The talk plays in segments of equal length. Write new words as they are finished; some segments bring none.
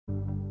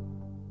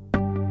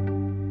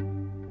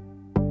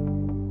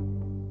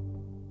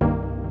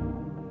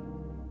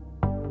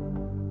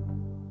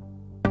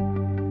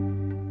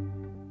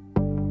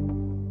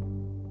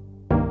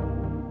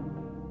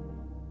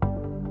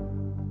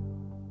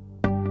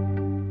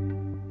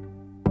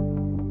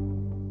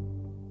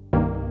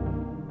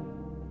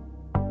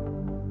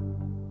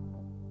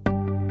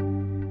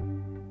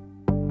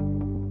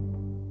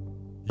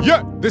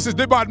Yeah, this is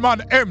the bad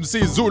man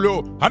MC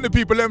Zulu, and the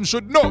people them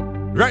should know.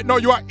 Right now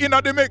you are in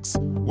the mix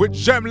with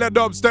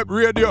JaimeLeDubstep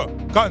Radio.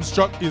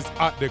 Construct is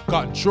at the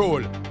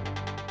control.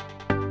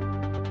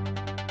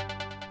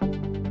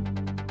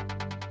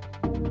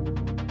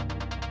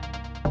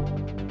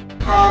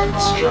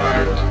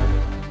 Construct.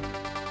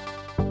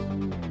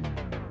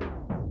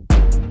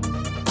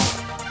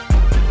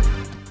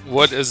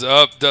 What is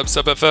up,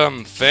 Dubstep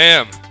FM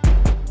fam?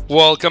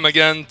 Welcome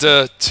again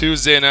to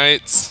Tuesday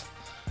nights,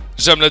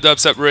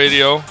 JaimeLeDubstep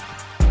Radio.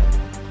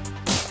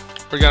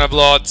 We're gonna have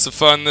lots of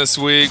fun this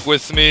week.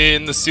 With me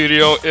in the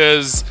studio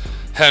is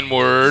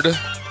Henford.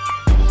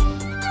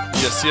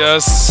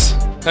 Yes.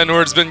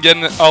 Henford's been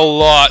getting a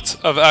lot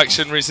of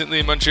action recently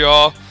in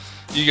Montreal.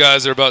 You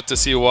guys are about to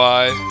see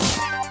why.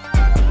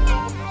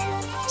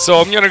 So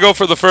I'm gonna go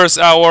for the first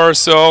hour or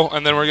so,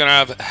 and then we're gonna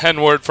have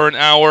Henford for an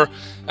hour,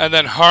 and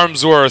then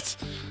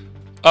Harmsworth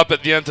up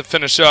at the end to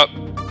finish up.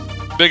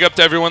 Big up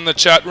to everyone in the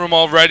chat room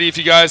already. If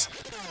you guys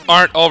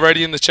aren't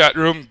already in the chat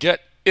room,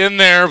 get in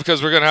there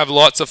because we're going to have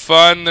lots of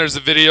fun. There's a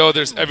video,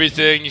 there's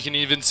everything. You can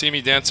even see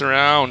me dance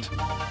around.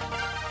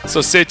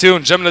 So stay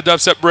tuned.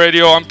 JaimeLeDubstep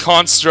Radio. I'm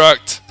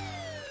Construct.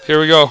 Here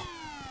we go.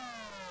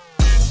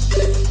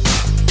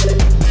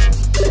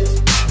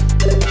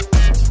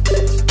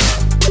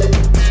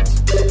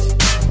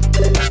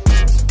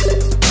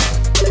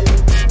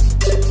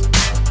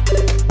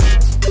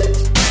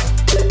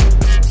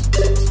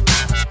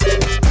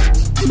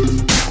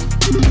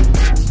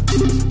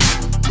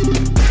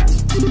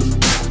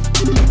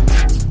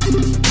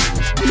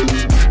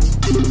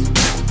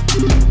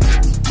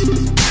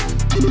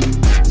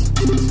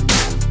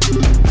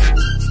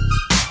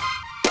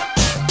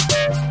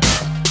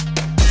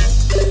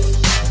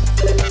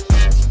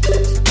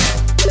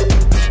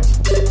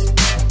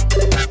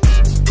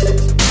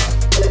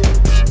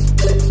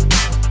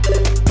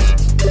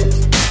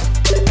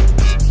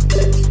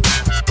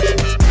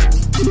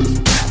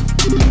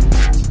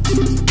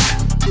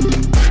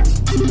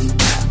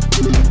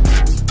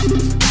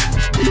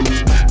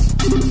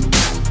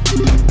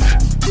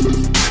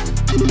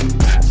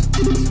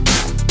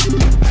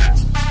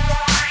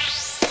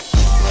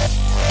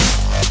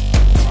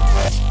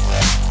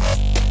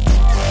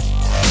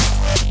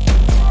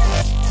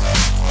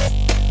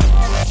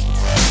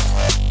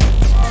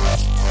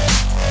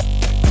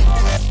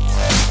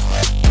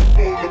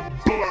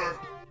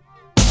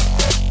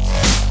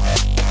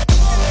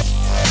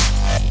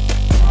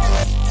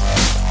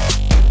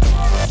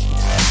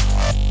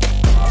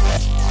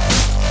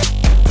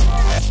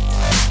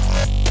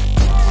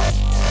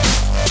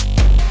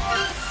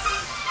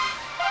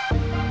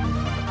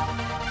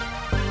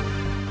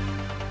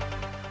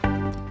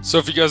 So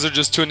if you guys are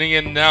just tuning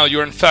in now,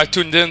 you're in fact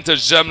tuned in to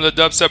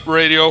JaimeLeDubstep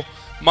Radio.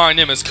 My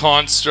name is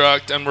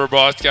Construct, and we're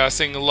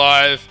broadcasting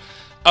live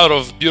out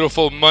of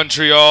beautiful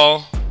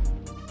Montreal.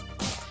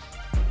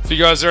 If you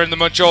guys are in the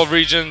Montreal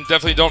region,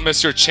 definitely don't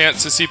miss your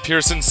chance to see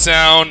Pearson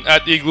Sound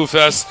at Igloo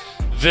Fest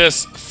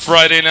this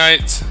Friday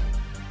night.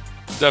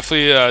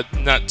 Definitely a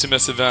not to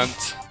miss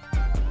event.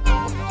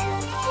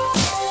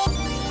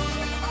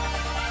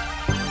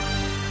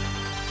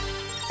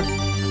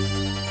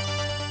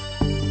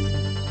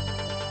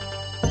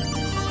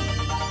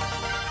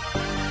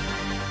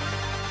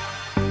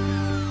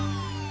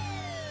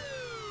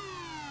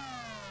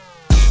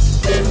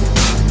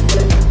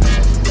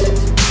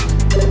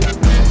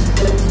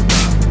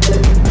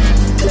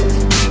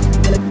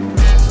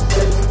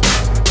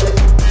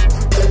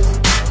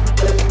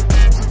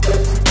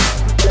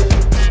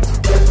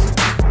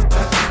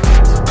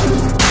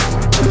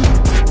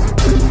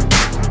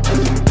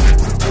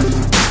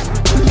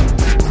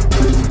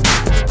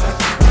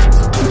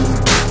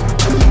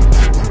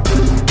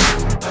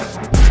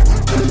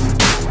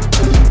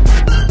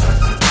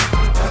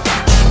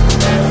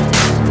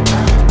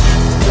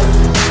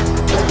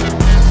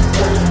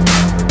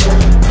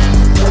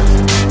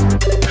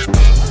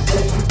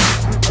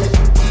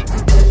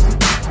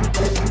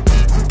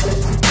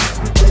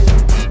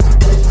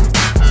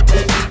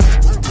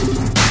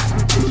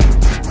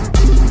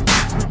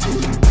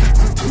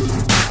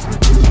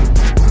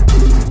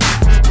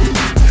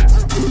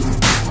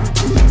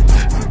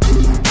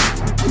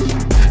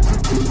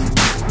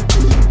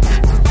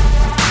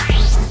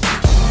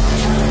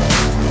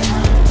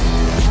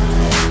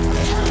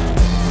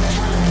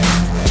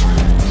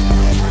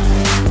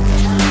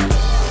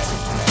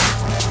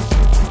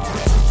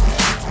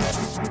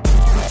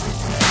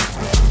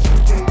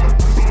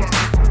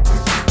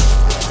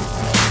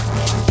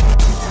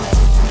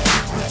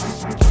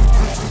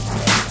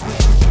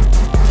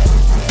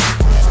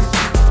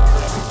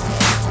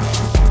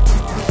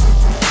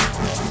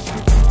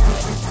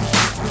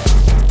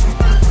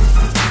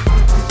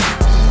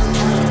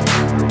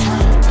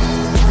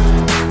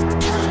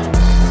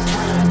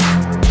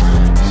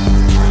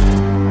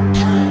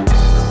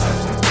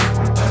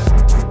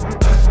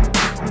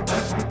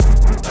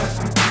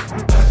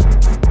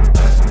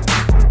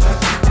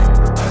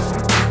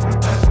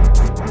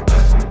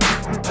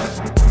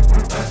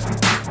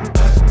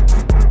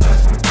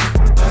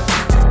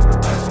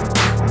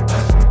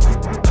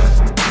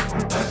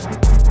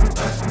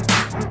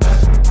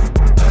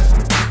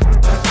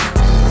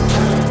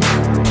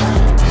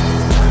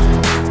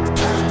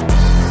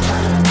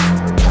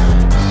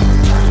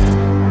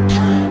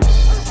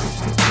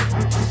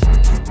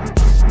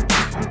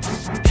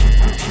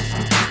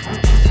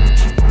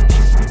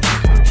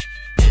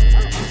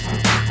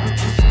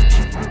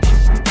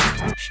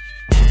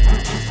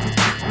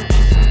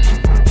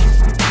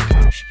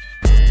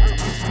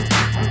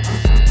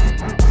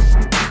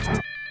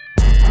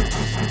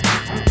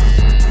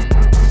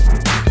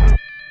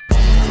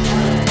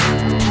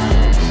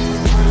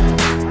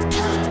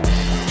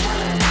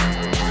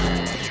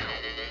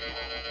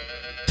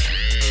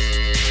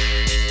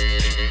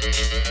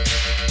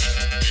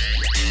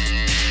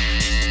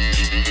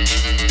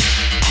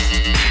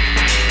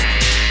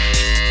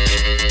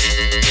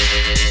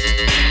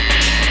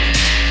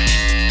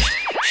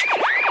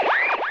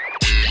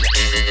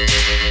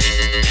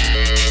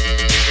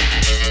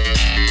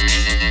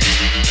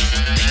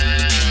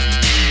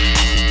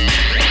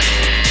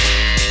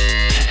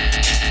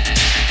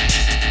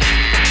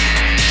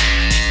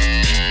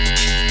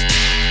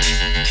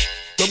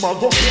 Them a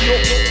go kill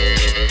you.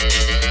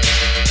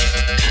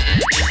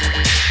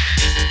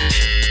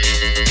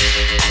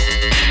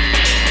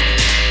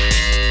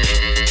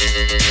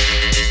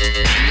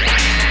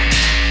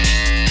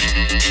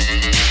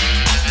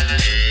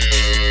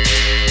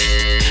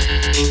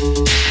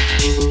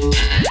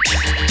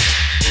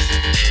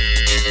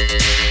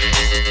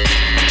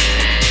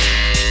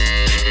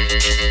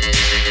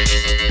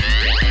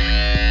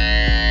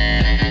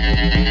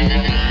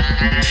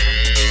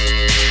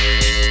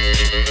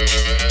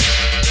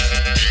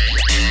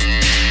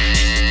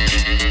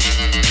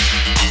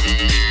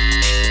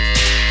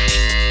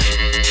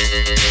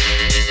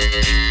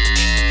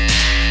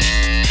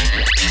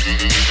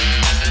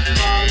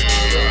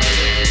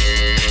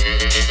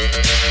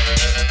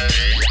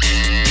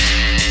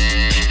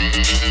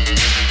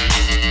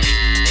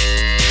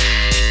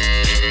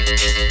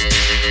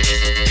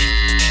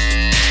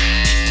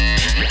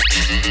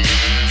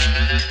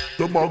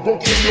 Them a go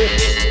kill you.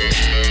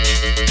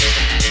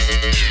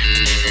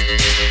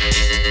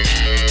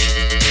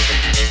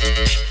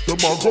 Them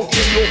a go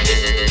kill you.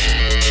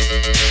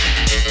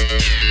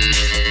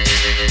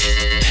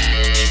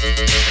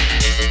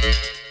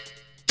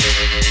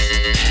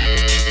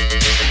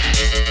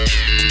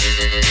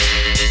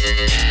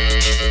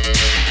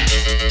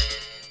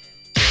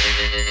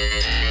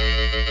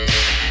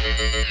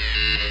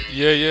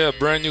 Yeah,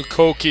 brand new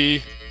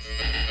Koki.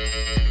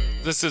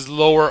 This is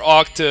lower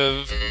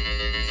octave.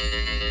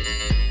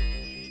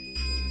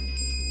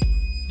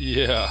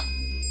 Yeah.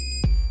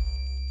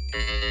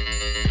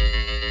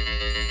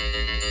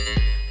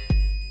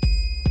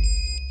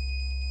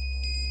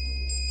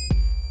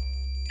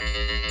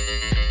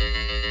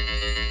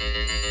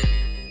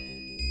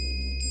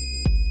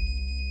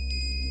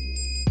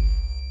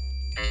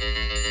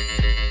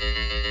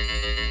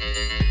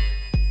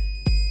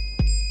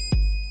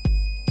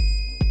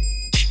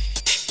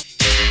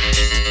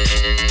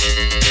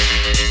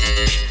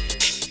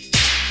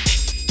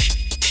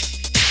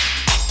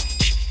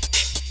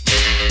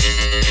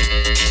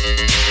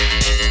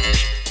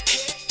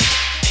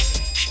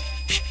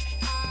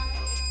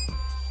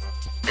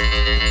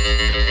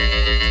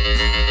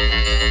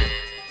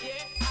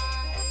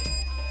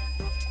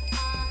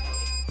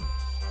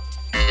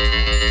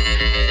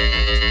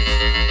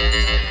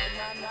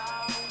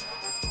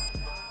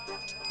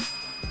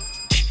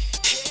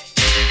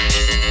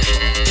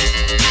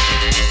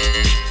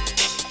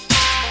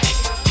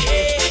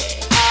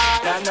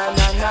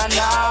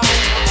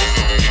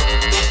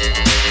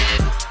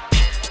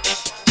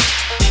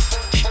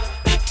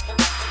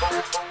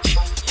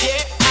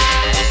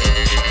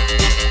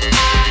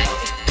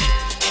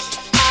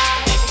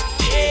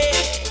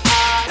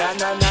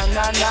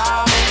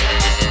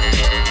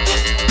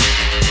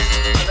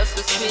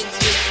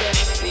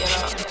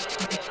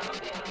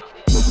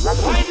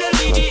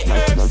 Finally the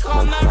herbs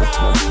come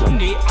around.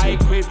 The high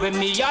grade when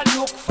me a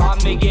look for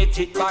me get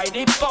it by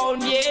the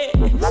pound, yeah.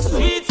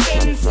 Sweet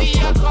sensei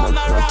a come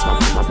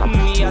around.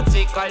 Me a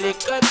take a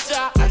little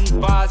jar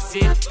and pass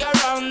it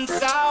around.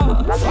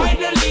 So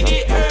finally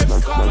the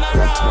herbs come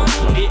around.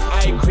 The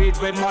high grade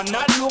when man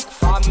a look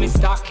for me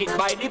stock it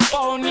by the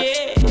pound,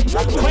 yeah.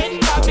 When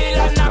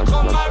Babylon a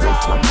come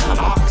around,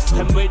 ask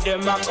them where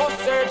them a go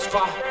search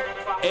for.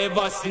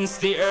 Ever since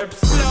the herbs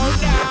slow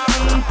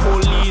down,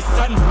 police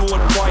and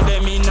road boy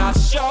them in a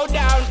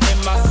showdown.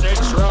 Them a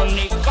search round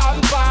the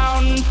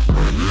compound.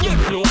 You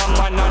know a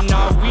man and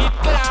a weed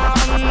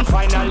clown.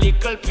 Find a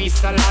little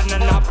piece of land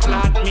and a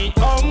plant me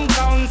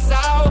hometown.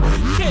 So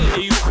tell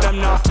the youth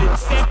them not fit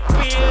set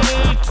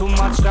pill. Too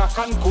much crack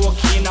and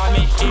cocaine and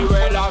make the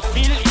world a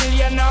feel ill,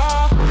 you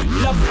know.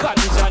 Love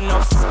ganja,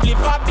 enough split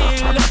a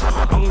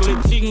bill. Only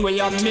thing where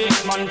you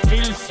make man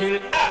feel chill.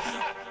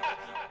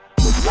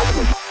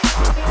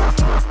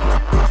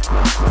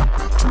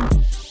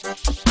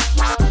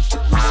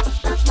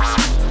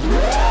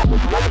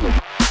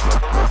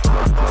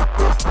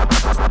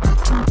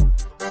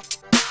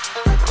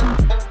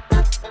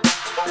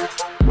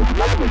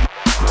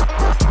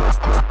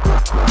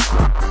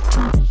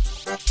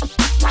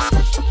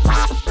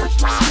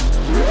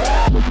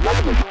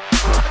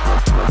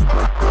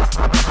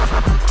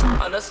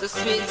 And that's the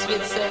sweet,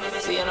 sweet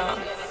sensei, you know.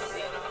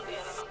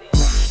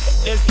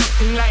 There's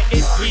nothing like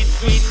this sweet,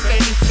 sweet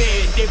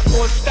sensei. The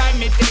first time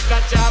me take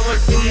a job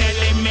was in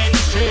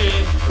elementary.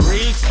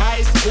 Reach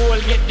high school,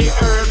 get the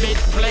herb it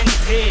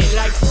plenty.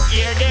 Like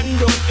scare them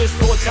down the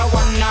soldier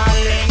one not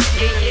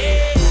lengthy,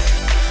 yeah.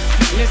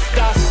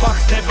 Mr.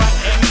 Spock's never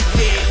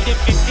empty. The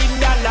 $15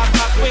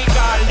 pack we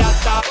call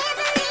that up.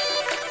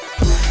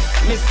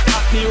 Me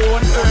start me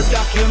own herb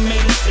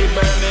documentary.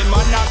 Burn me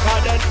man I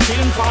call that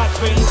film for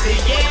 20,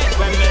 yeah.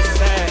 When me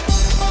say,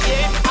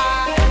 yeah,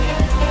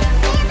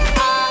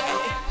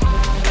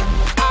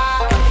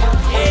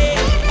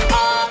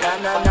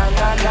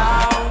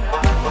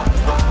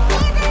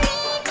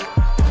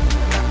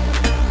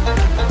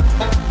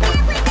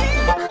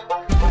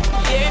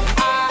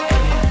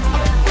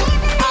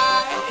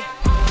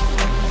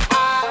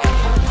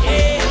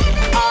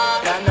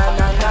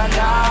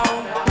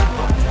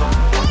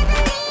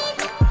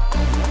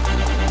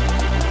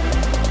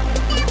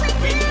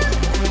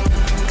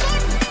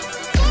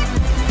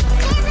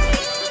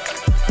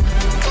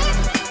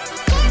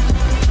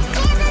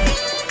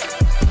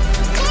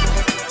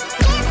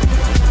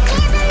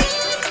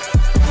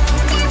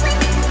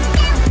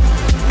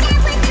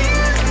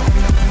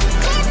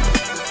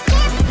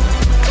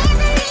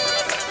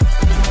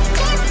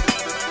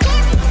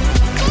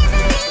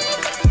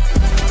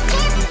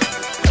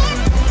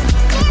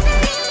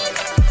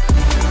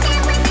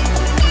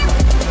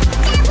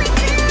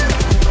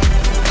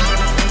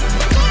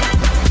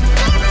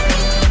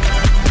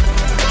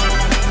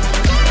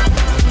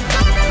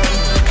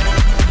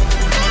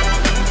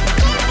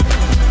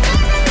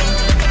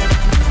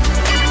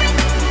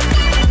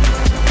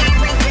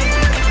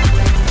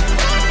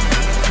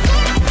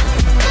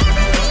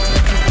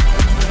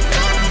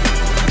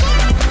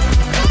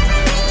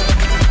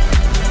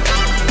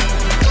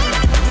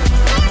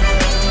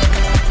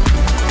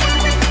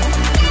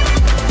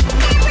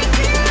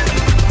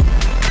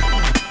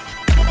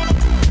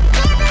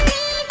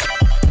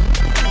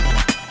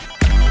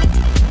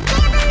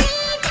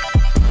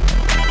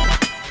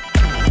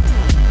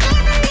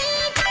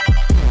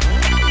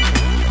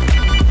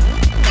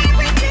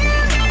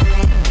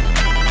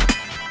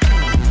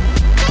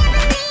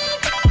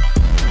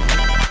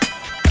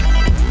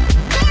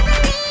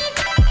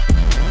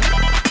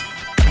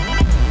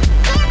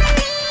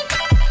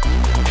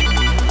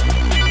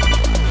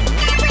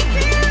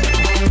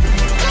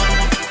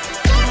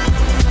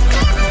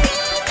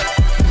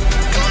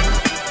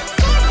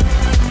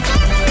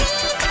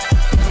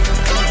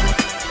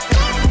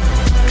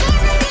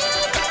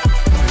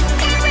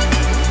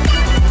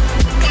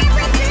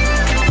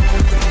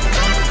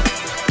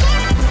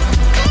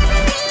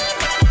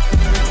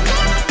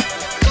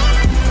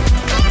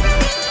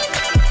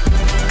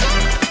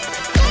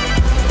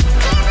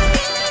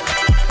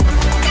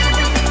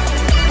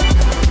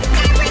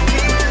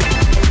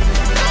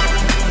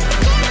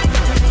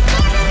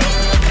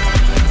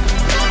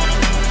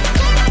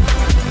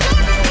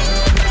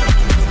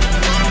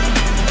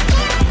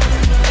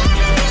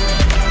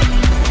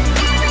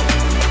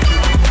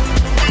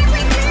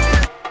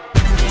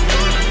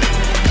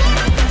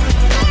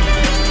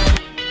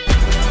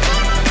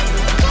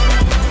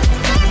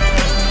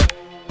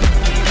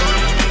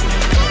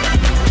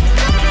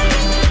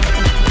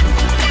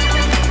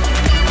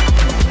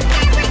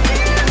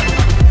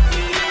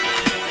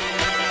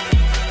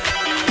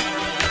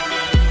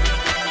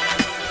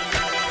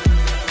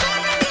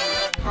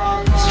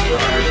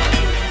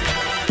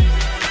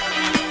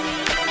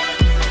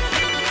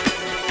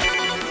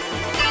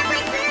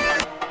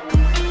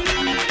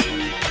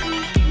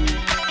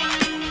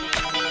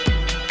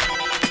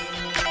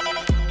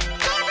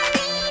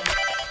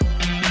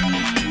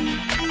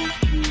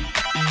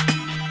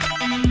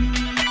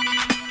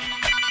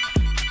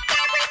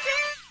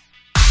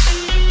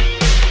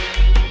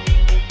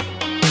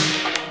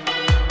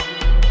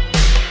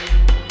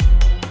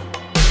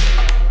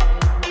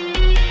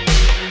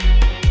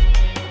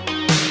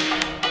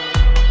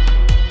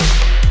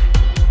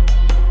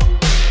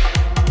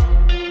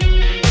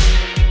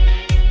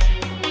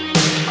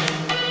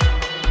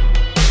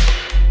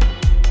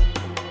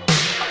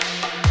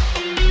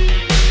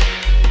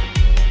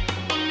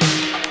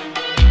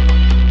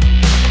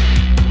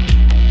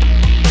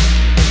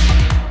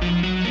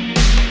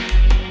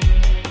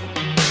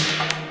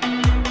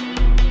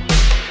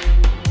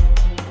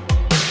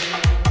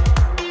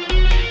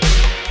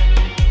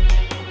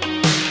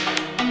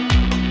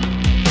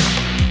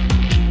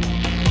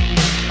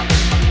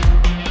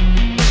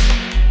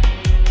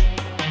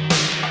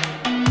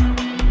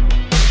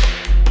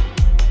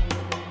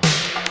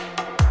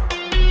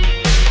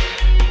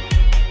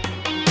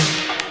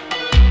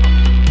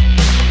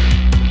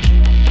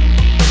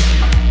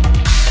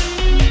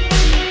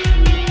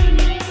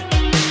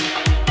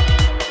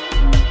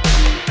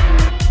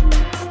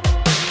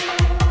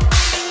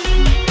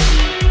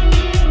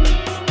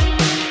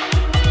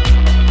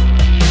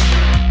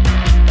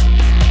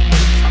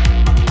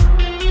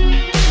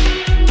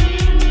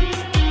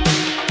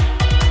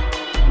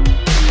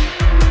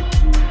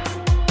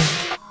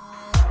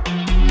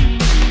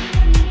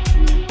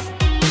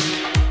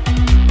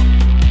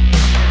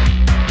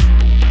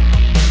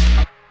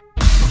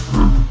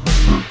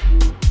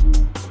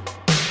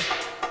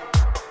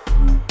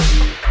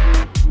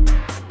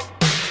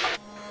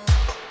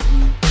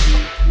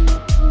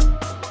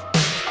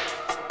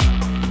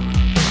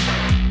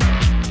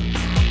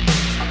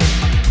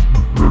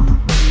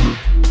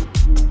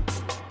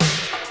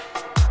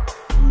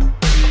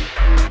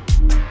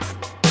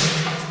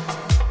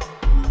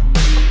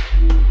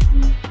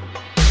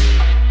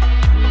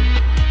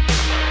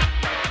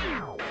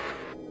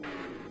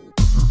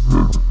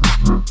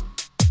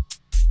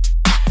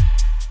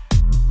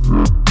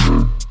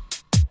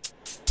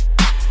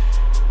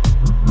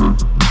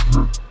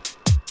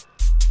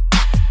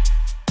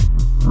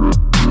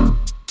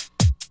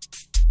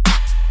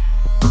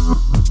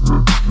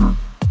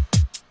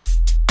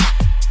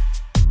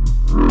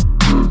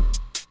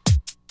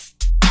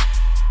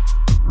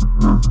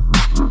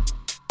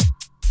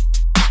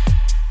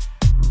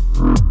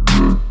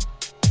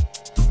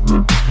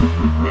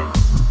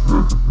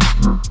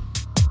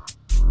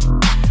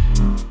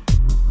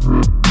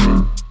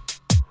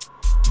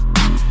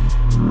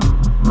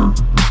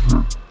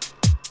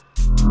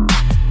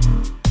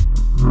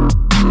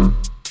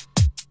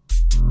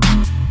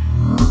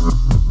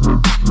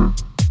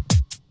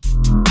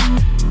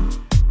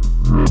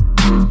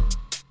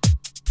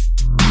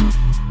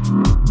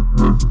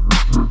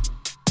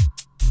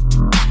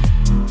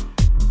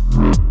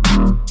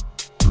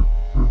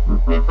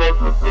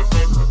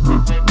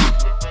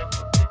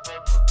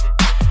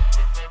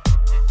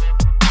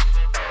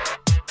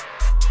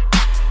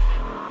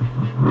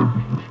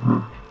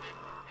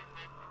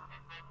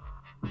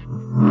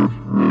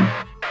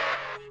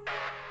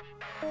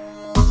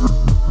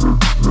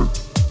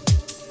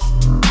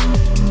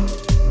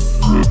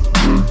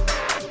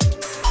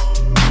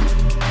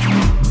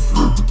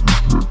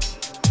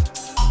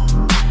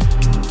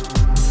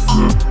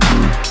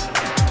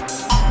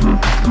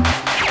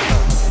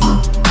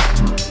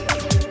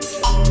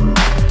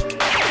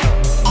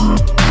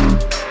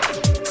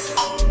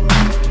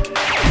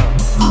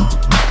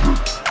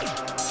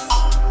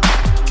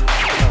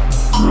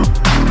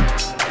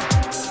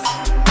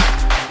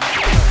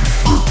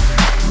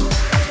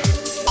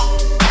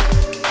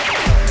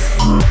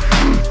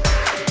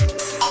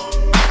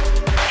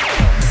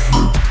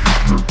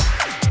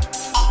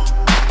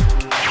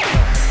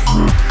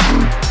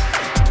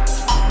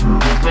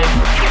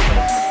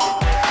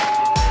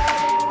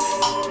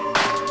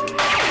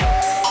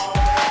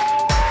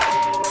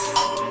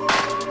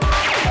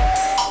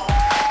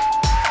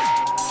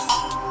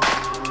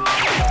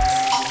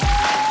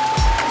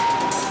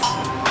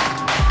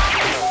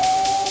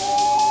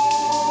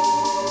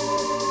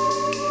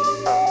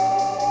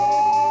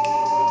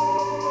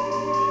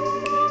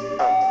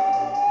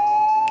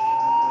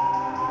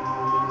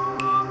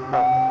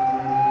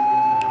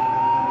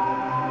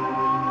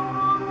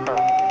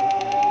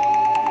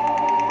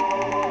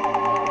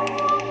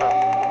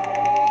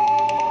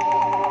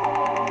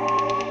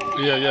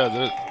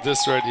 Yeah,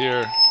 this right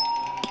here.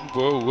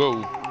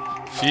 Whoa.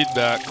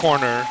 Feedback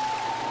corner.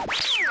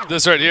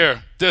 This right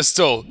here.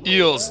 Distal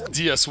Eels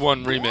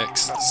DS1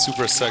 remix.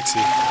 Super sexy.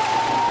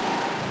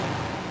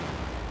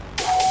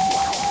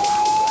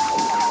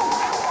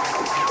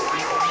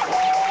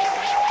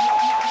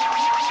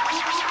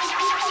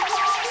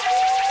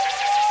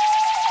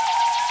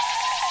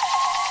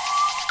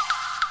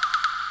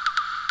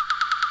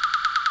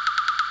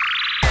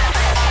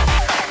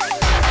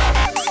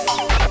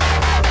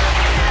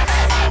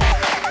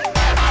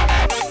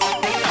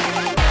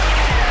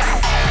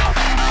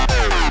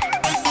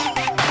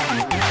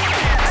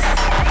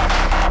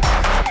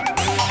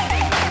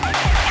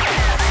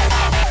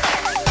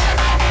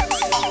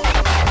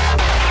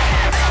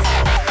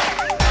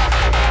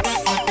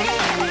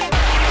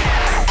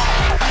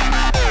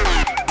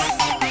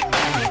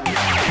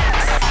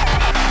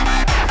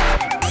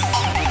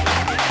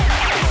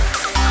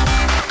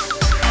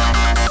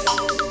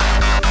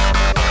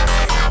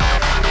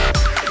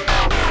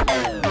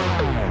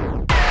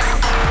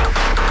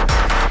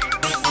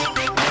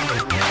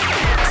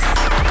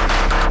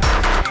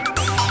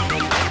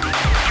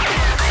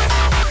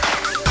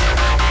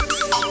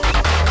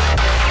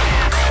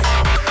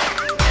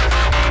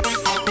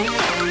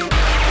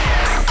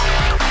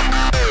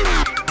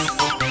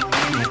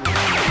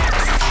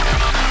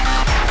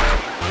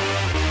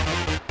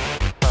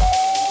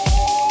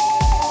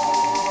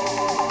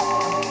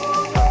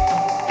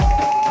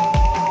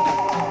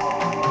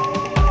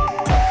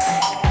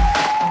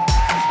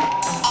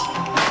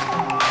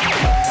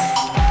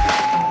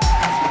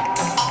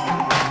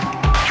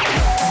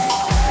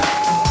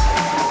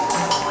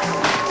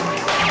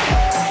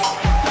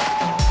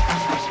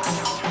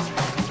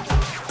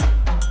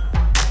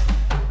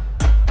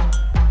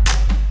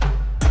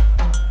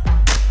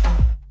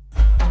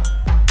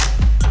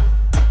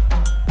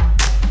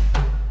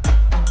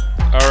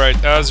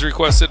 As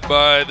requested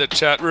by the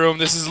chat room,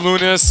 this is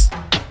Lunis.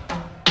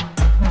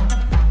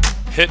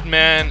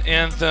 Hitman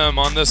Anthem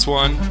on this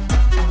one.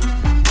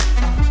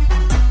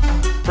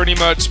 Pretty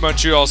much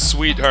Montreal's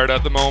sweetheart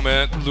at the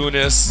moment,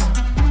 Lunis.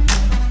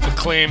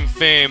 Acclaim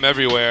fame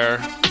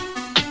everywhere.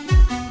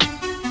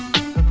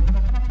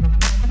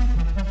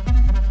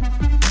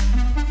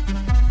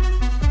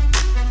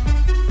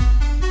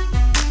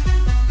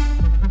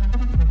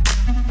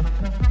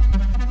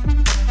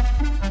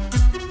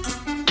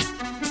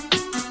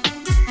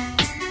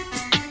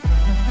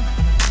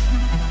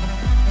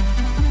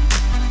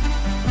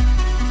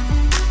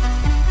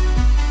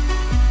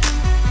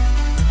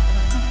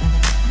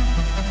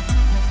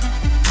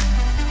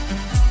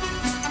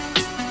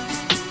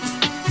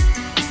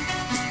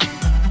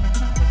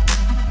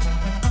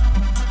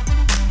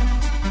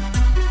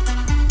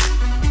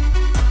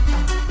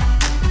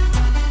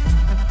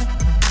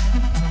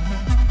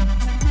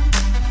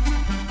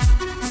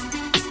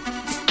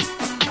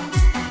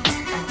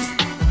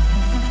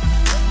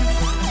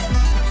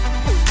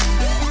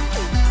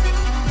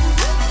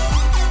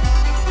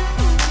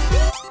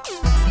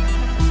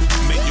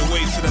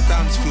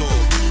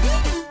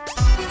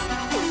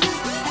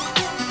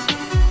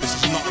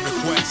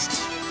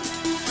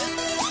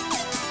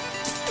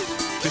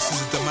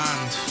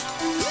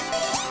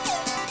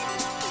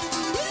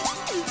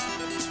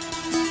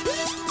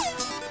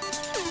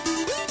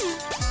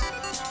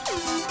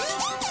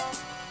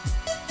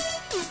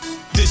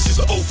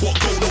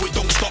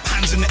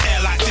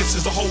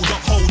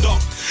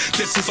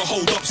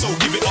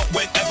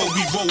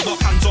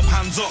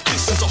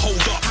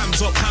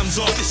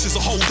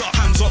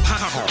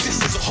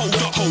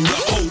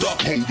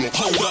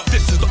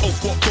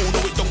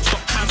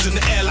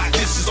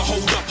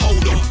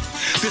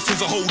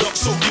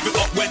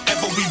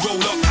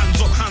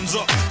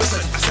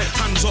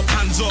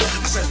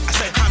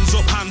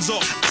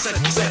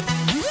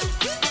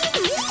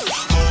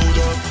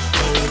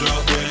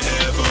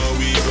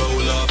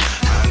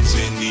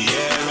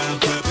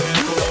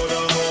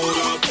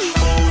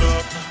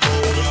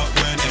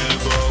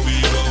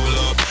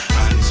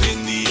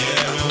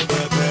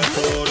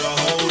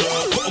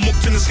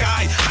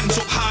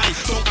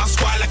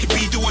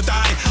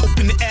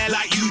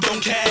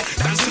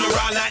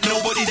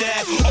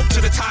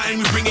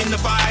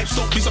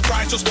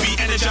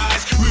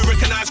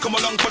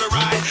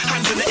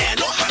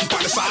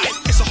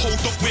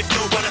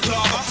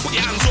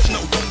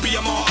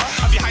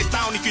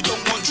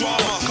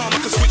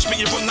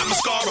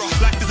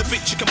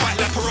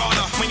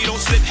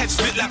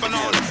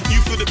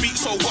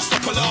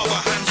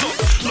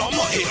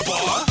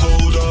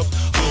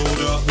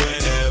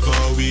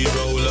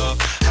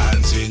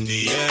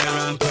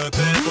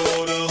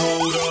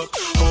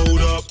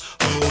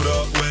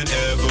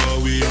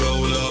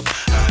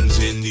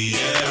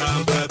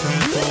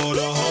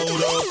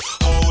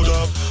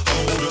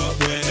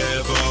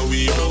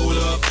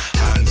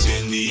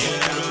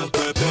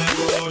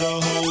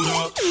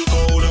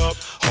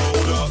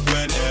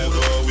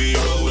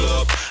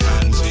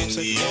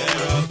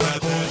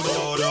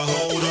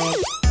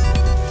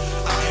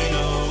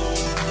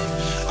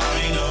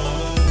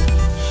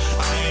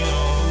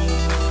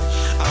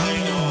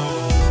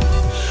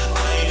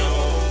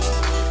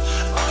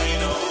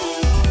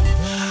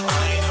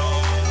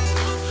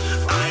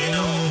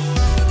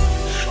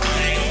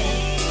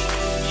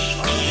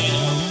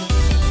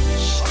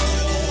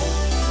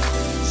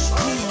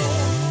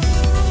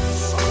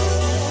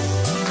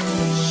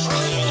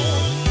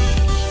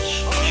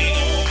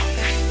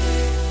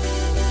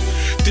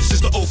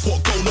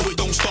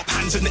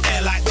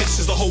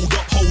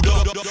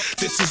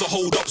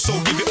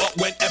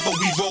 whenever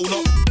we roll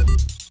up.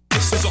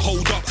 This is a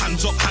hold up,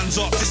 hands up, hands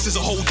up. This is a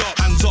hold up,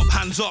 hands up,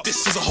 hands up.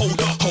 This is a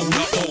hold up, hold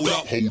up, hold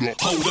up, hold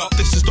up, hold up.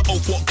 This is the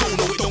oath, what go,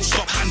 no it don't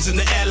stop. Hands in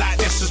the air like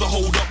this is a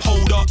hold up,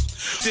 hold up.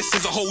 This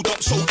is a hold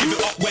up, so give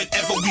it up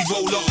whenever we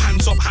roll up.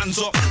 Hands up, hands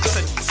up. I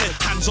said,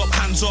 hands up,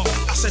 hands up.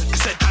 I said,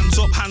 hands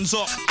up, hands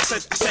up. I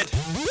said.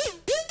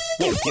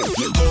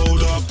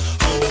 Hold up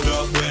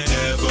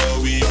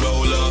whenever we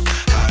roll up.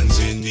 Hands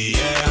in the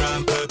air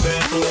and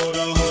prepare for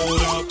the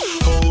hold up,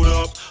 hold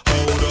up,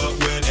 hold up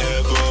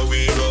whenever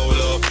we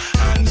roll up.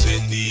 Hands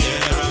in the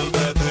air and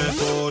prepare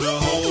for the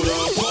hold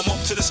up. Put 'em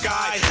up to the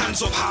sky,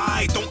 hands up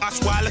high. Don't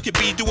ask why, like it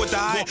be do or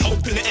die.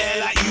 Up in the air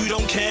like you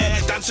don't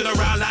care. Dancing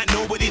around like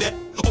nobody there.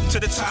 Up to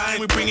the time,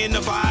 we bring in the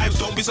vibes.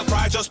 Don't be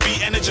surprised, just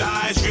be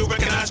energized. Real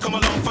recognize, come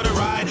along for the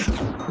ride.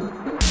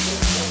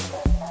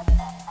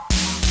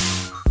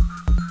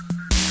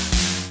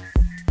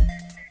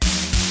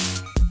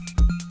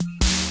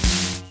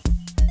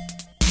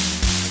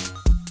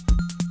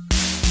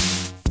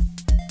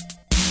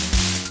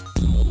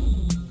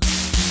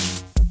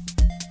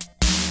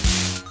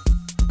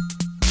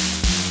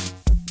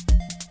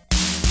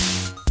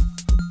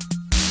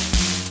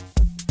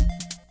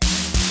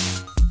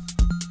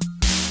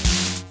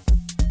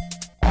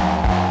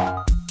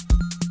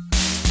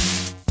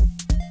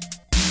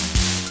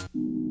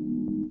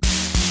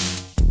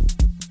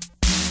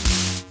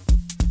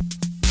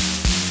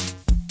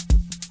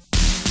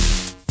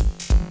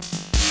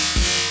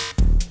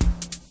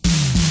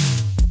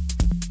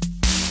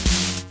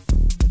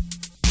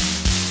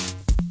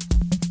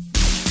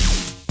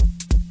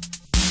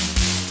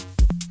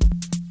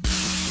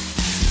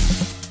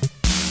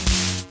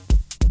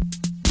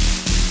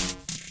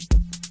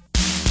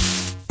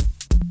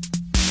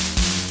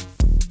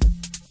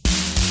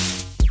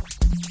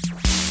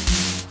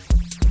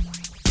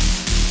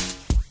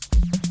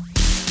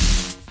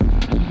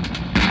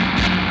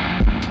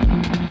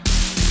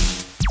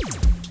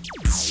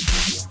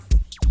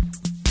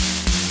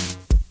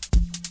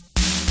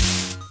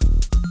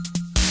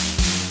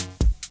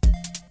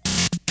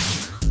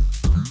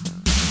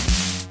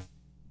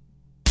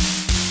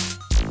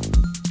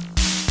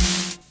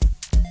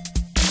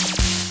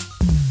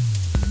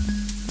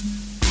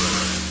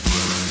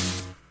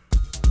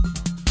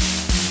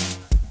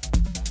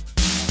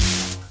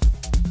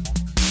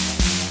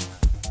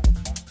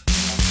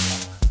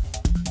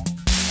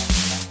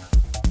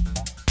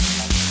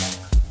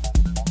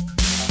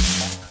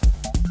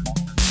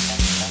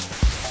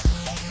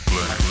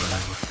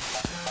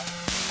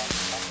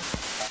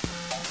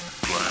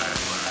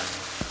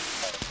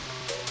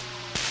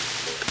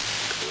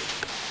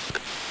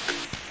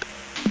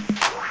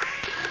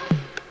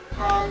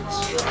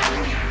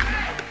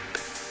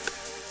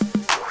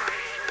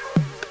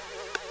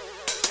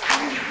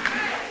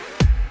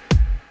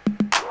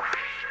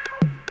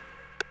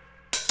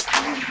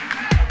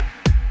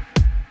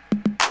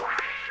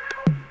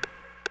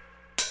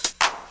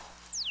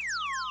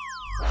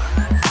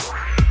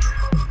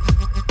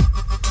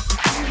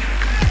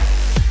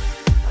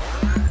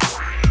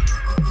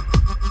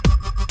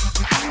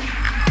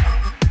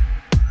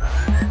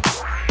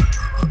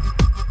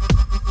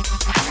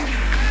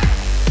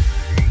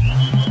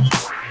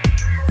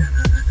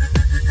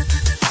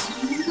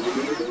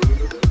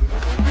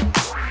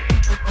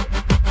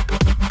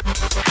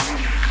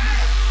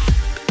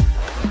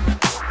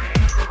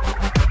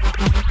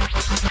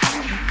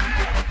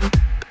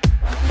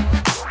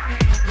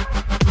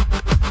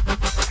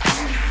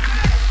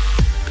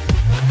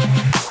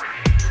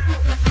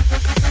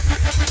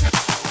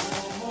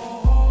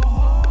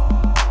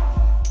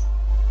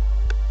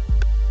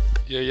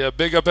 Yeah,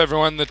 big up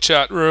everyone in the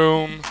chat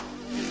room.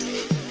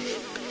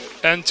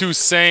 N2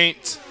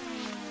 Saint.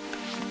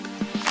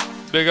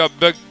 Big up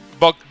Big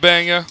Buck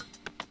Banger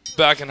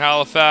back in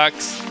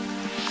Halifax.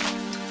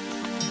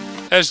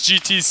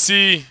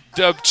 SGTC,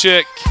 Dub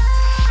Chick.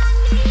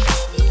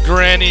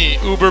 Granny,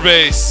 Uber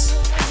Bass.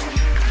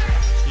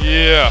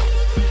 Yeah.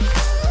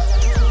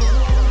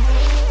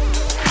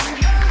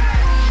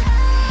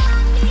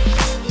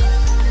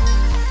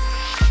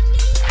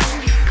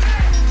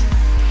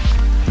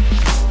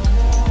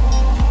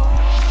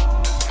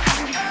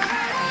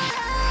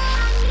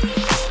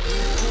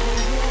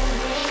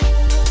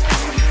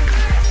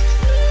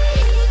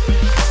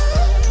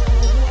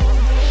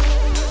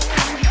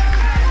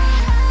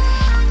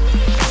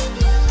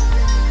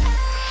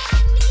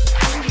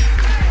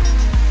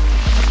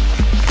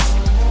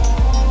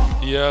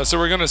 Yeah, so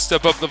we're gonna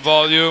step up the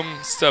volume,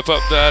 step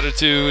up the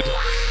attitude.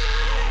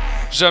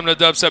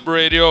 JaimeLeDubstep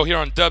Radio here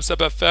on Dubstep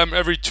FM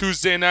every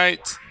Tuesday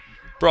night,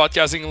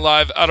 broadcasting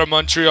live out of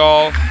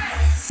Montreal.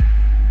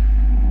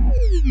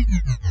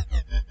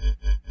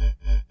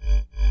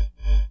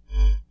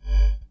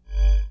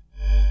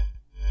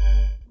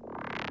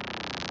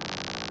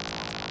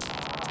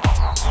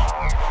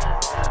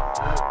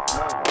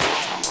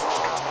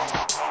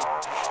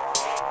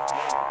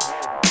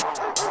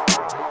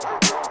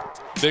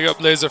 Big up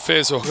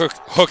Laserface for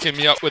hooking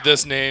me up with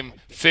this name,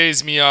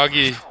 FaZe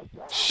Miyagi.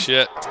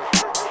 Shit.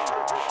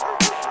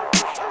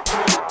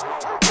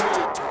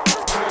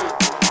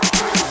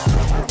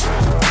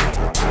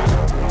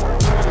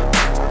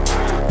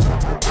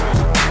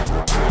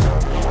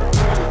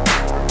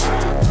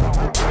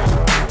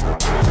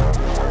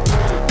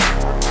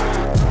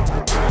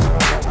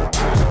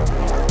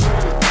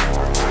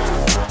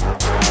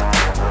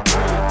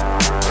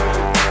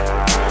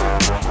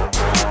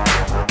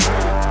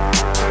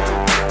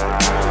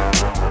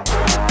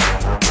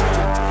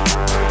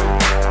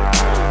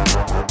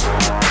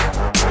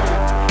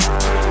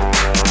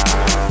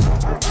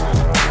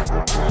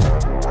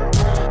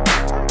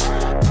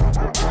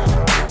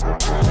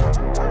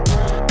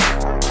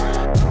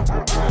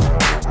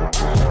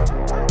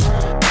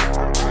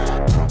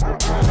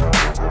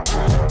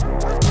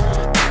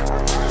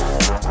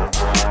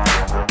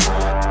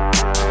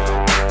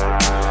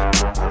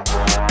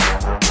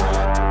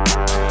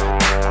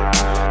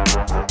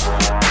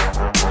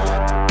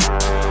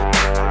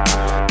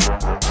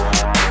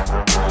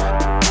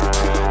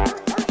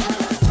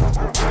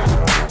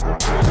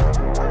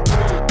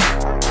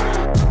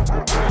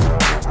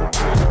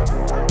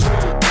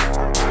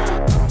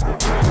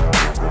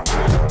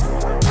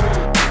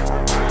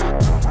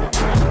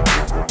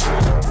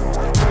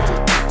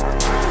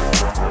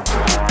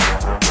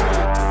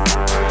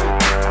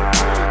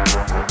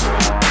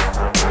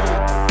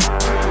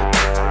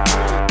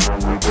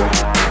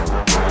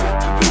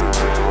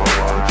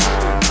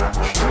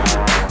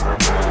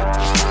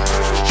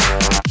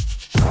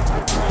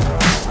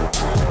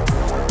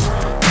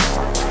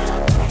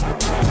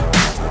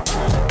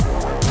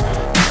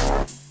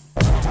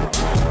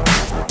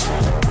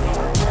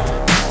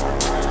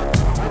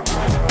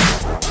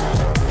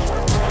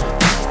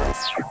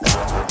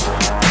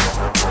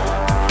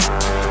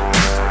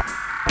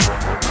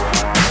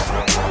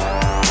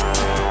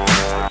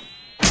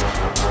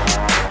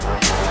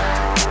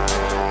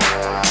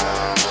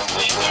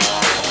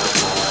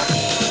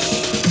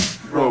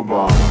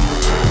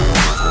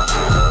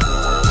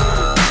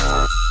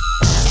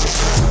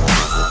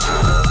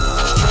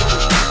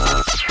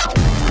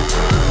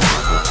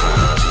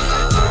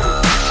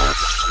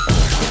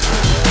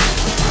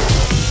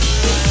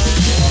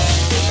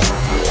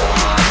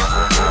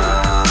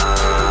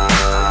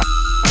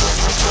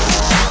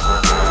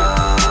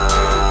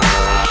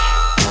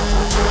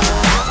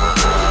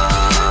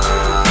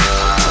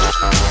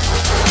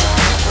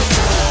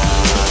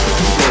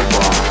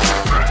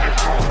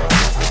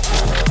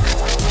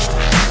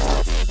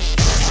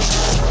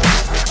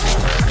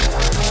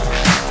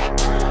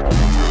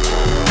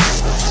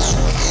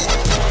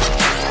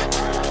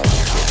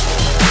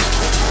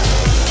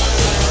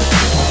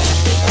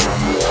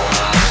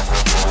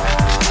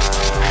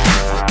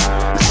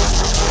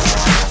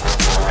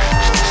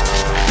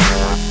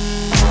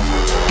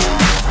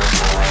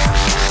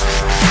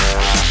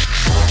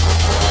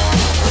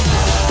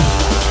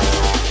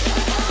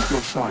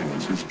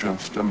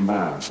 just a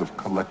mass of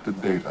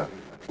collected data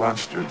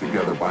plastered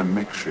together by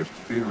makeshift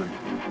theory,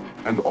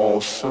 and all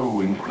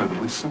so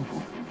incredibly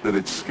simple that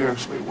it's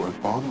scarcely worth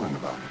bothering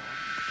about.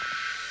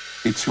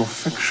 It's your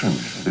fiction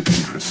that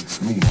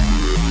interests me.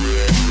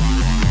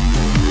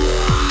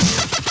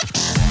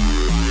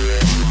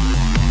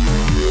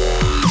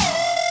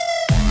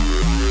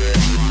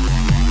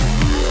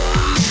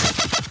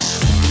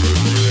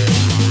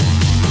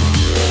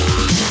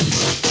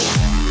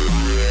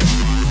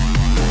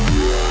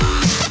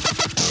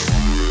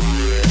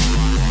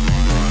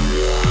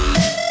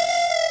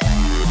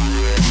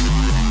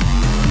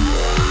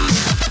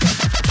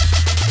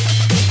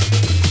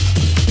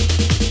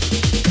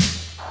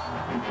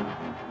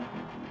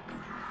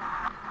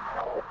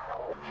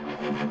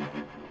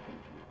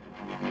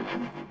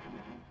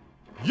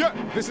 Yeah,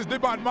 this is the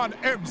bad man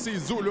MC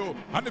Zulu,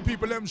 and the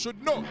people them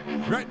should know.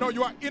 Right now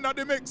you are in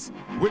the mix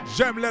with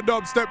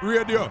JaimeLeDubstep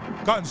Radio.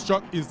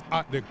 Construct is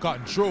at the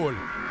control.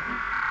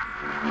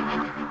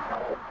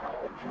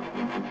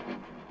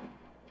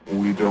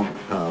 We don't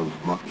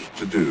have much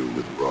to do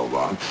with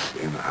robots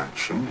in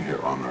action here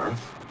on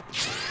Earth.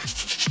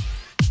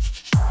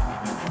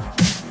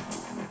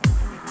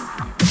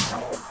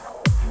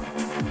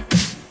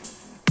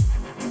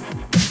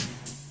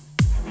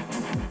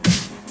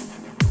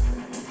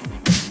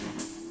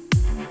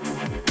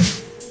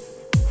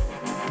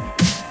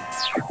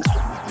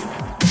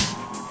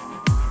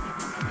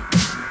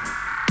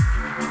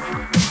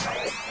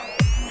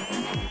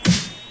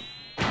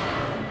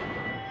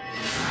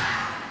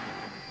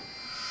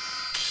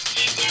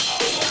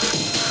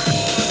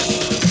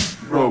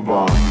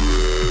 Robot.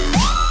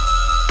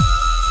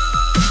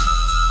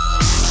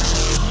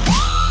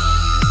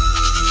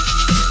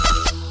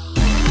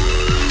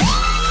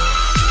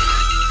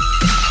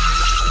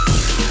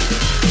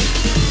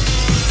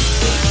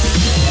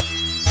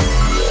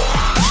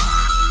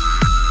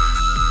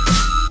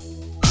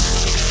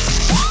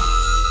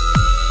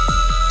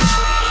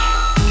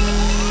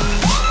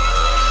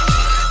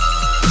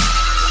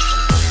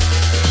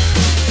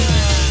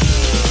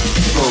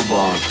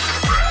 Robot.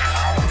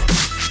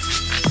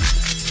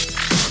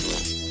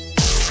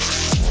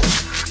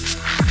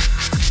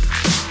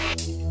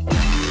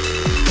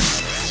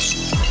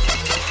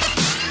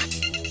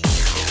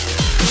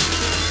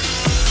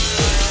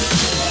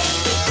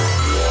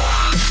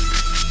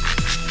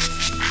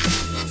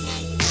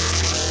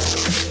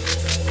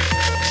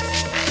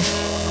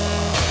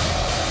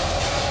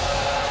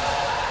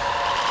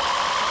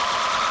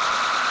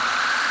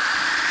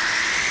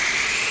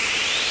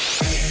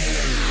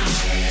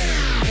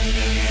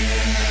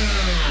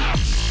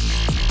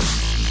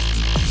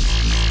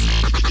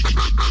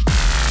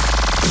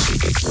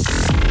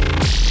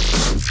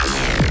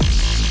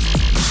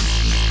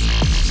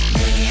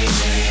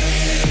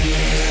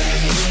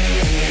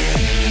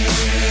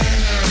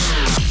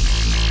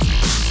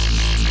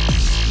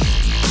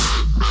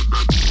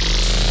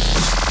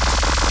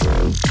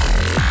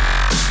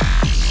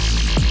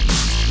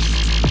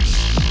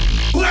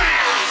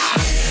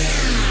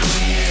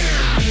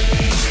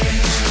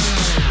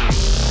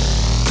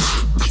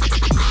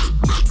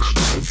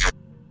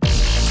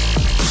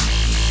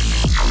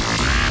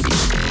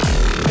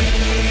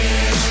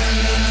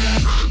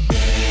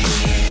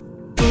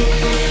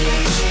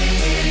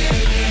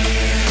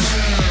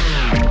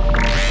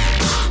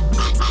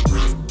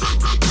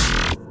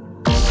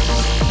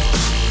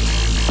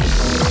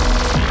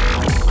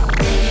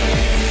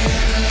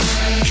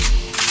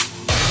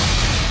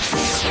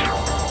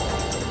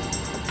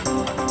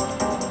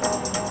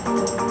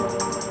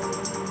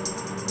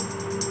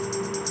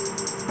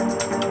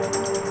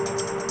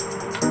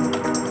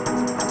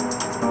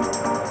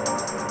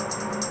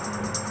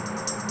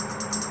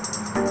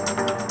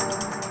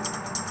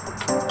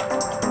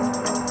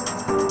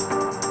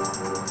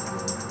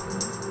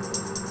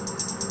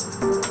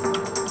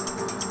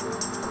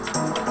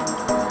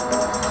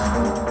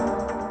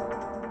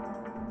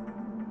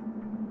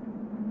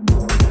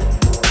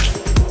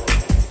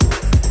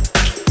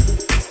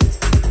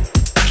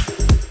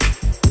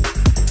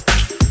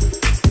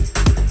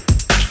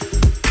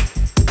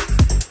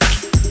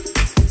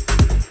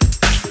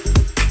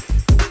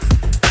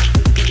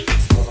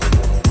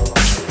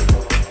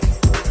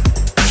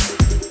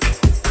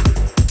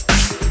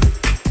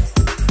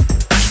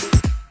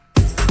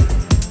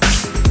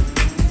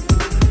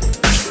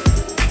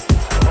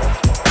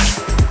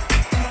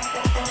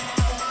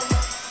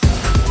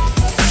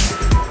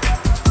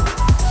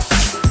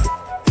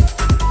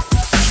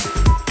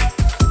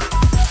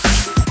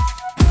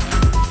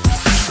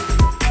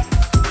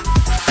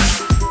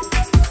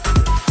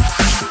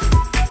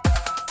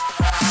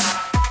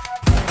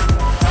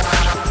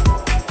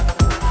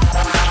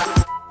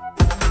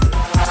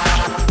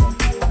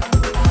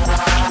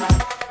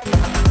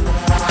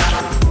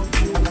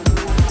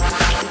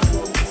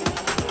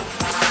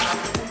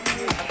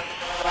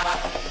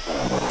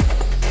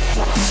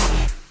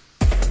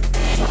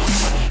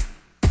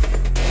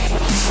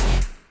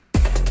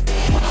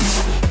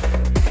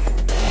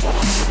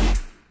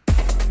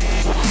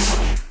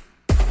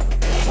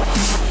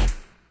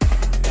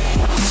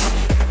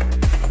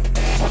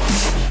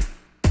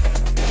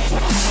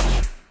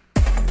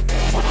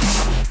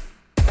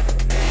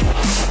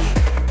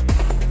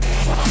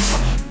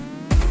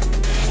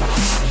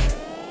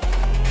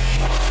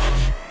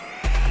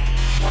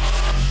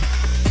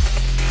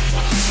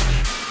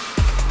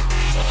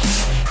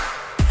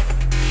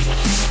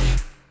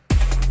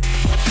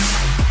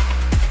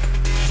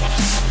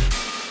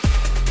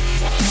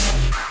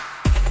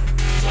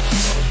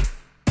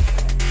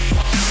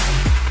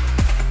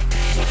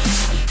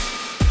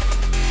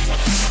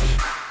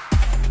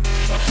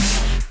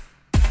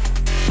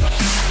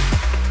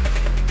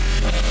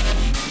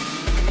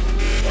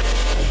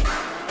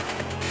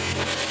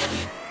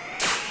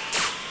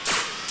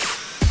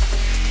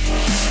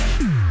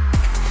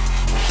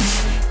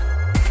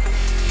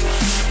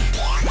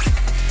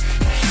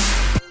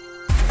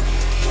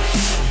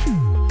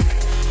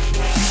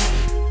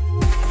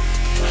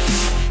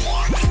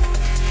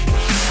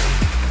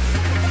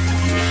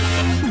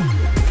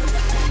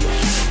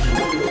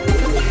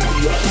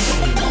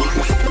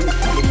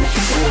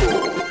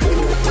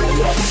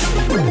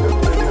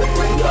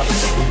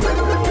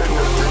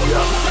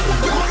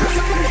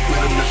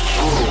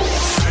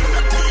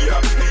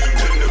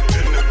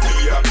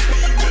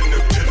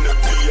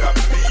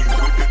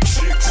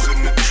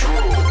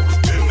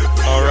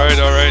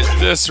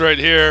 this right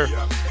here.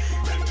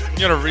 I'm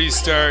gonna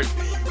restart.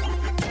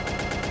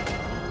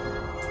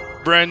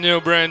 Brand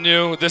new, brand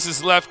new. This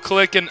is Left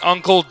Click and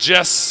Uncle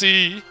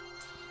Jesse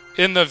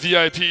in the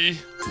VIP.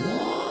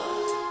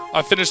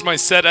 I finished my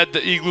set at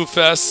the Igloo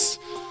Fest,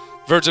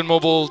 Virgin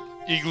Mobile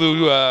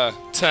Igloo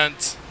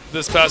tent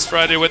this past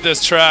Friday with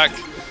this track.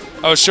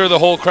 I was sure the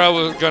whole crowd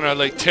was gonna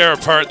like tear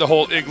apart the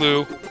whole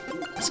Igloo.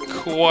 It's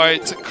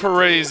quite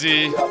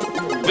crazy.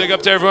 Big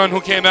up to everyone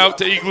who came out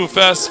to Igloo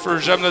Fest for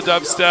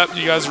JaimeLeDubstep.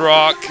 You guys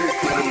rock.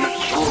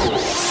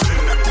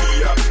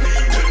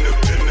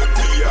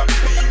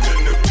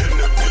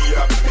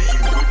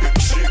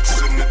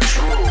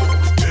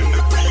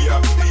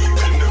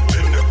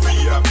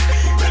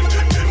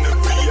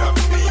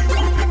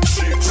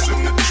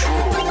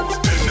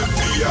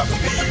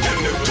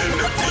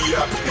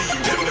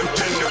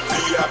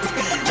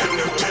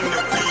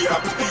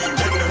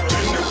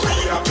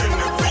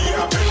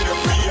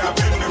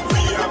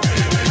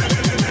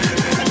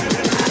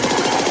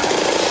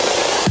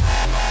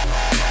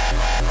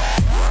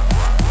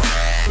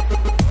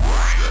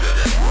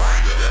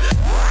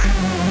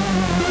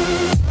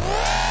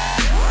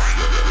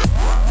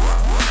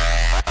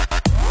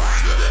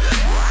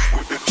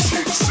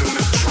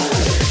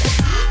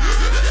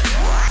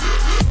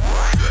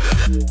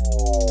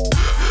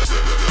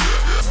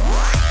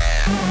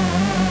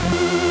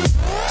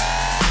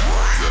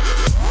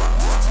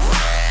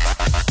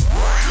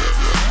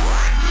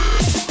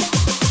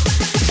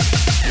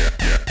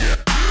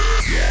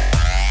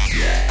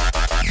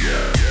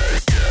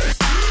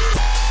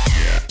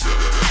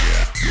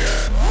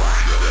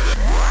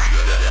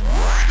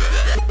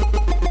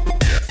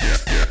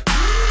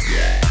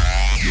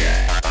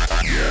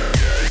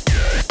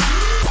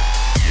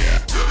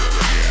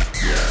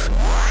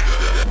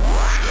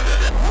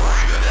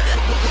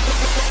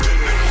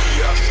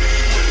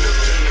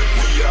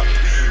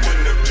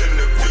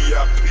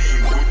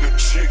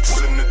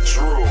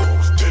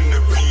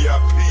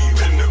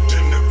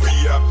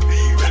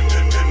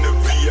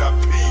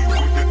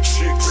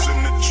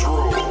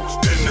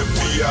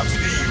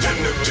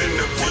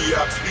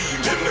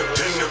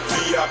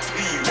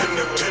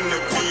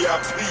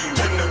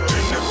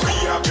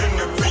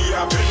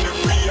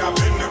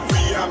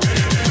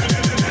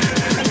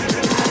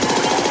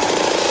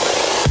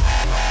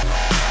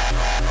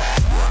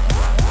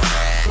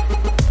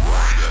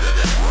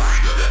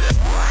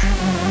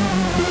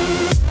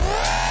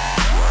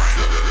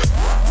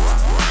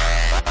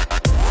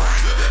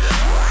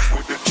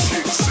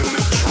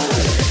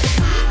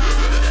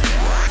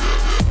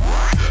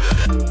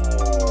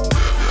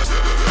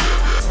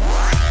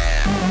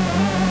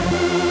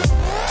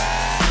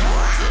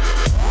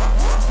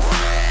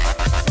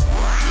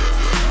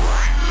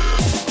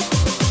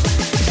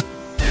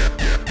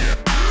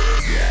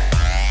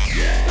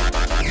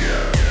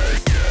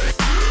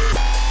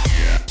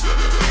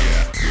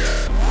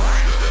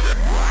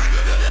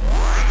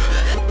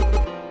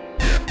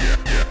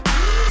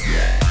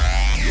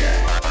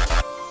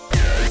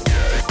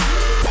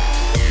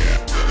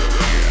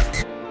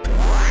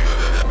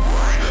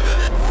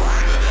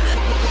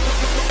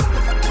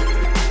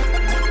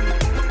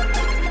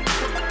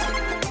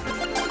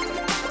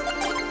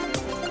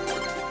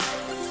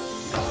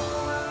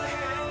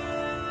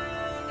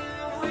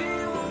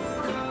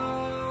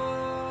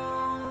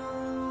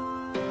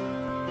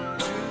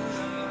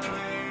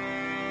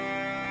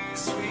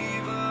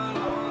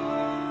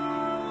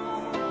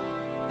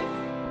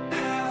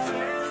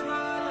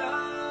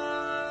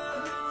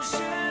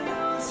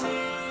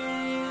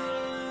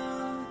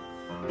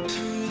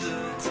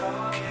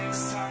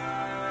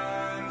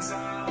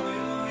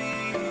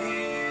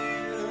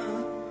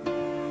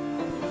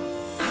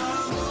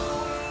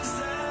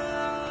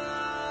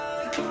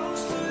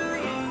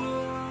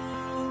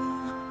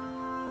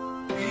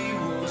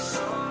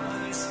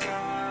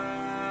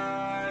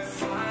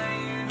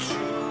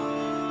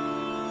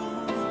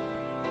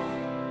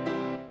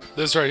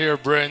 This right here,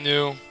 brand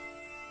new.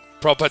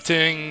 Proper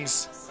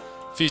Things,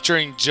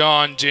 featuring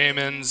John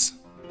Jamens,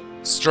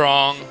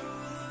 Strong.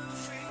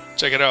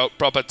 Check it out,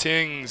 Proper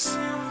Things.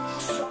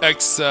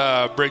 Ex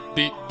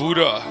Breakbeat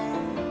Buddha.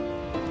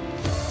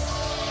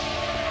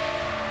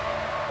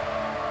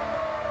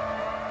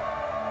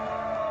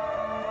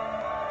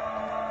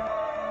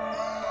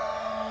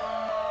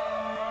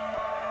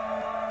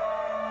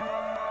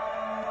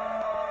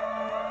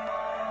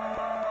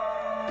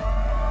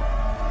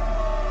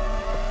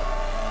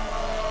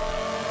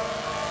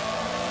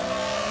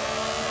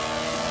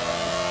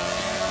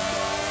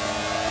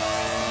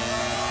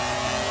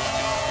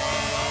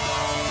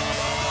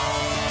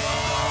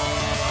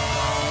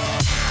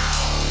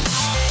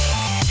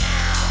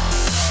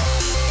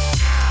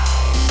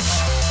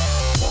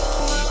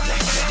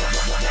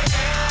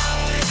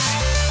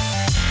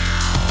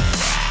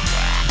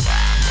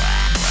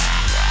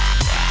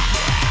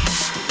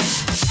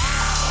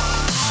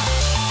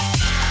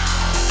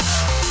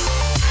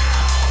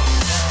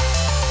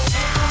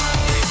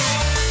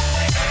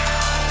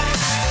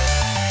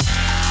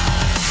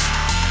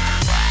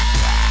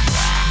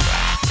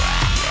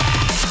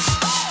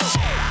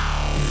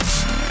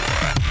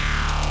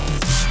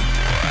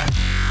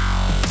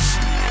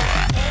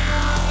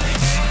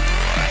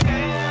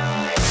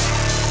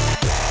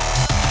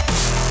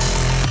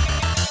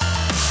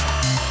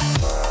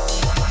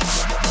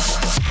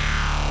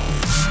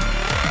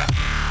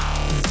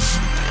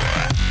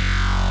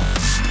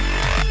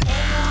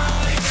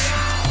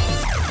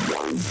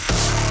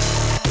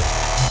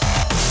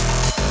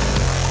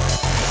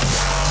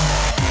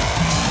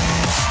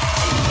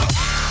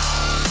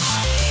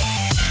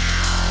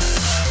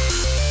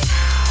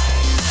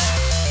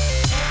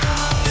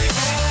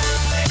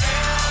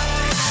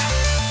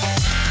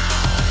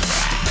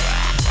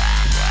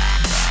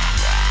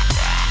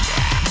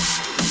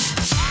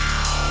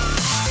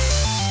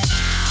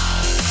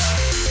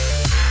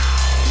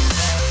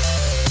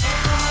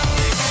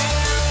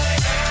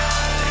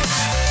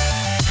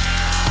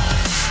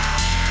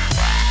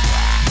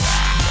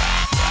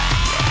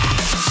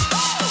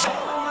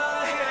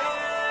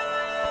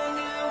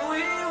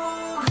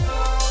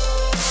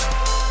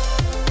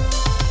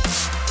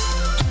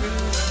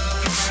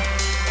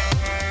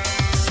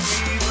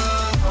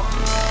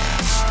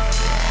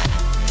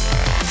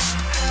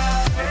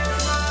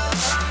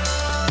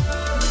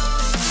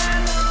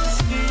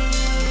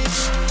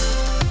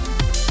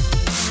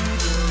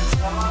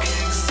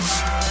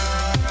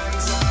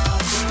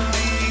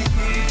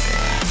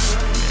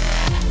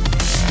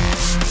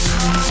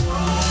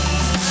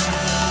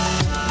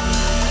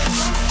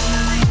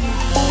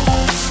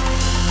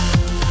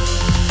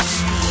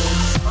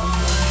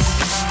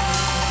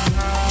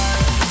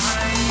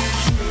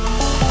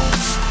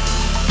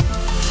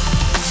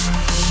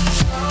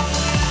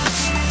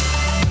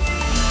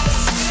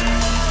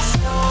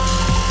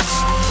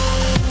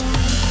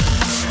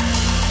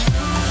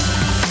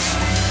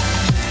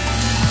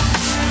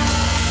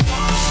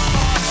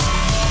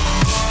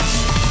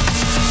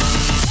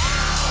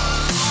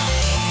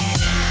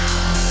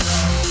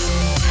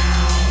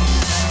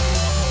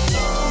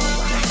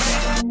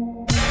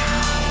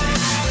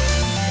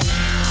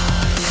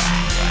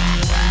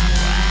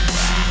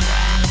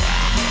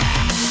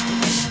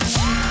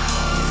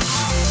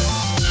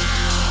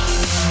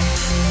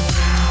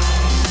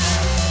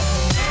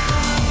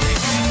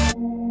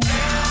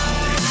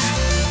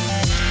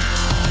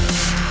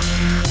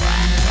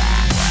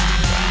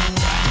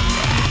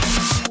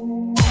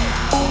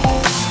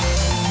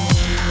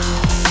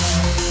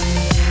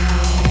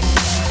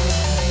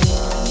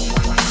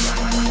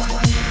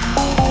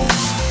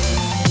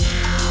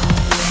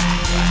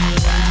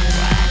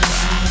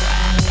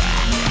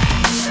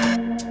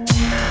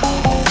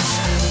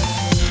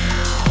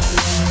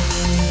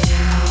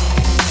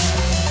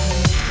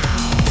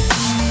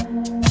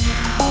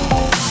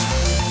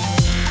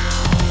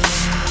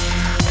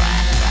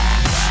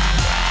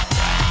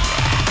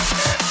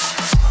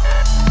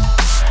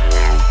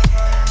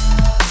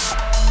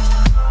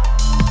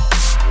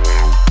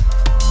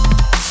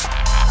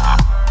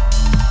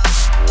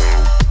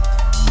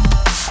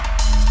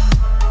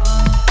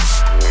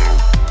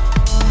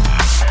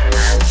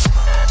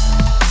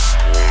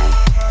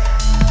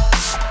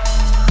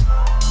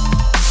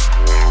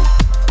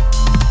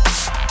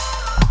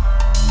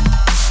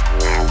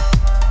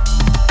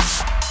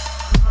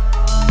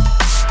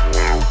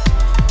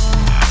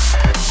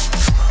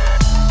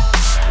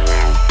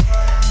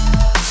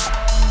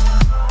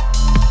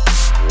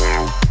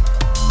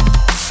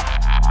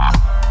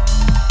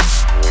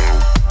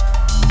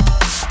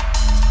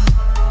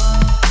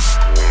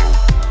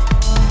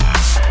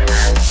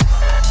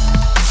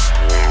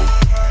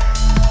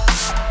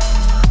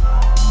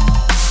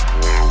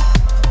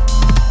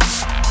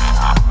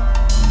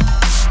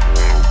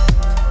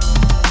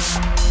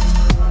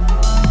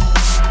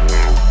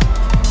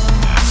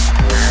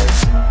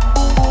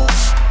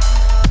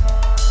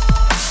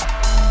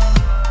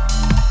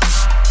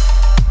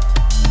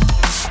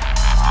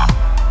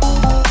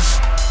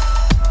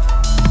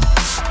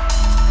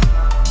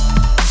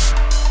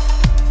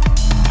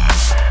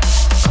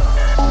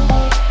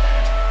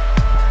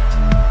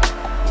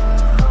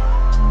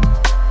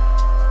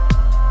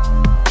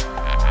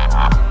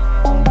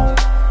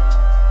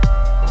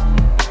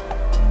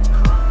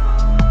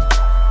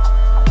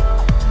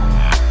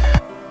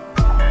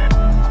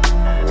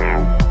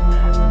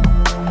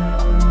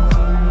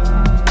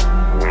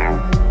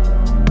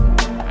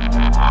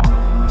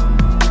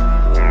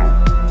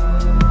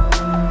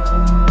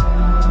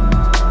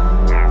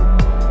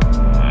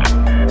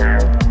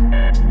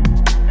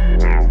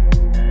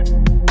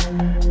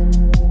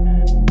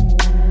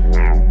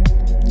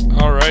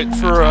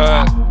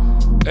 right,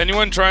 for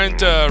anyone trying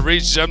to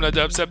reach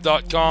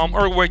JaimeLeDubstep.com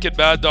or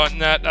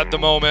wickedbad.net at the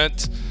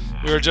moment,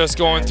 we're just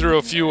going through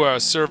a few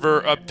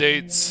server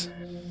updates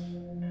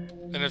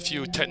and a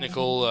few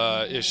technical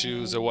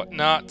issues or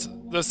whatnot.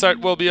 The site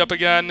will be up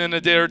again in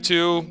a day or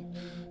two.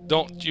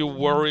 Don't you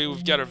worry,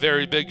 we've got a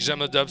very big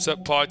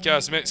JaimeLeDubstep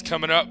podcast mix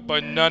coming up by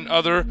none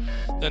other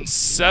than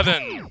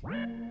 7.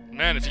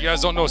 Man, if you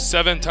guys don't know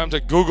 7, time to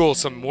Google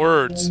some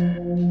words.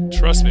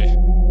 Trust me.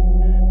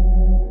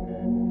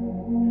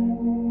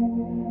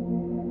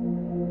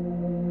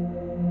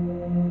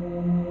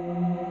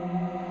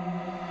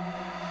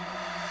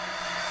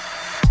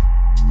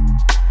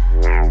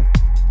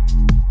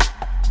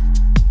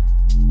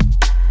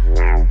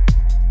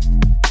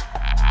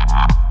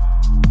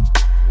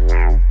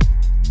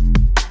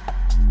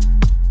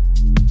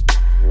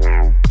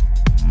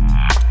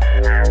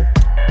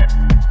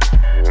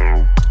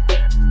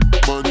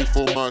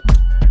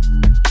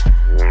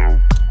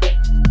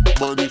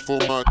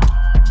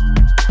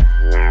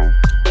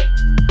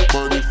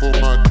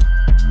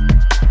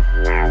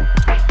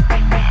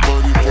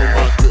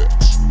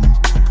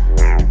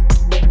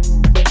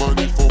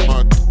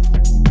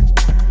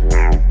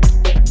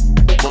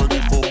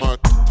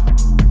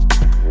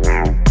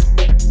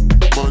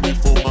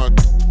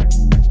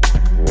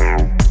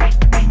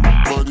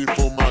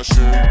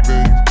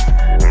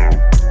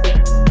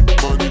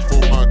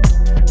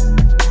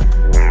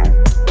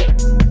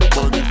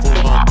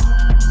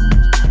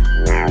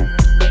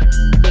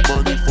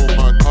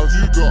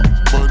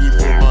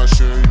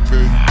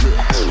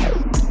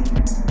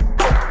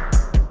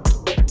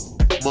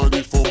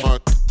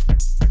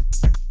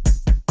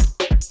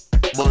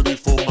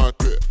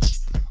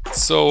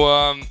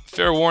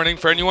 Fair warning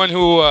for anyone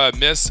who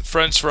missed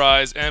French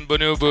Fries and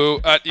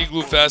Bonobo at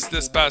Igloo Fest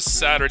this past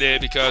Saturday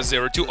because they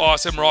were too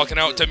awesome rocking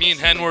out to me and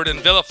Henford and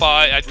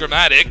Vilify at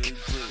Grammatic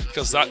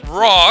because that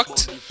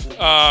rocked.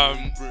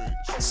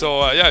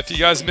 Yeah, if you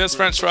guys missed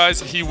French Fries,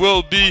 he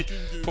will be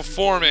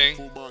performing.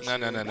 No.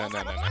 I'm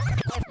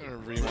gonna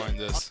rewind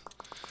this.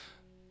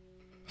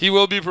 He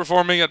will be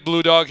performing at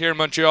Blue Dog here in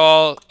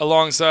Montreal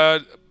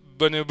alongside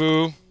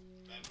Bonobo.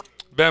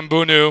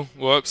 Bambunu,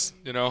 whoops,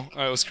 I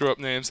always screw up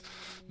names.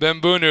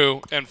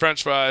 Bambunu and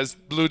French Fries,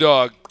 Blue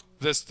Dog,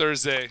 this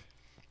Thursday.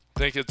 I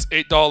think it's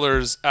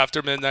 $8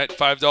 after midnight,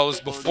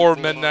 $5 before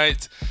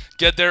midnight.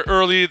 Get there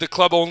early. The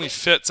club only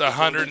fits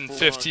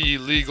 150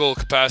 legal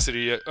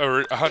capacity,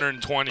 or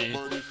 120.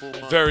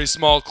 Very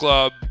small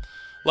club.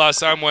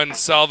 Last time when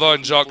Salva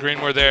and Jacques Green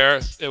were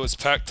there, it was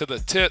packed to the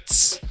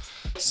tits.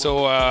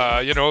 So,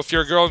 if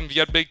you're a girl and you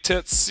got big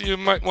tits, you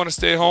might want to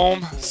stay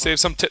home.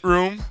 Save some tit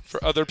room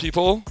for other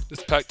people.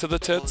 It's packed to the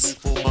tits.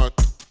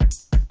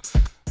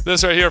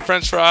 This right here,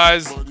 French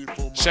Fries,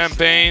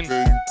 Champagne.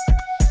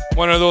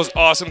 One of those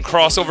awesome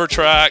crossover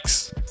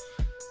tracks.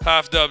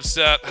 Half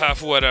dubstep,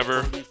 half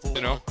whatever.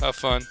 Have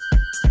fun.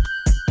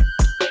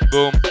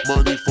 Boom.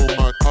 Money for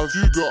my, have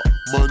you got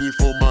money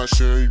for my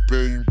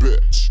champagne,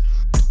 bitch?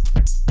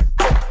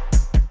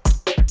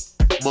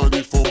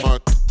 Money for my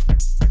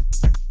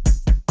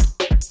bitch.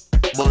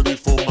 Money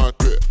for my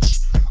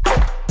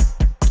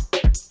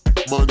champagne.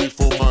 Money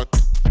for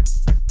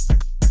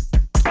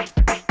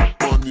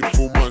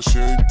my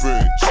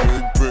champagne.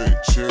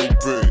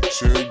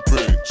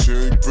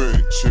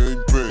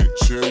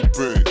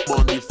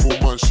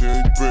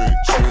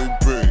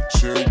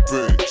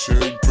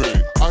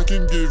 I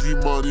can give you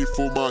money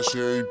for my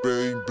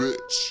champagne,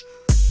 bitch.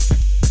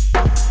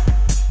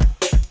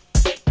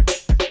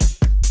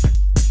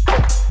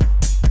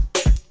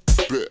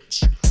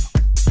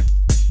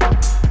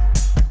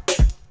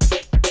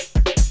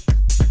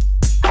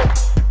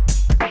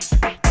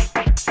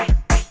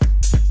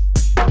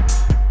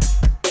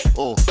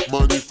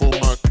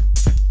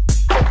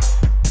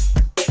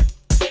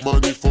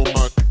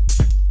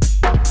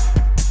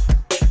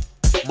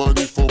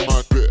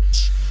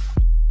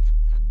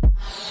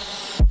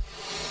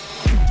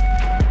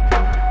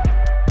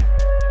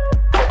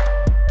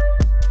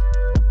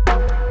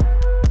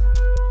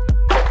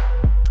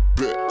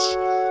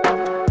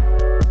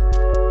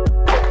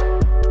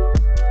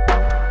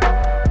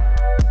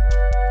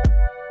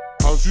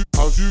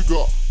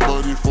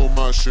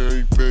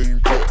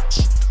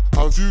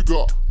 Have you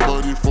got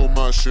money for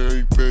my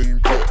champagne,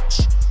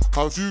 bitch?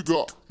 Have you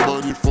got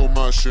money for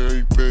my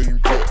champagne,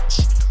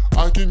 bitch?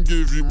 I can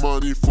give you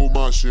money for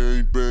my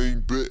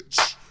champagne,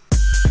 bitch.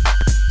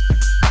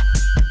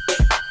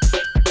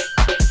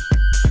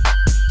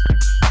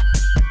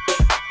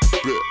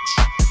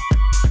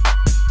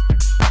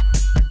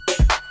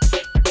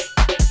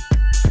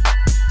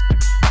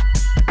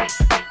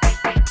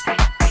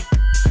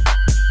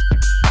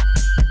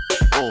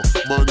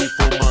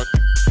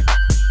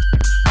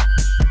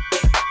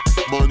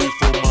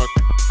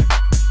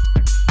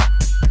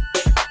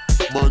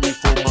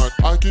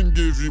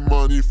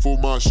 For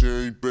my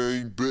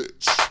champagne,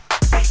 bitch.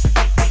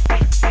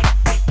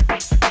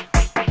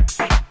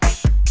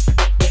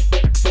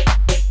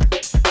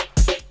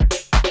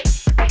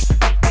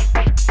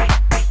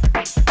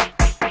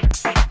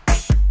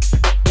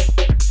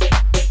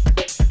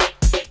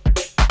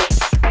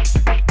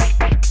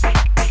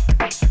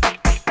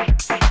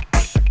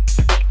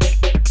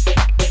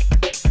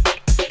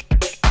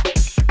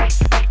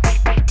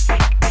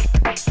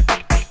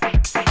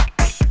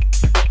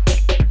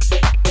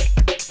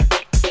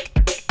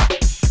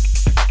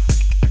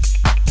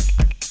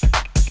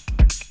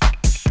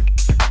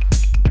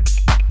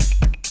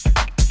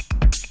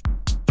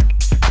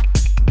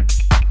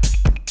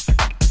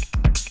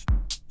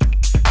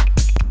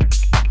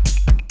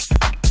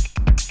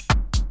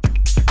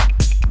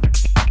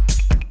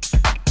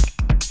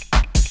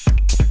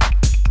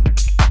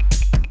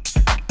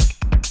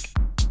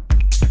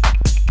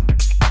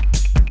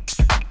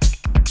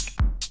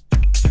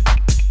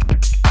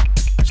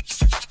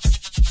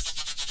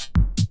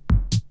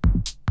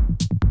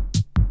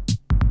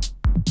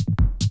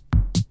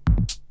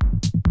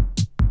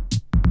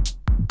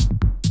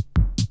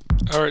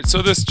 Alright,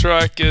 so this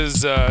track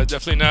is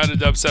definitely not a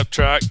dubstep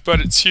track, but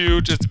it's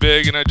huge, it's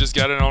big, and I just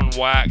got it on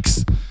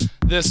wax.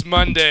 This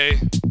Monday,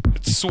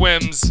 it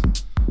swims.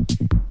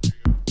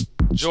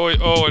 Joy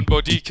O and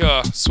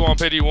Bodica,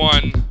 Swamp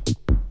 81.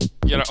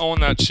 You gotta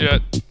own that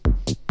shit.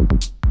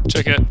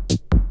 Check it.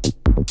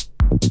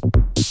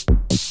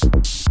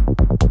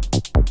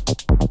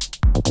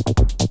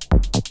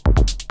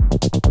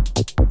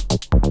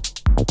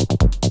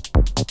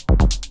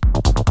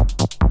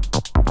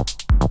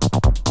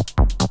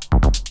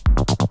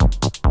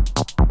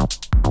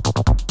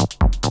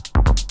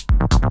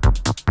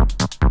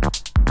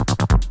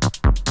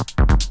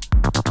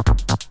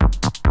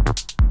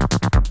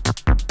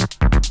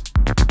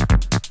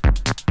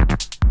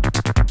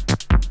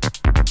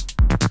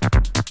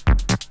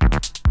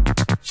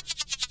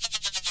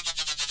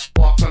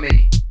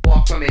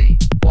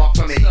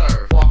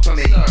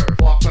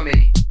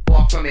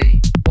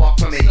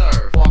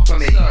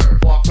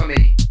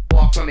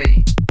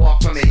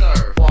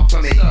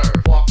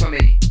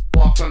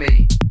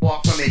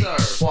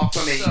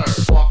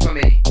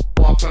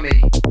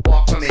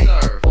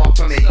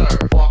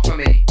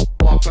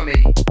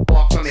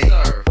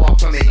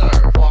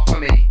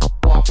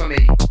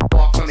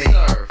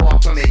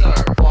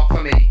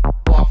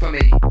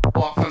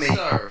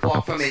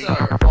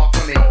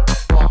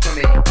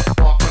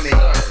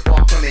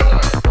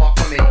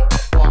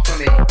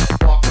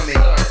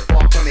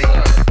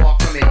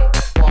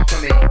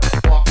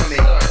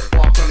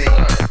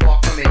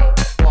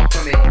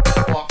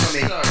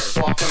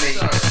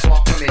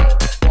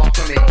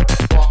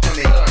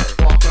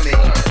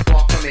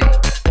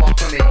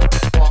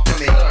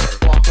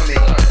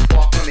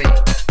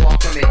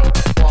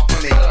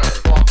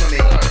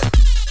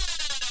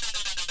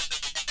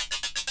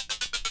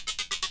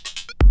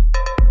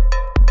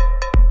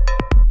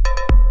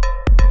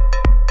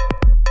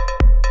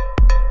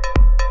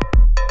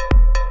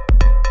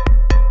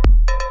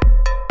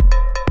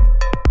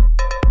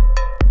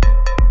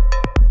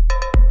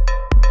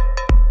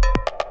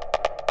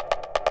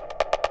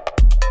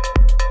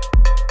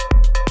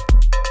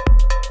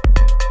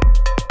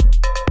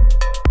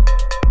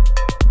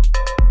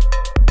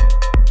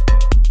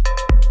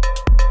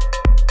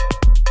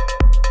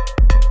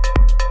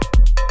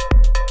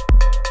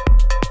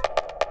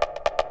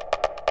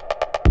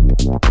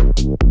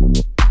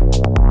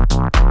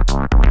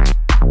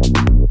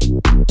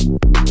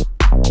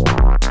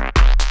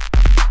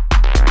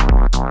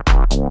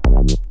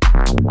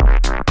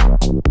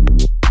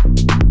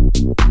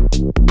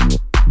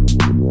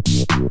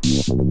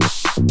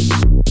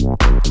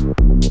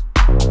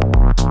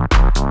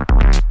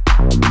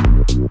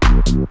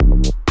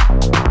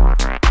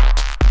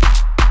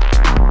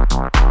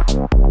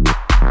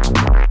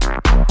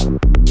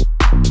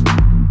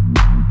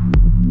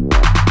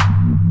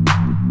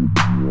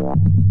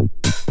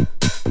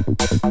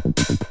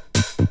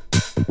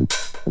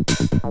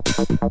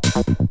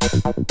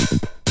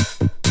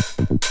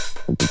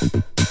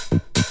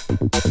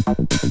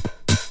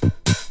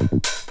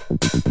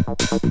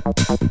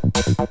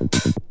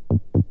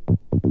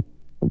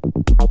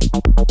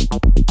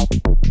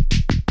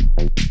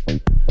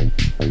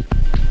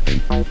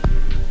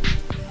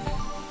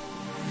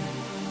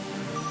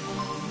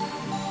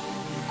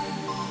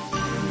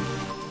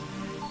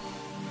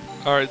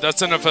 Alright,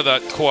 that's enough of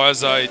that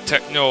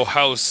quasi-techno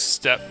house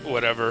step,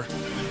 whatever.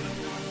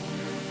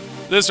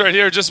 This right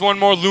here, just one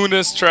more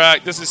Lunas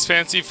track. This is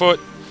Fancy Foot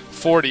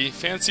 40.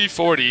 Fancy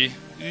 40.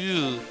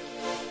 Ew.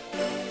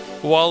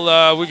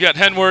 Well, we've got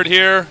Henford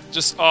here,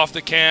 just off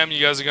the cam. You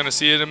guys are going to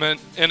see it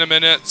in a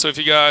minute. So if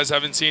you guys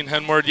haven't seen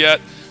Henford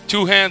yet,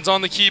 2 hands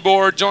on the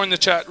keyboard, join the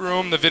chat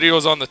room. The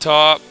video's on the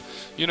top.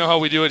 You know how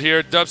we do it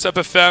here. Dubstep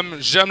FM,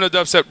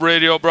 JaimeLeDubstep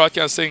Radio,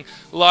 broadcasting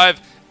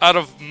live out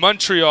of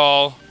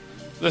Montreal.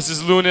 This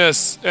is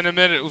Lunas. In a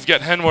minute, we've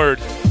got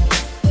Henford.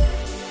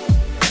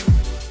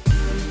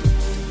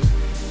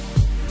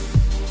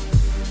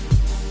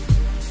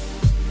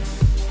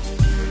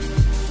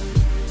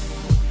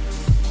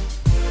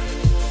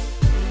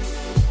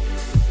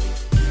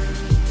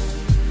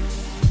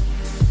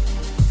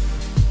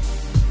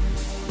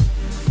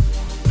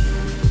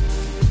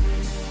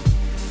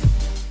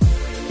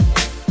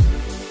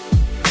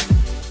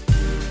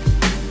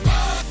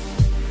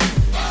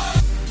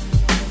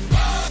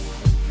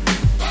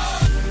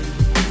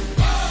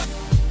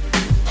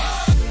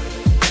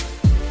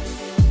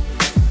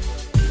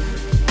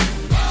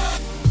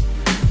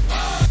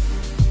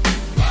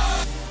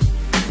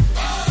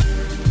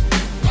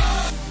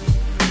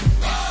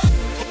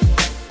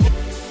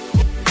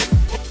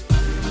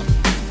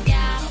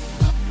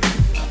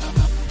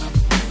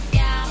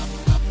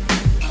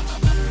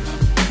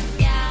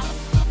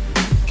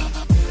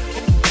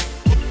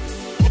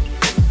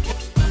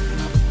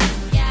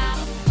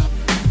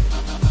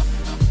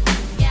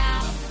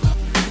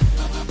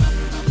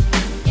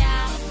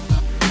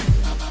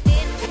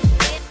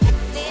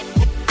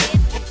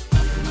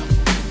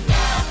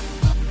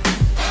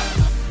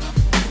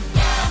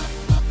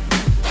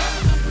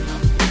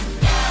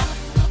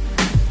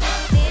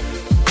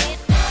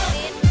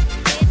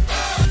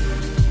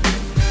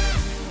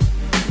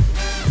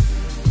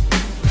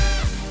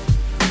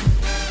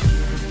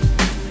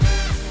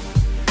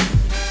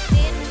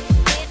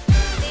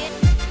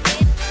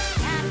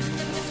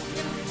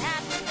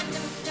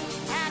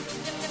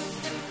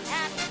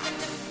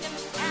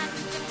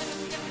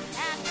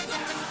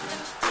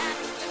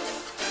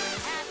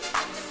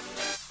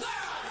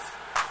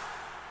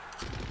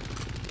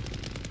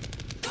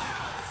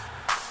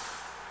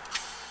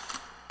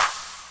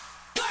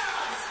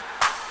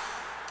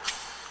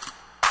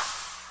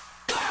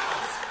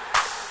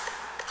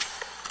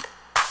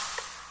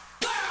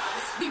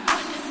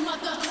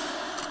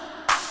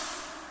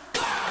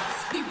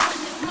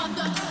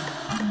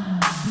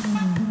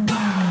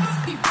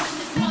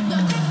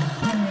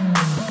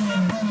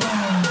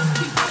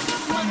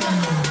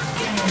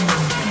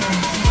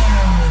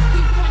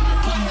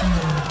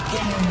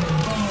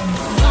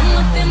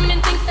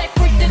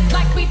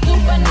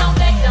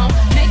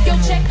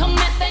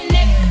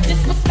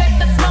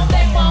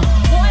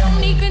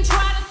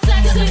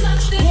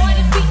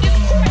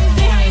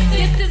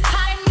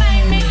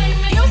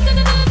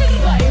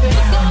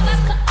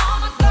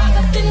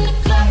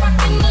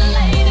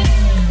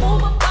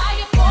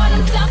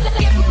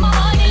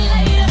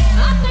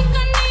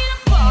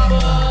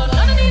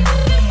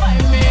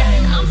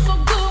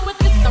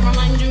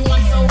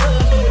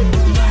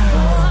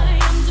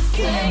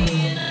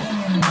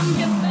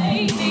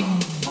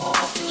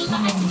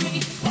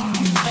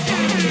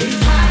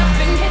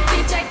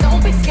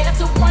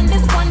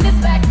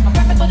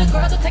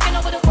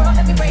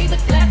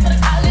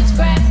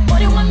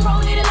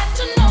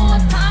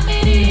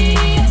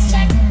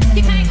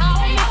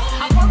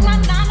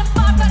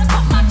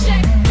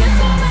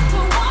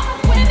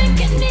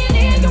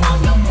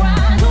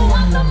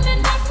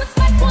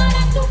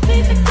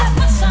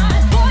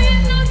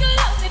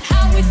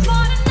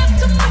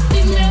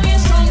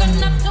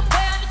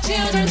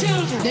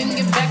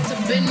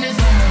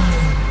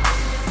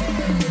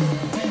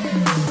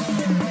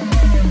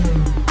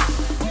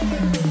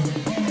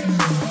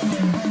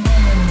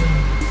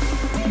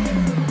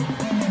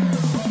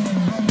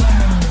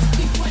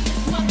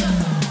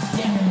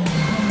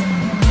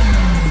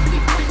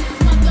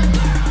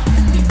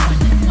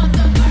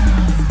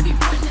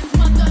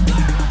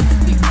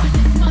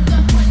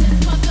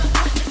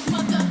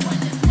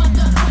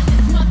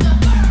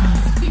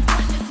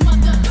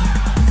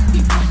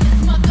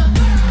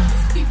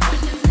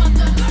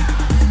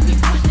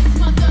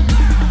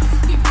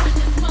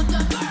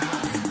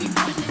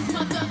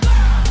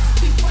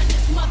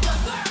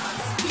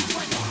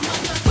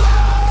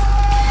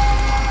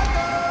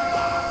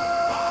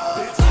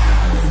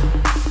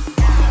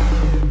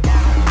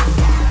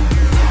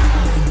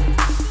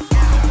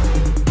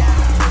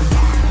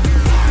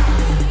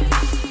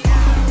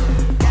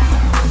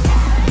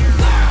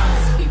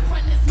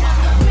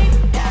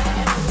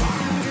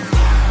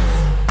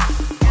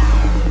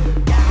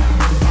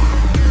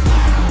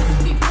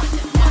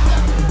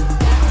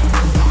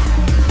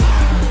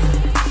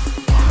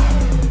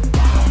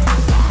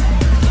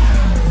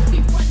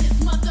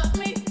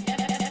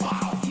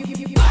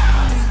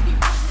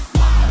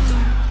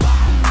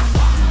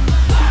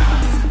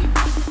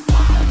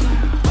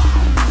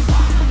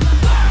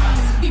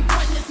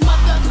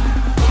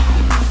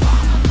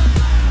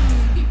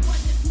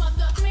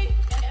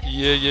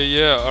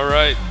 Yeah. All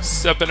right.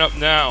 Stepping up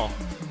now,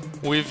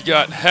 we've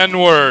got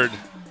Henford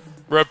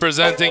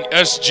representing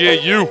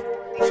SJU,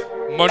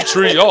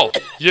 Montreal.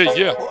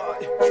 Yeah.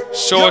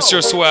 Show us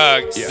your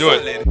swag. Do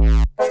it.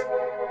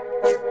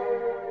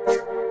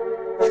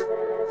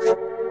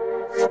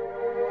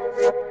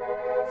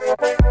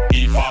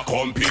 If a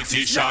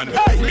competition,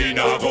 me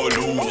nah go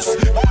lose.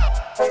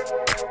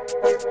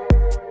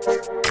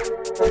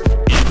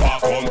 If a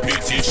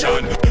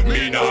competition,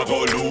 me nah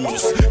go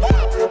lose.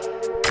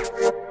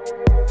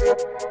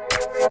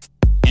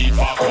 If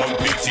a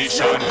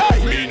competition,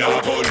 me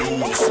nah go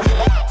lose.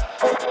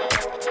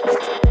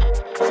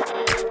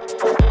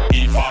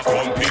 If a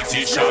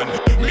competition,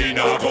 me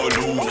nah go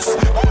lose.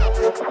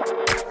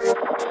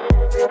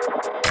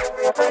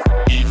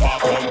 If a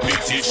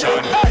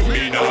competition,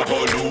 me nah go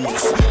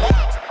lose.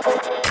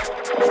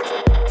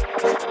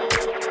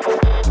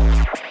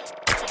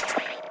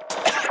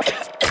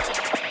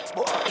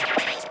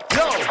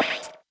 Yo,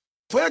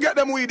 where you get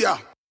them weed ya?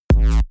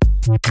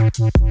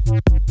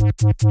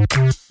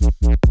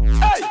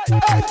 Hey!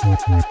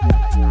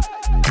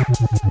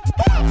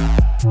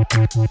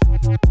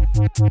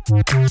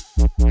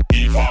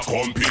 If a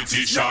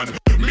competition,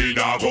 me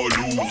nah go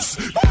lose.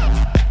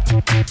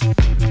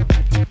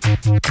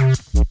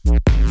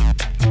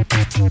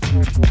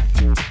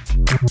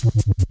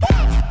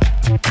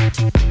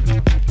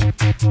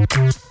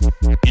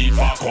 If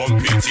a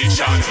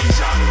competition,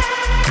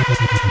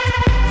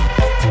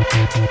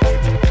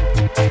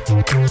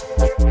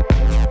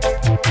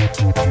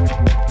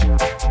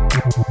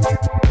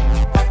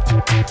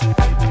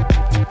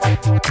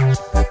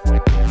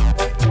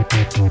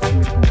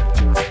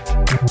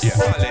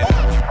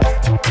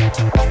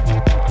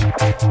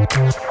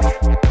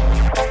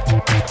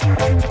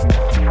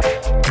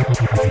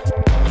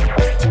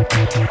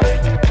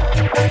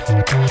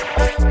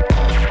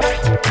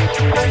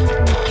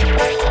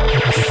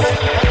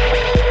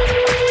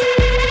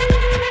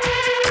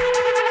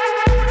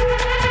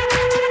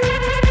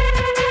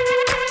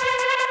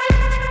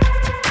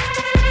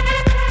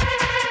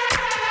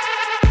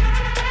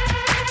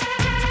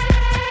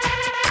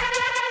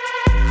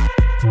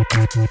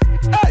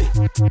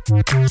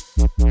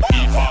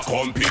 if a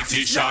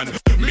competition,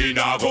 me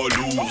nah go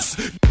lose.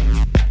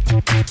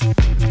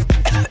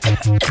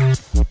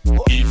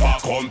 If a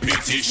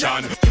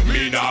competition,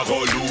 me nah go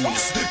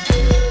lose.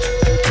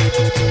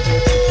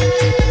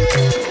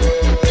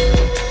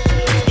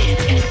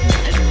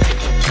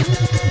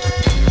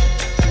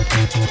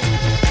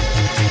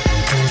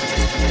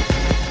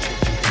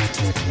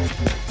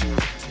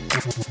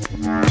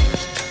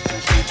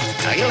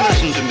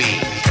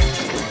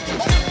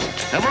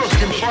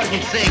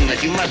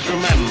 you must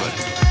remember.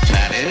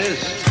 That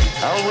is,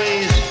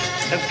 always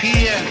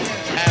appear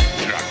half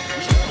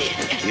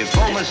drunk. You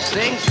form a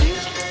sink,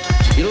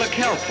 you look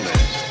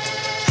helpless.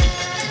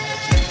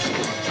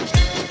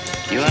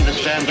 You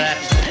understand that?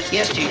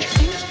 Yes, teacher.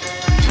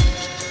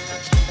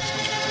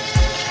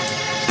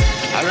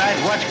 All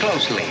right, watch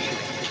closely.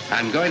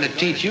 I'm going to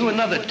teach you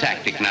another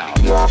tactic now.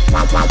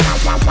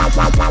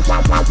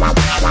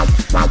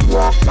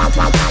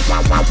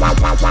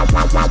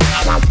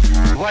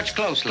 Watch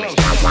closely.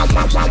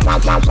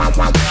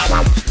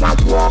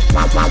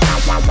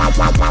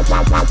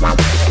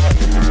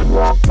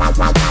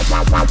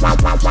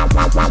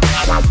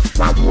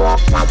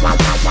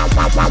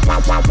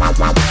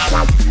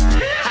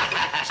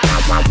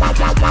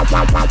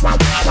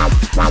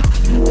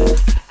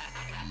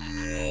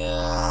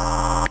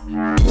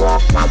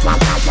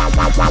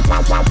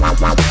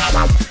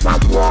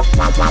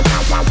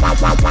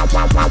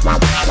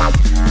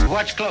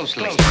 Watch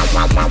closely.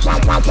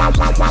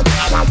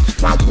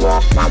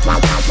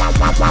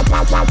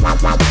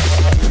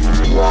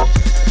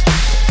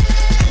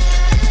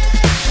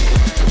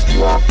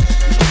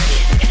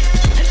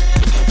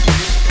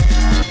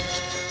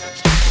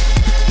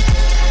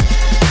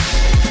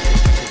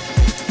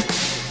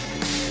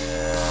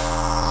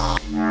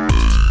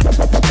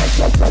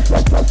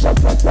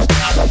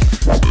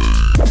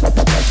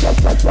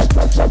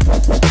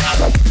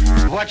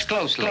 Watch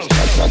closely.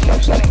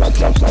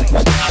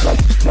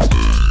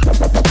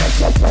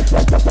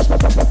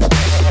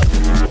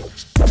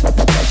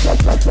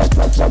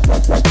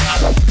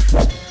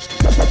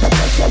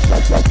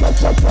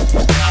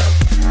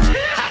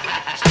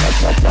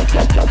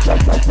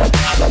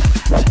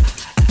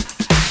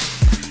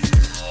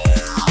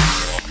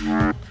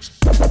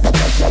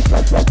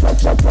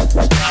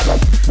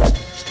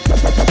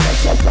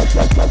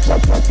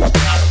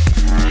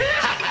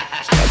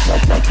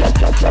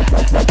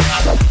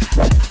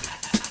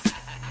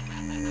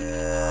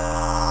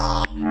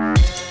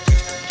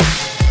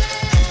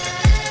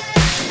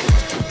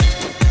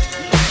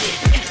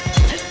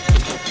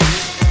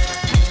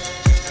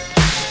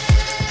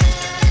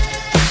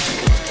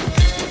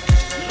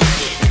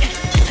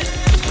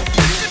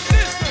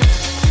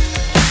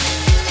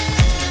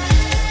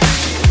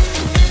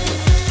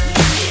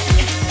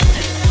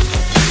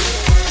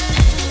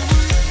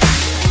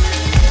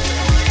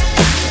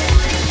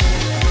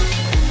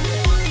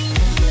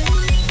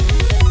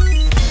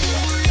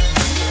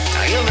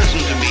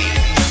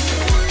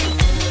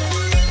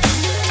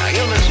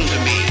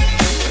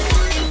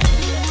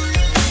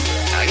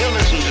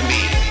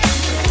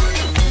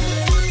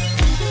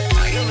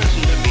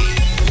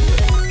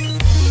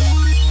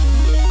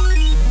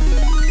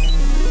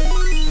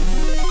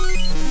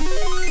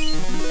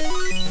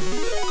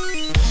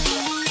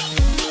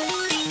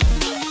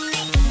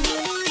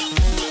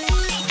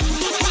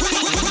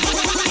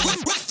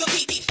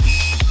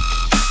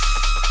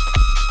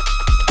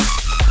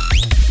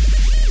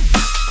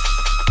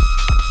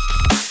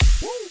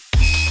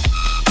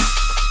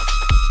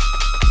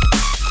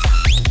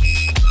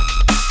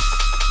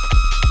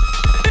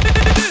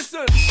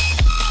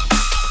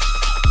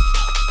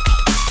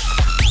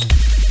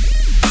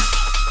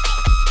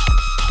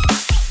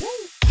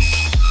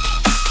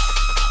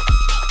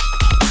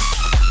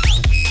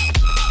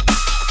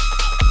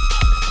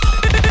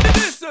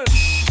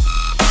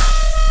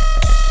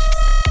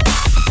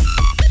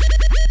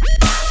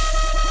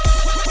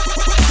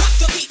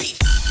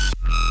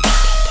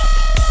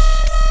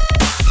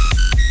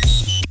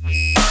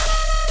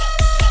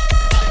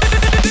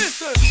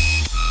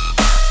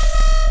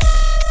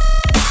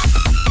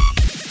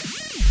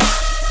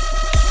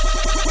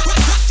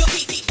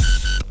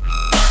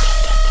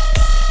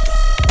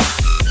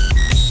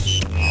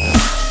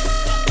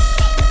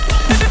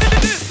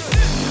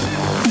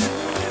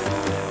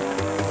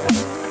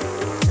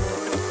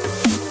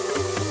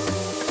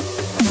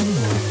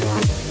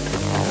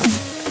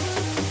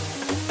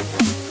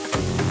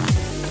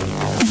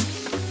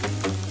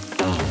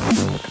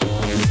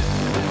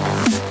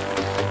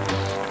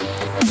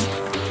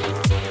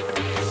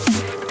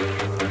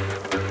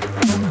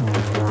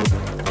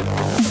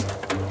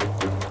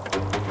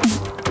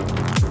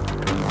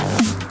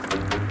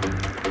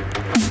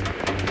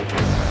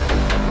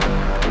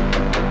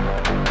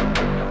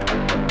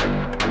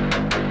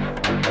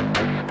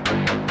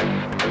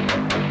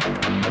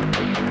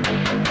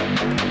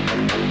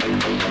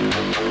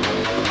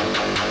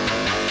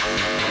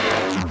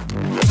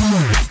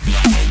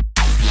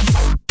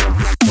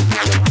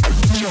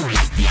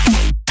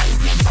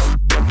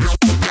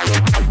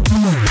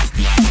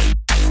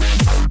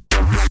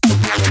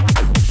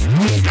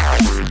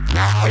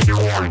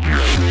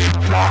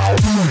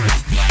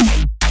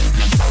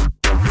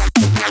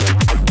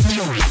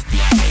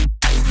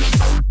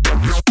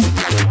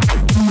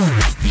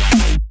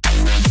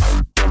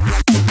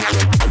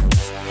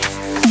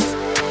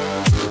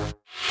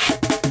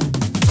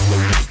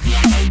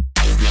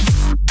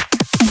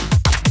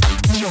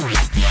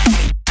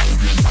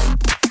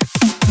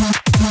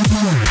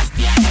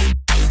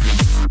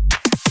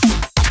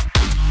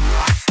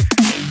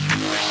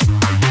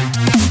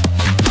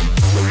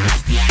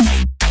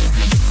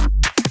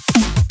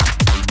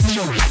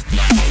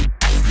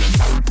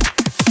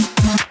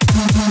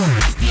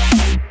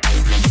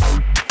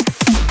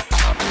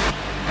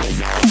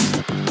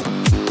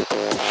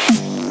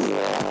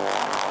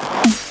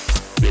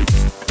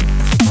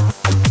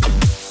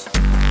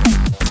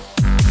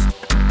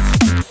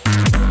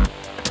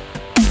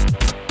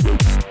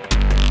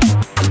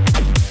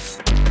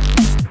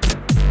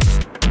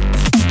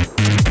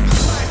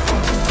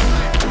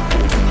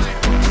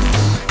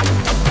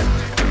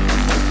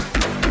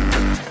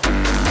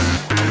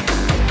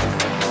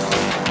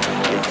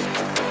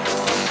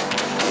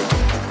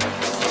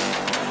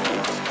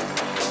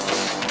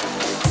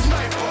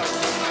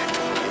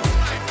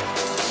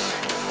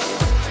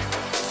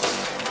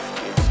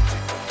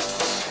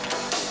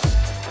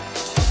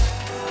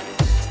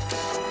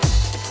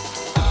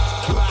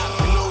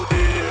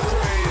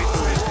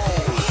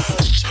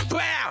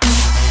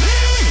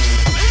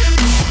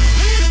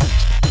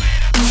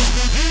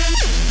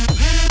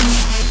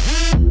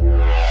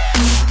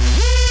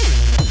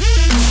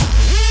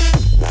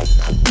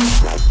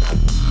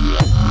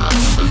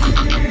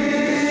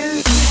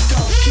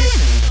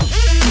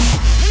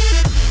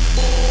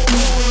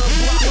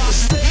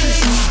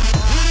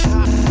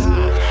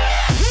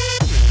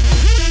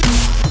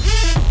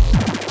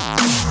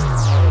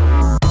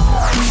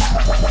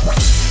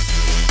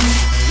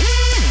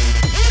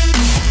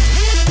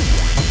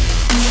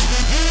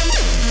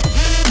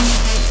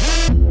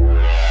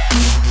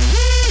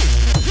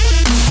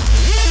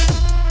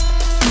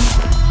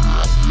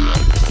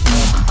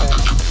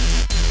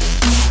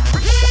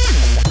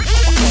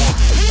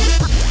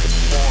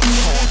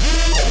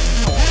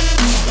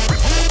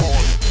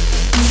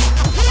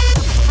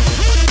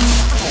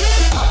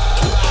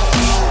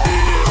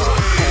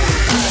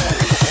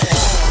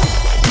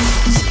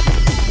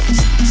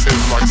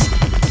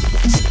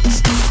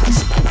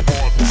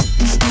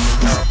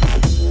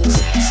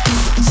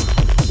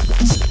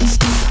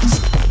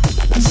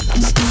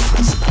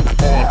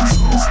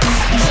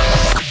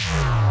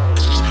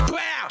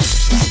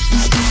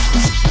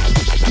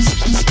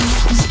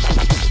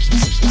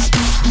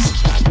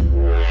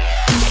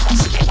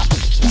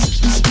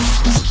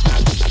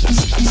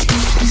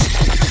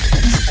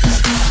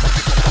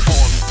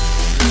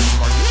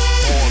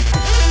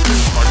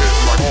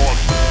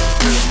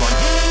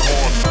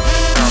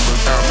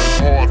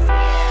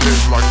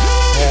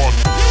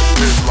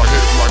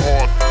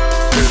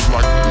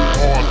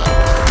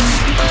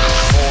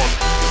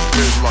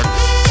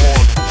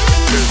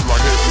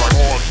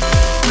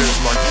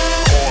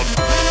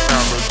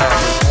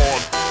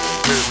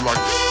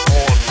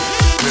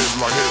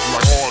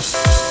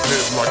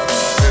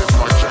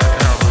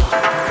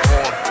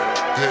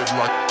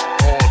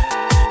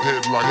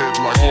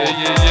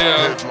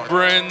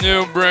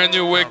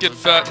 Wicked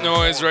Fat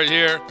Noise right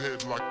here.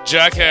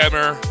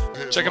 Jackhammer.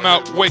 Check him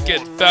out.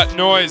 Wicked Fat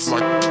Noise.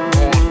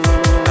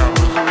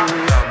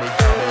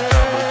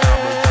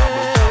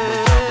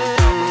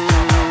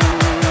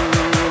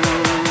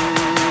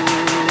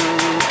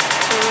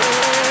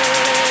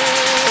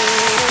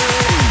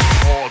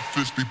 Hard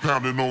fists be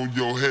pounding on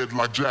your head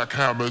like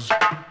jackhammers.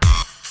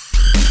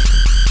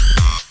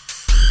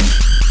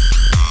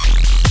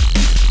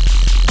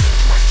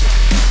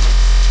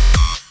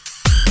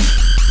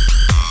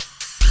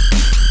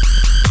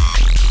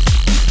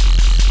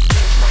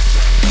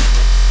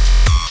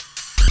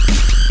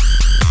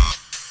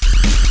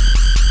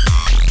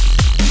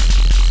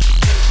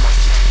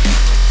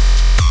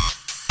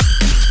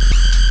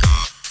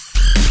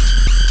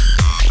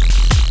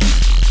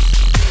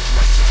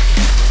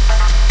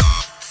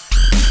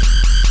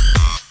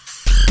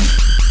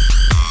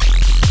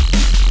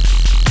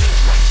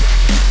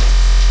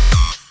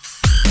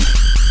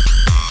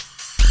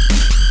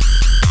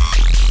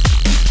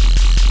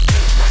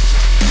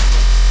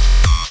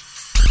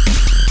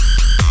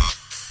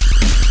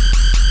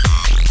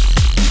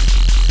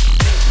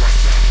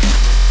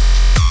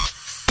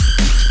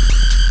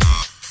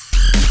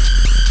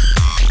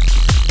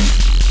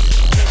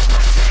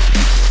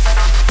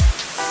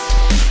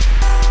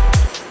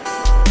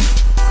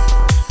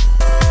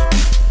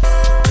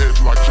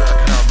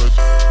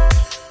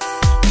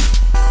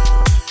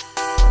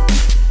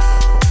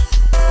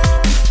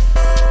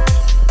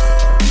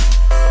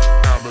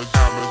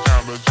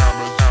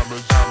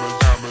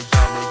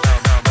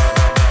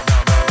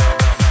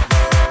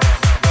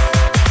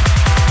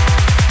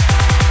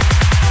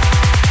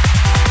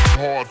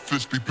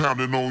 Be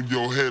pounding on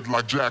your head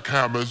like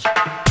jackhammers.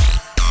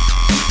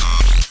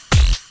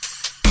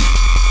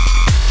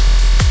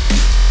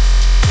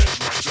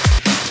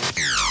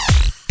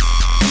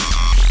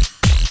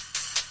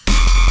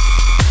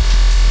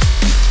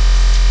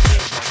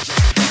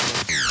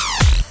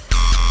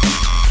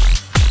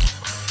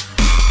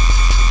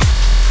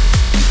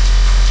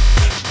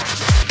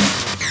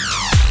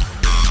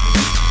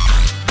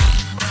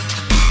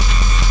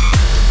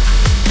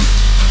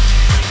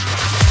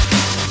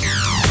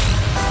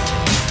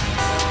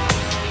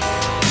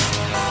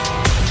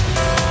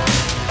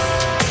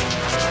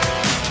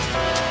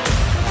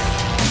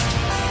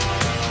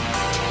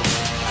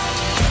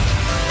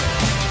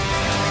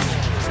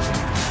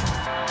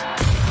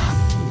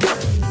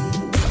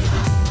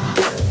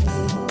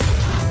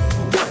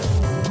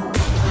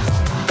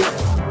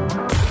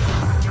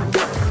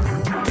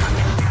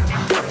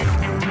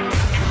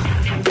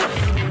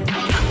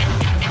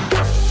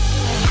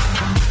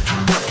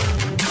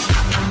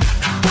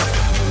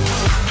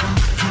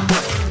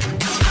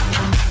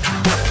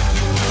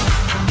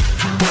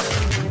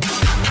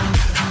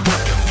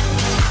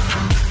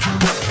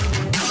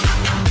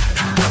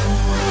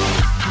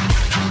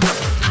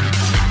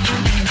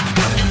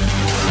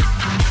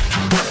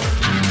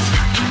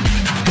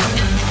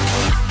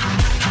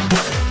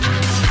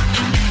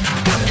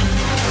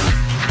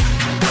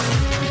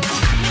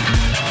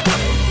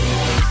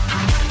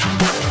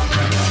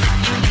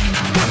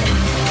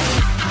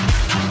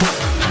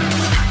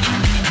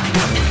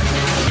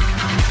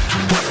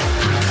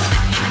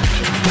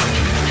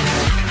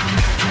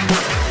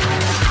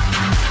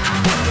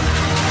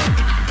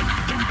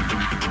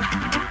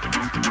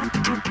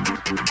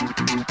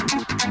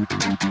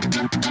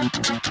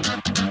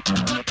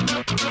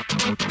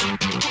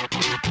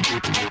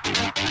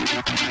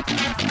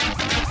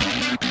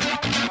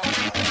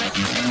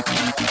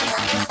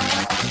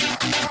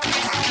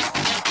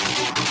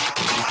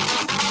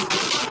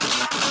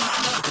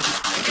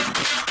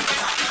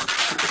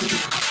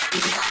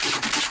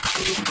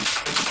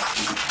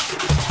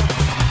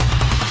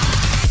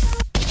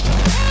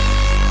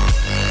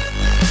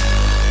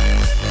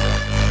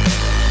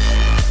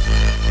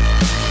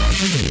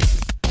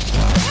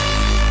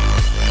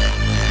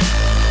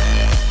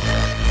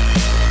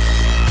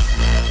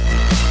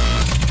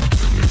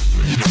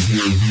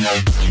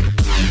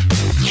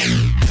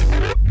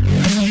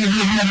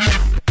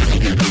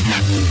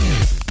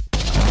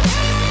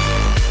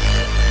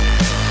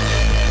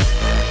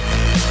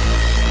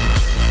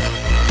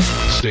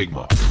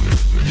 Stigma.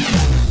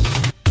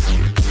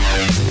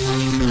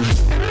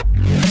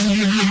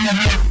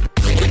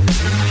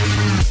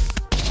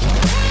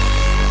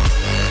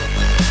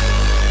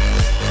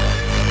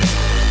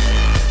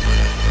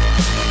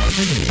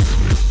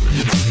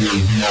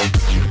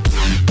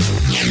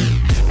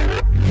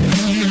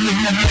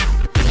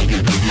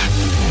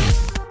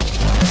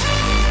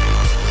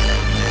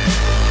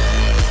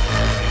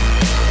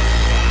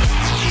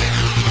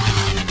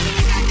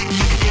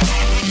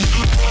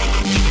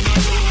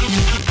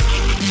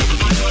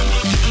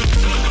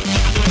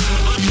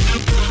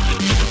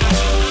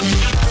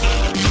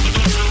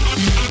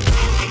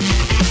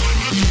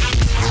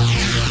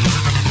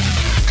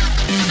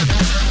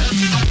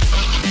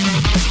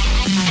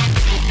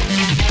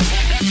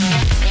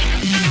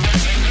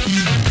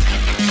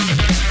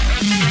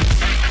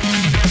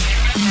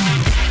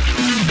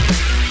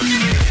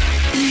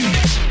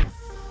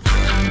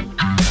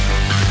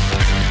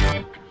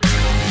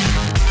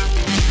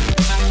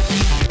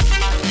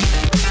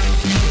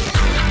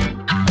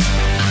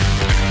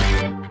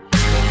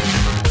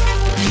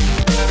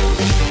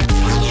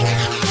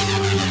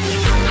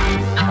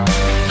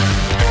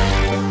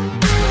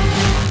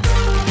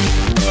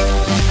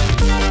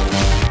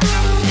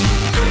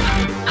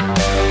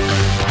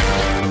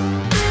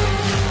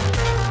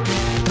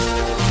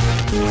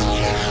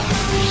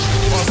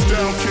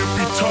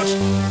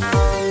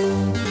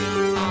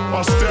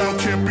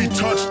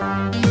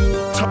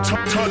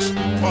 touched.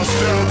 Our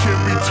style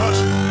can't be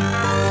touched.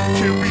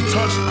 Can't be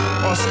touched.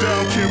 Our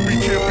style can't be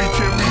touched.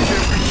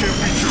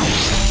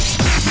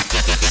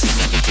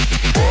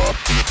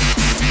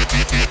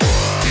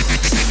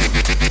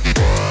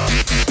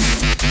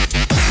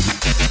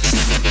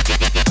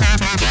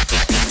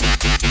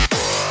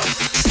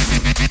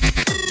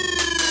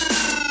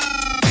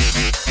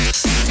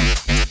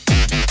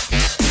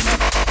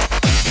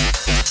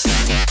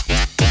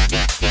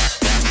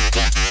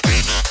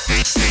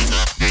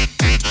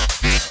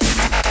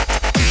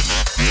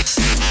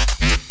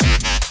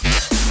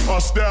 Our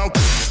style.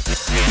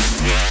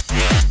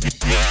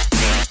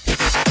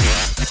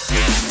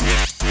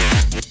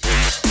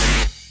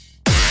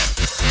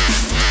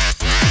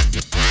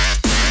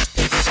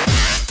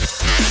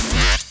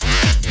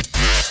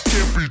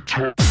 Can't be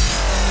touched.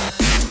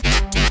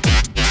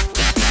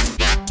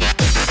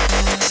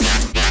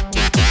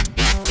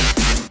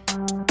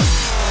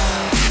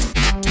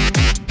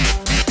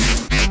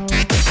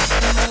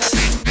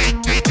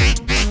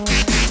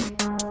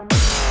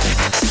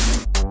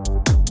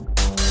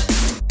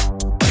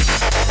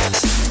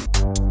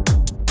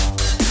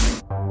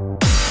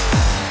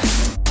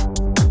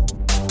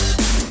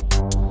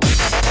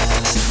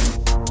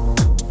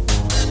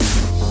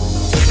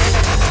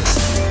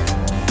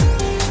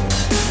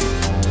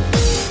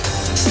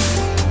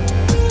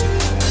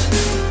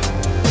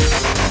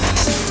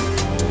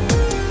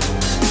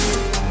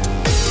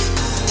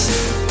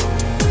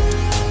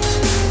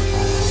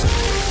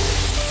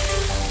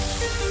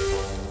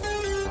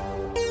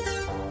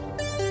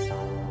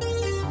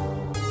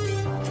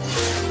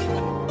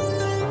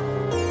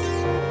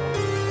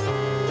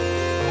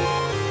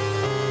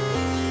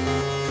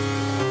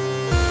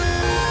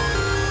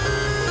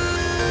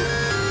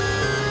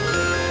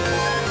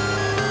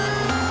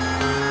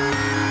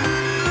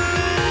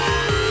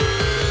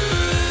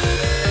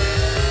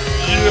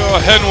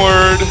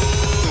 Henford.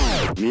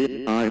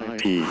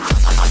 VIP.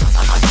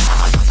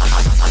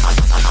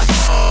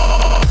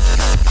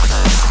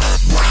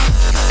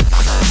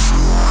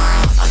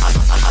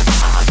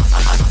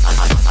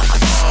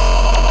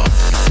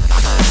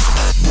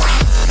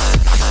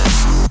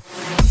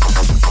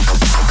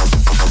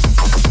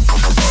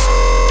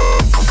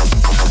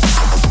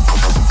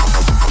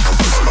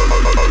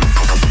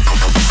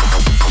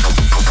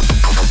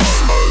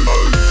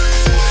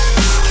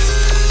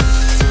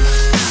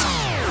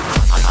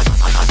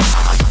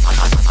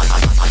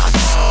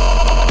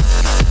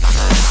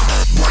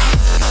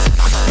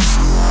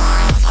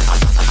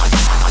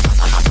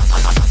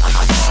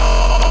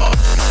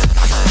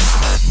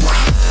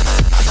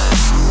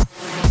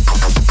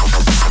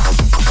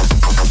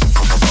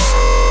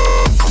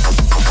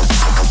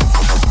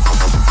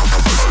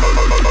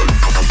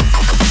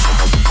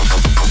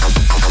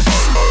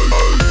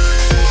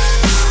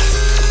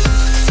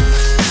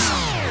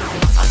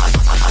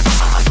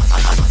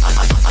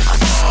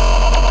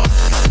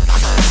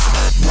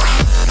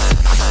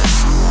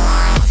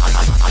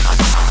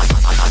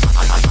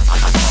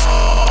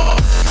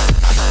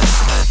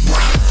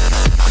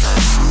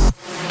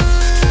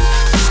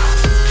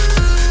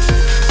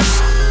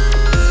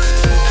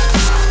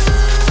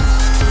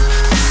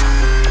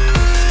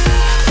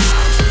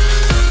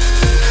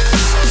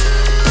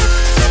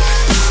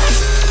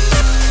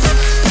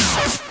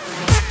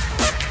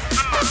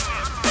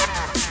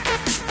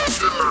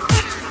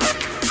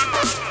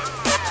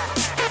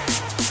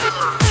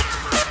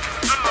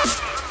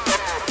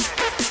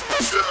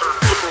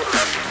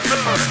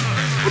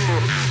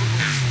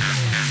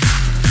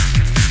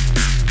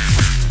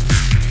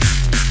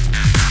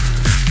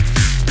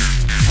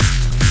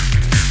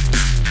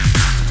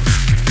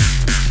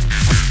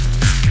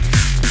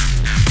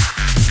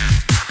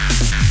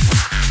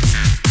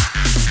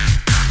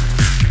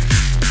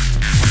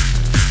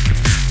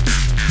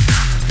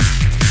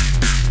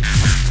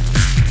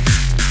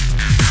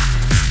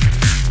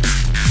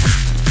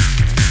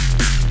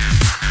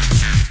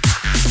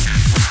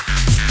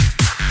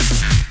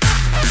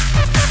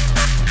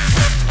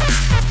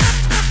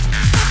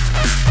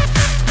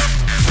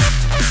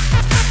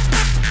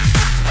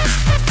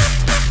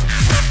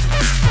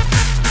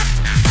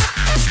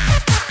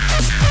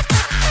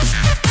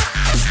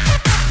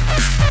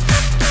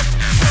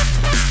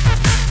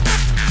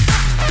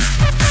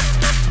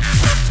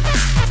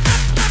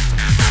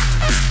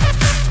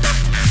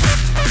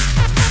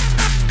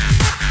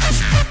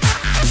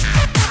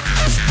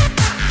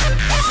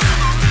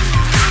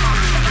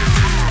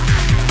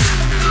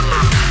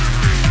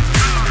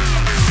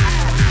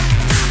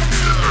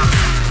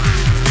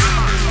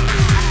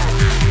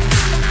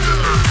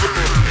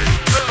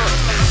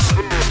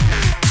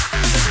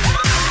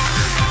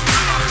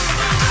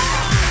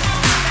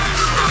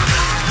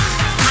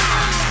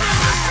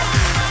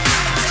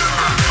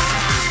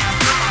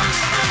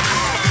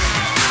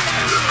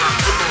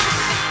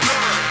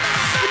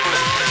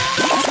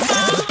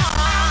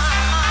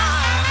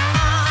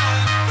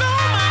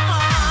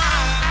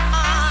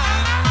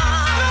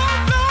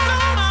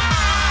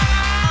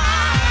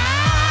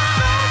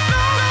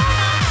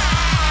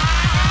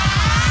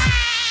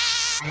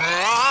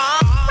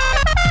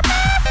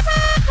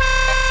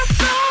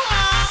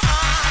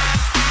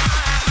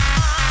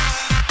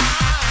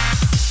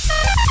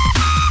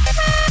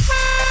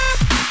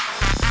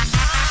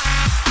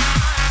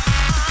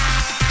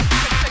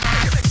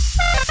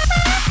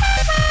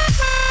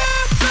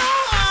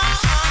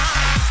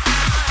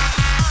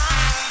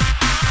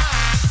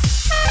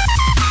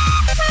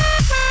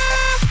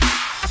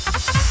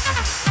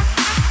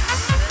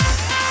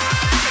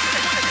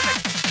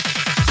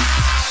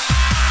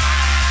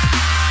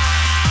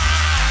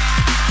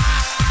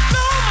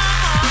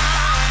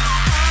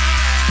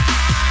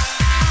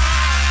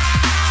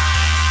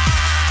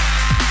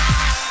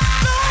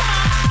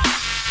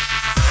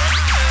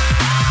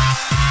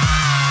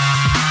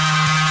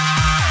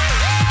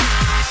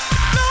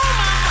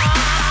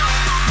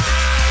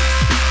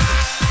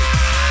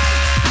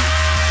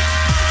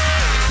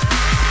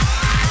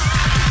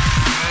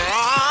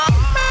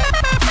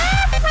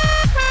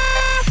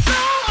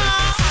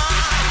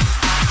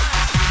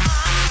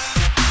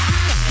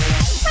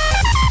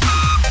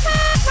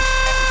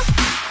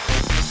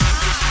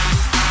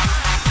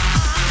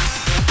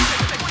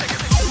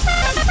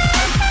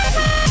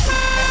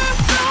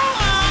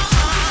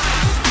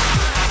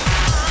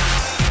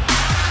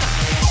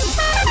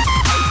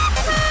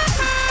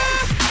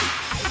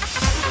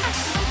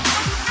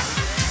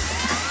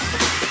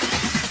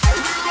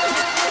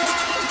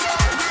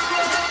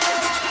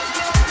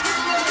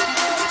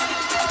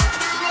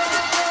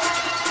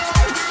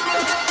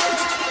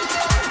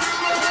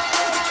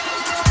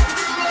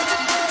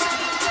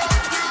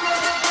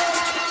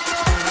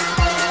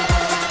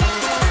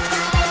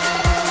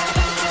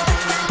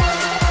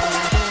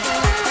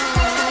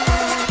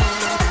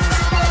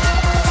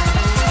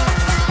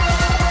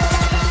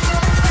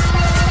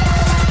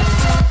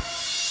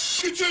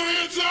 your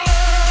hands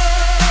up.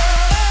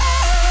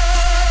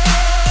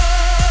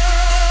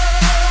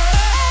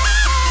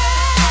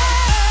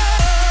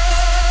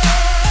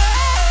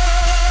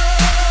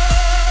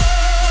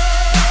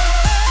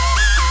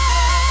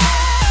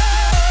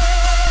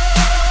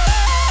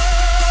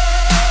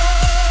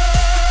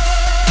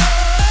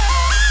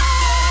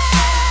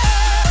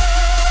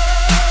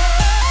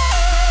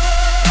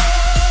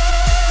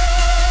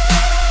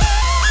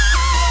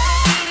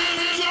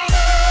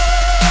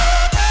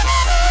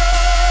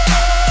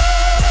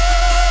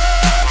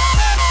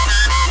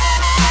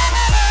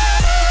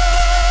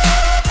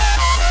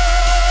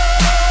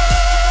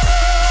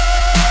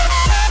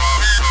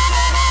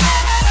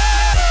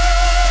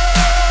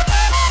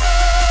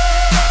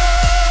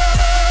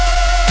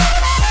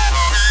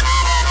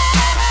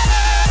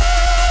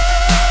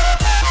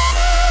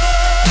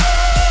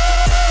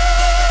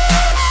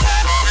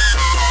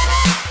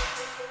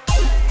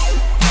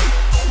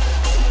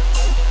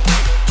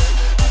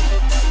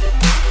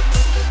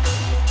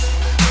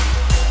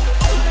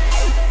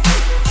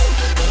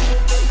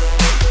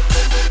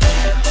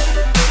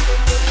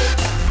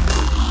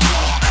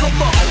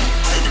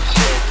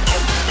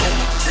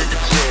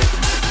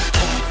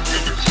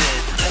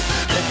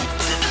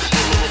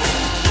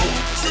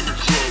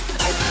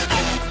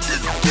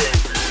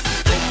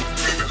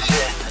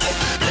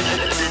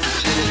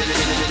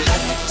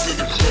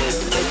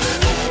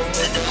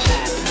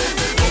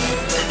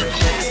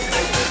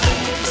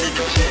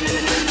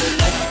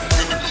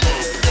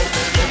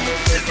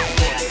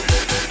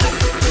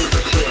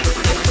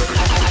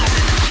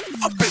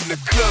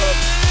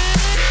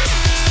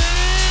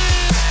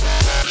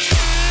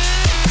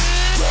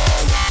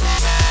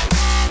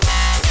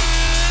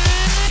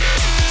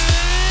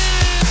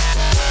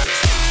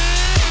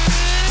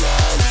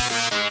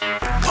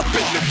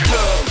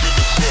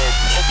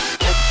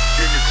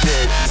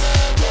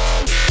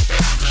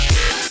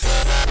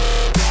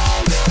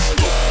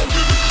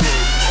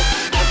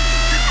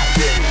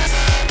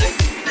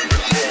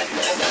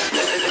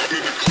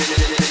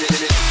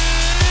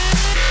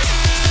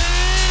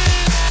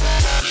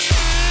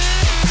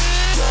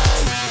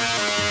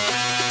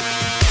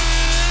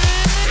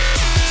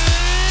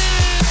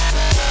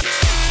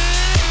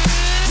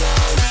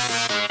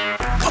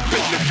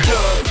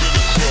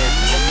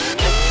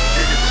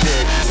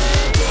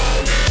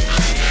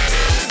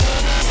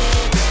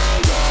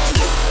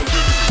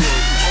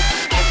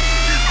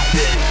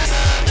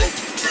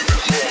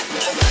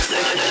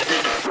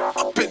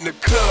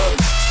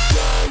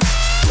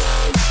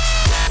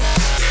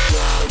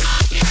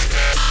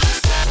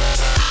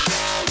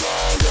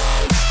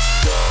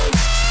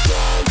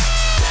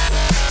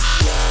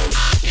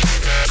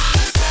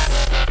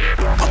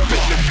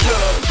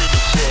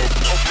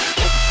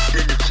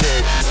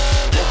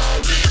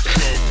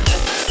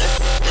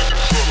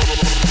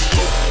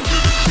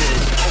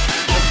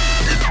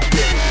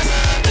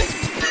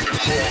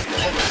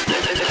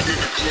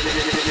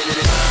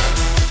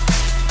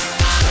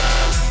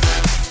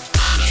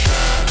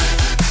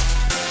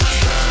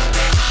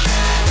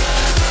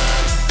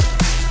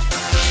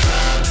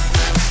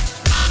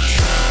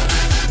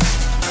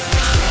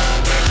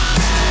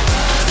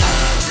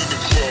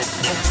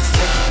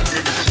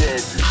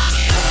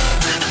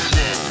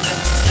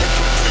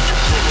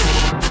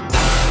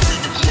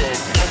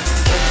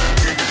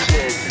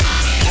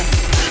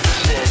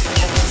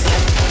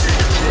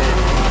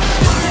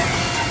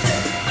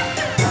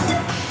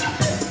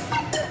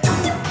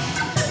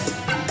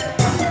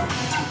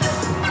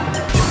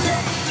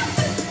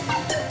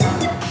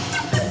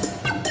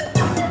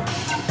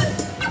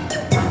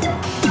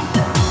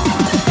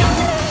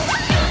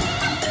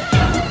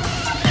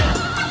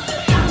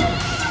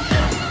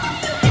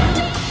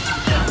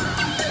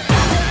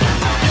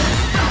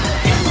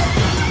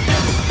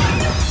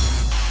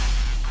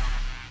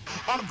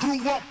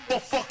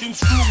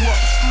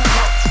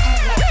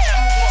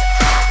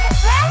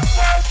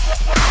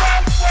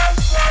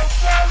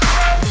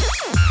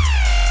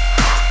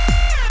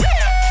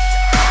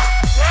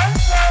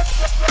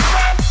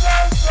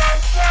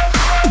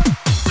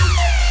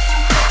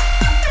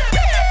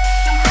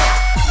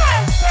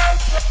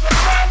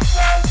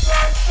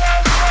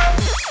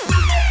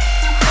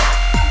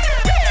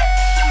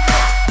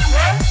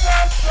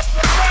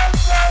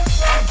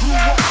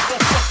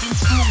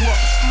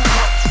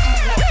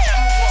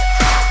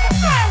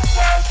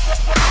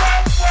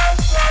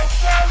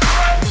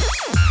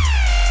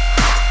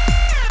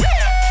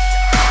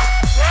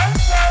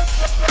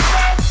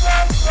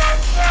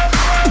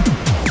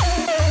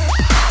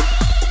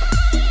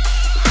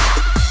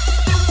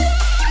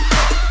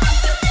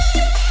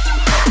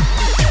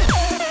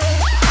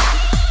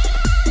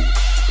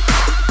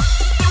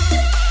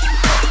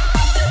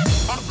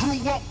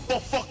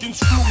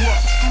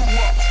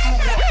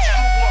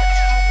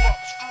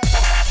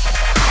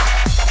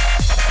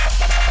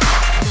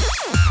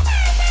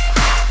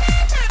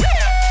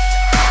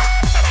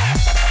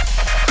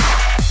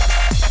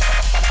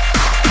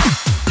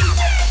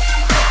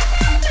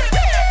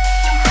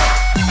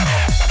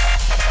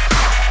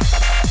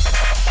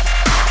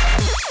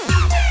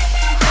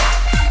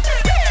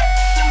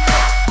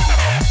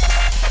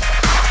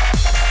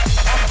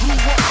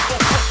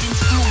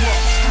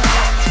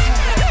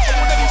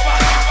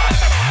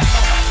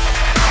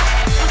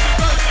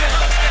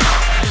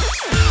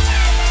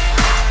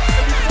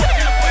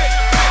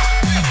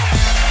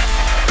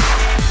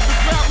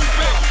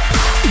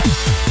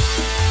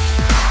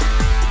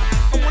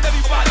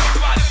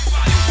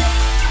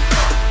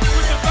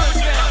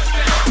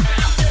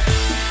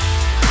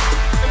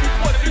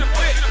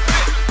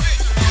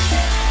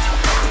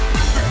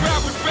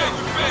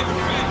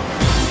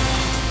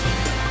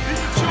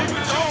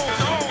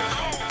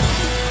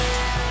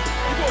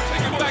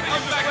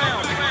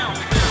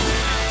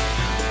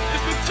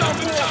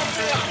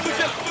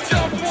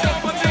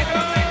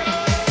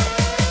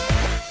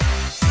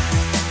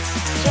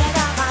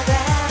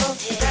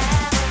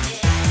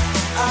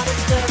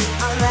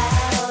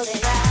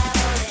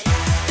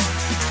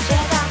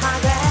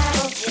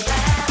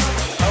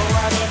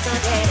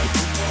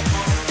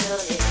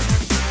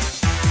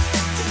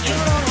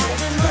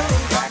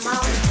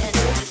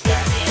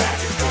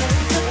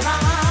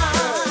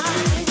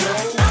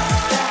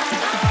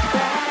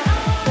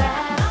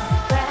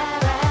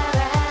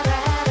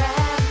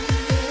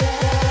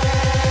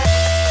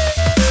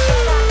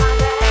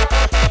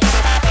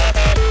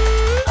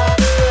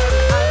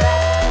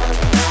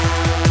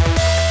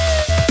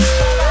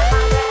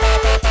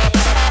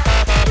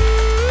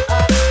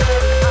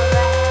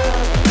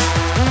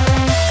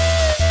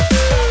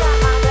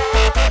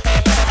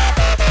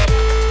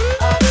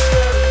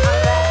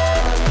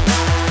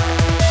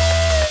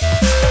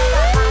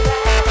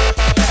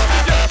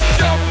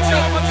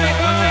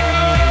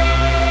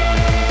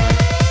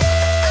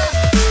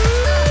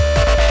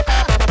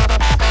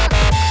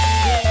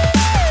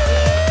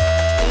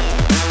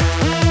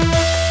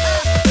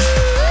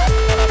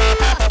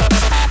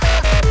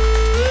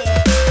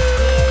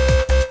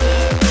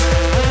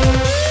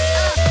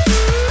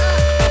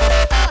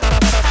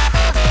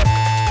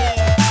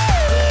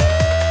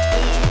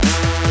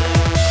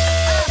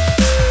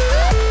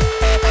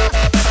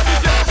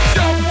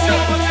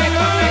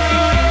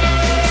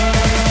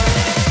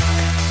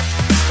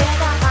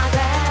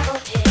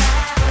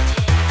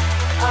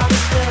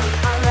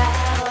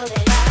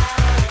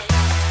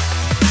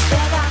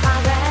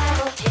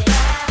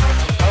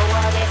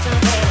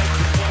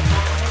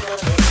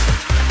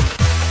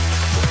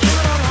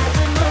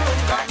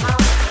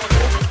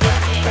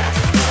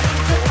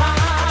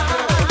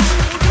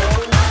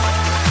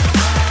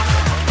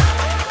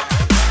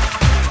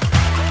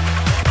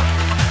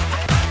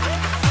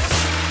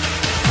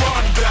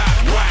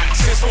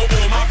 for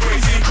all my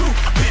crazy crew.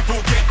 People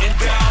getting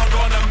down,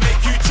 gonna make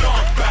you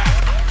jump back.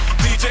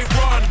 DJ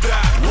run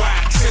that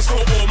wax. This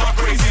for all my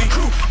crazy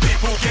crew.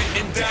 People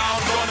getting down,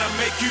 gonna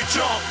make you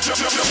jump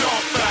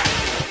back.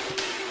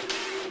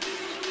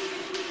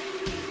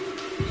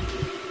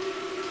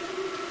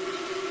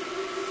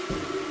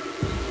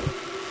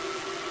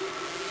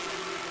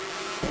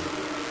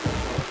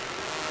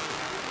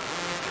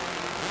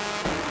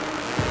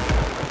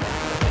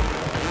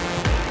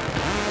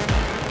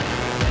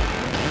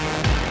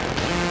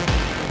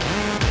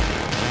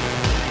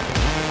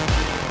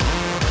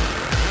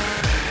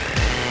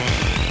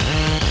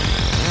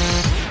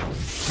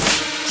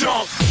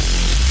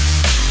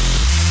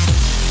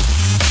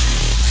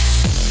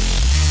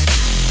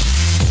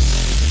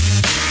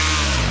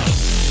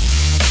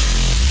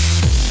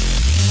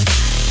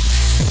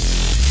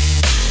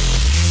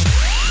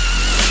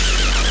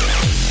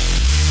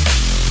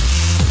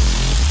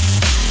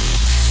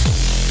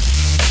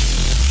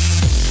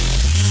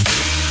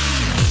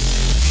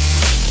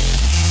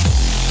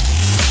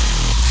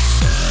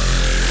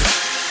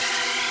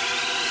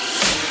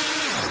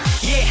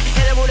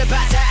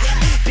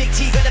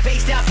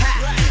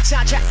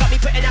 Soundtrack got me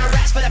putting on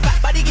racks for the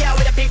fat body girl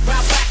with a big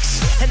brown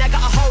wax. And I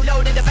got a whole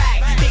load in the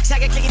bag. Big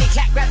sagger, clickety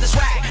clack, grab the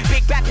swag.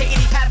 Big bad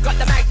piggity pad, got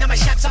the mag. Now my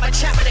shaps, I'm a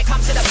champ when it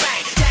comes to the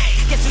bang. Dang,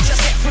 guess who just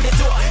stepped through the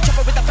door?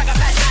 Chopper with a bag of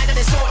fat nine and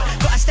a sword.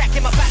 Got a stack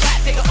in my back,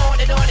 figure on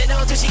and on and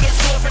on till she gets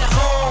sore for the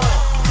horn.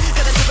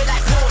 Gonna do it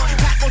like porn.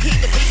 Pack will heat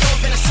the beat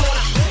off in a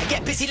sauna.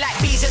 Get busy like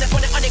bees and I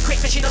put it on it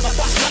quick, cause she knows my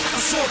boss like a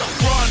sauna.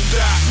 Run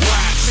that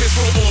wax, it's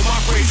for all my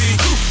crazy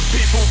crew.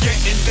 People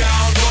getting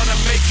down, gonna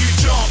make you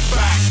jump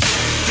back.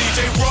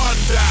 DJ run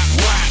that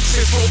wax,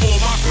 it's for all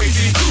my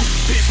crazy crew.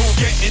 People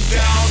getting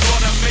down,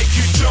 gonna make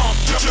you jump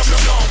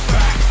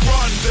back.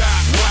 Run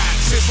that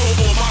wax, it's for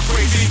all my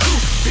crazy crew.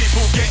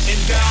 People getting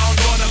down,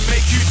 gonna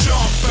make you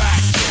jump back.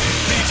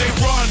 DJ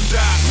run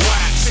that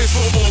wax, it's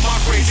for all my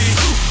crazy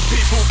crew.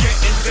 People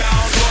getting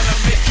down, gonna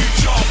make you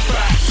jump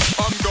back.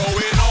 I'm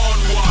going on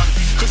one,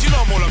 cause you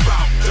know I'm all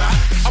about that.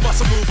 I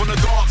bust a move on the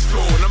dance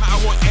floor, no matter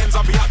what ends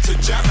I'll be up to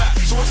jam that.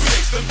 So what's the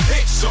next them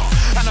picks up?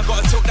 And I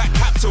gotta tilt that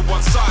cap to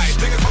one side.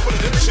 Take a couple of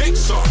them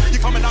chicks up. You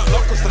coming out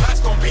love cause the lights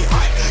gon' be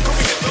high. Come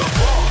and hit the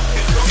bar,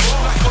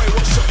 like boy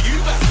what shot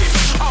you back in?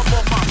 I'm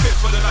on my fit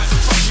for the night, so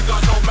trust you got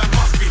no man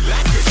must be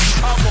lacking.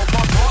 I'm on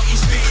my party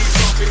steez,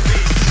 up in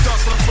these.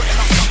 Dance when I'm sweating,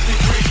 I'm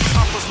fucking green.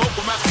 I'm for smoke,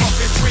 man's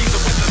fucking trees.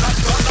 And when the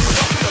night's done, I'm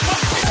up in the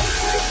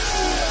bucket.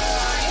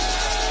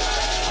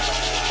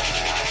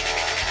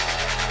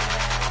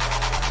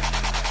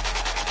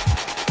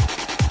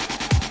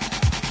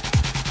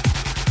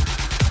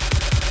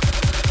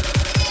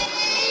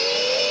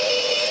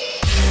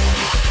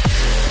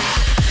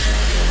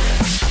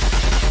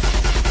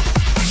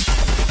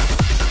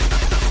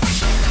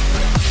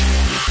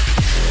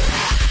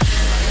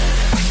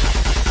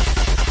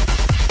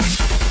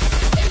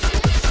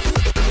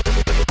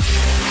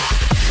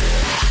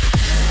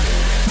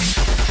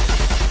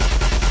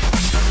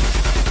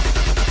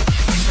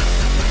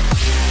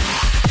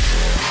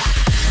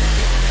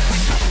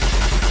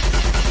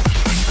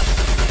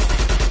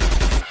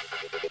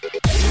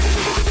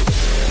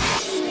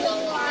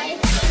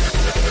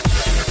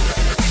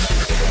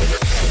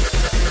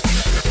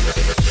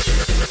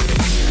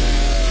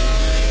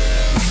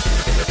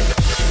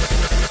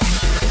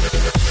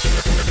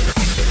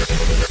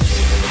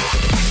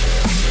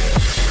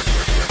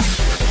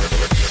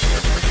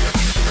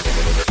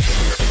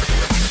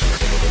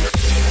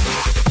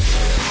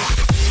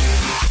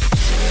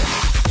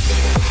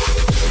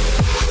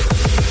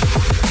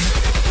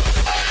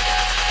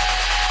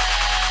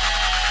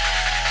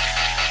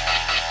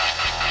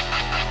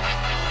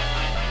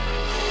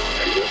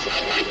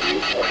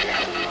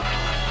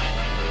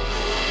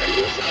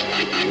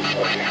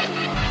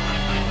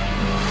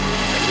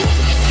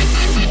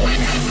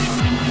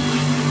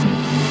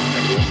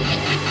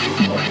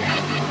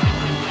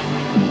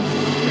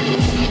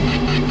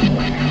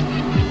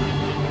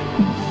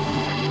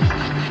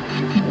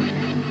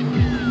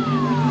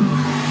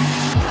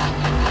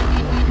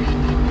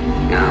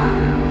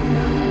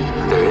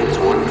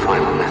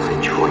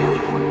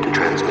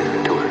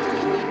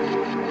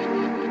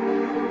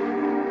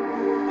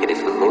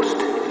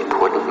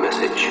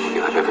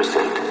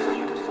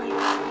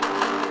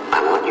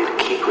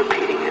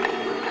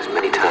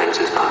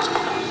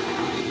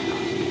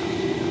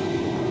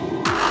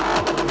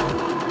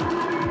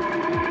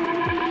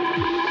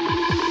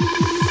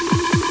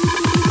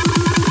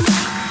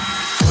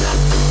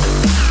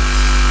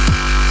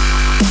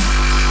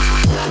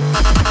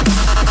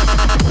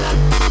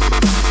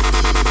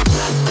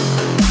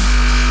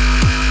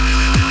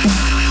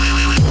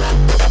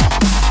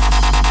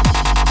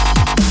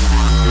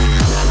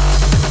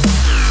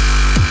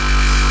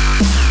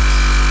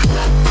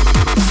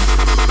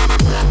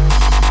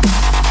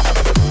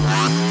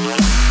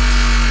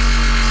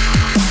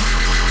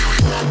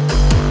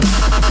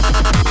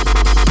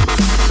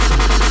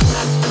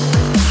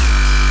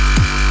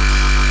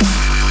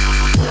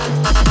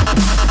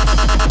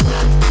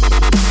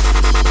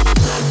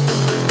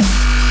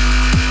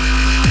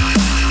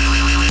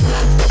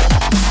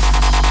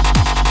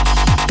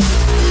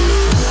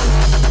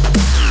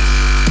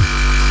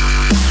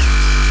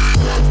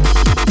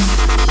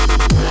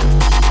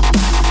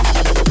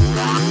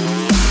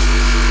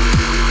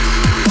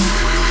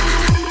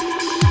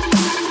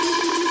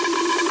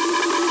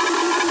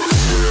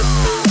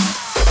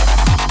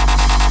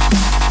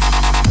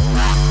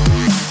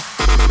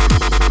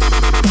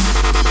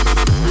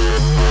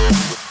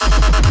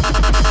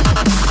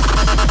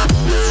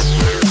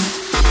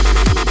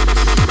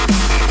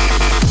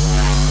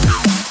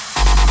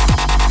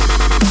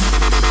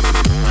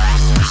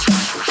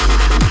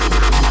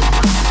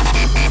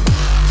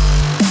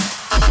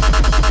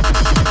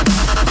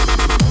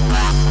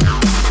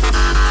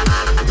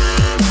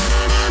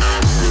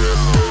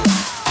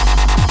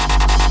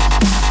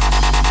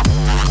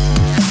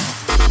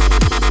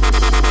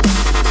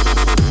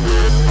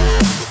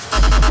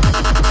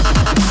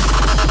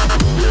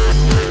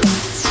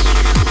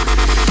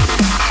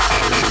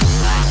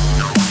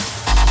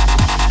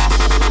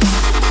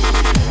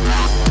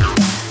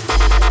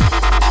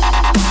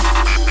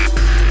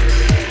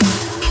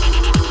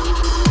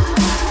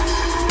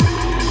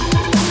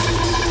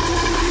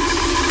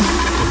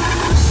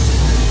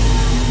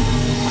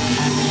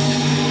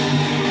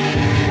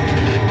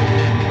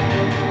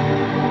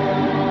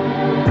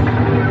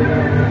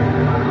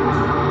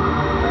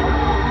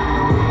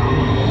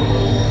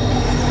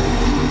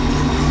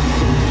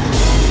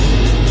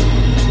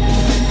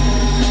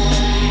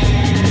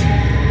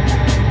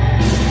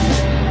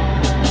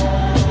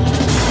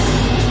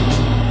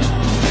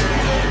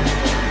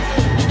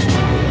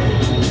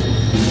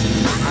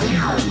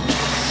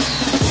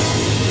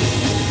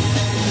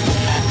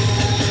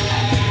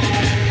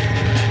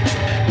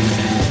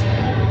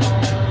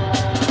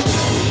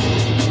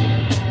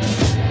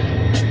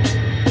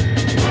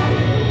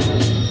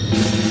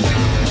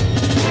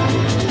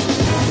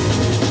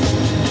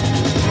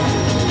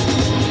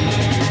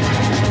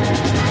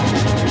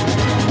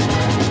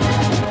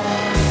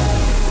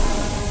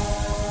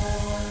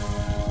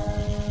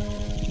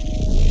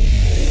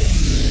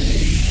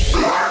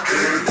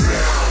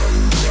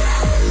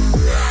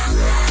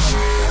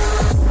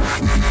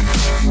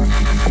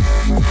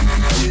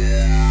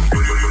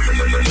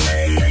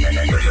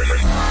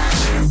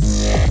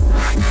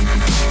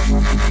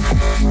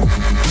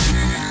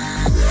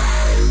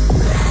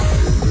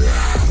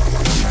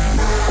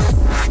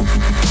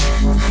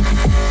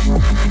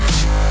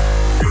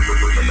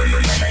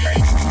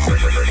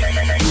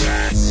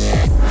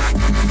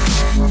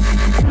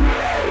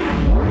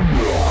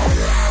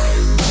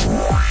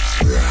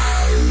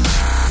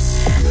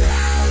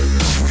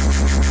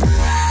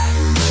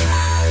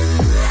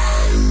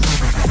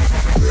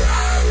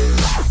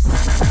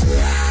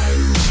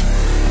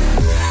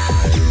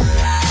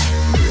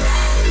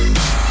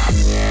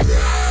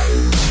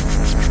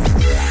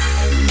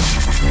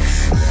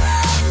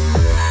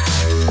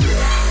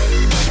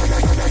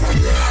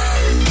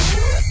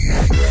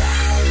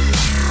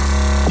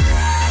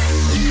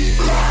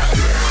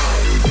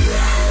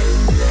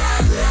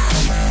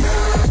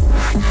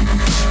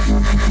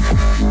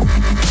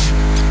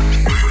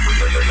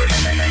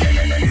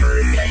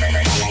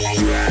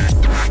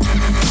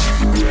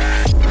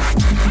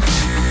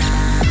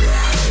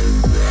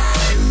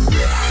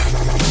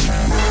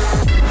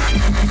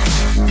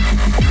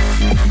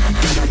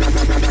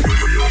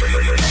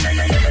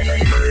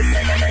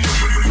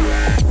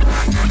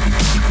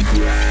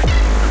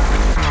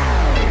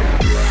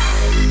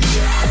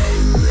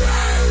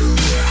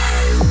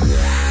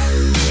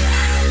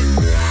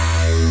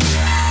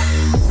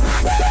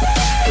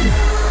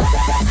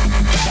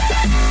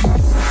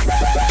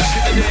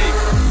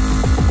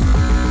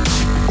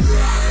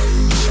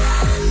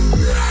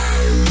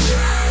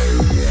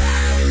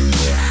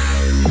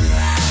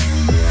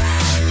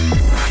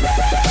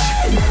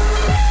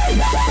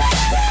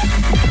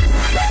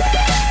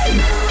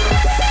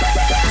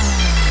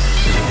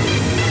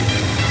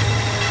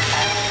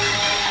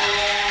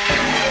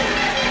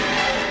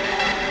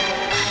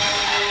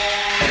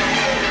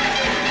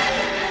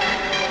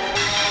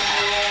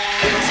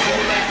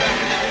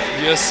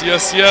 Yes,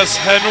 yes, yes.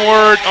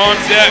 Henford on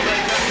deck.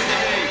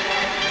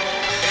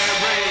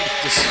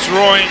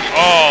 Destroying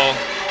all.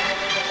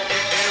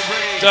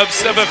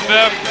 Dubstep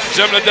FM,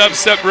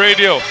 JaimeLeDubstep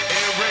Radio.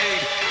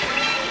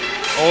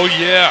 Oh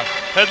yeah,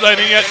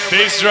 headlining at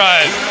Bass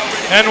Drive.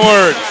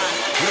 Henford.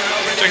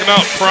 Check him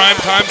out, prime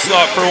time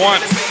slot for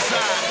once.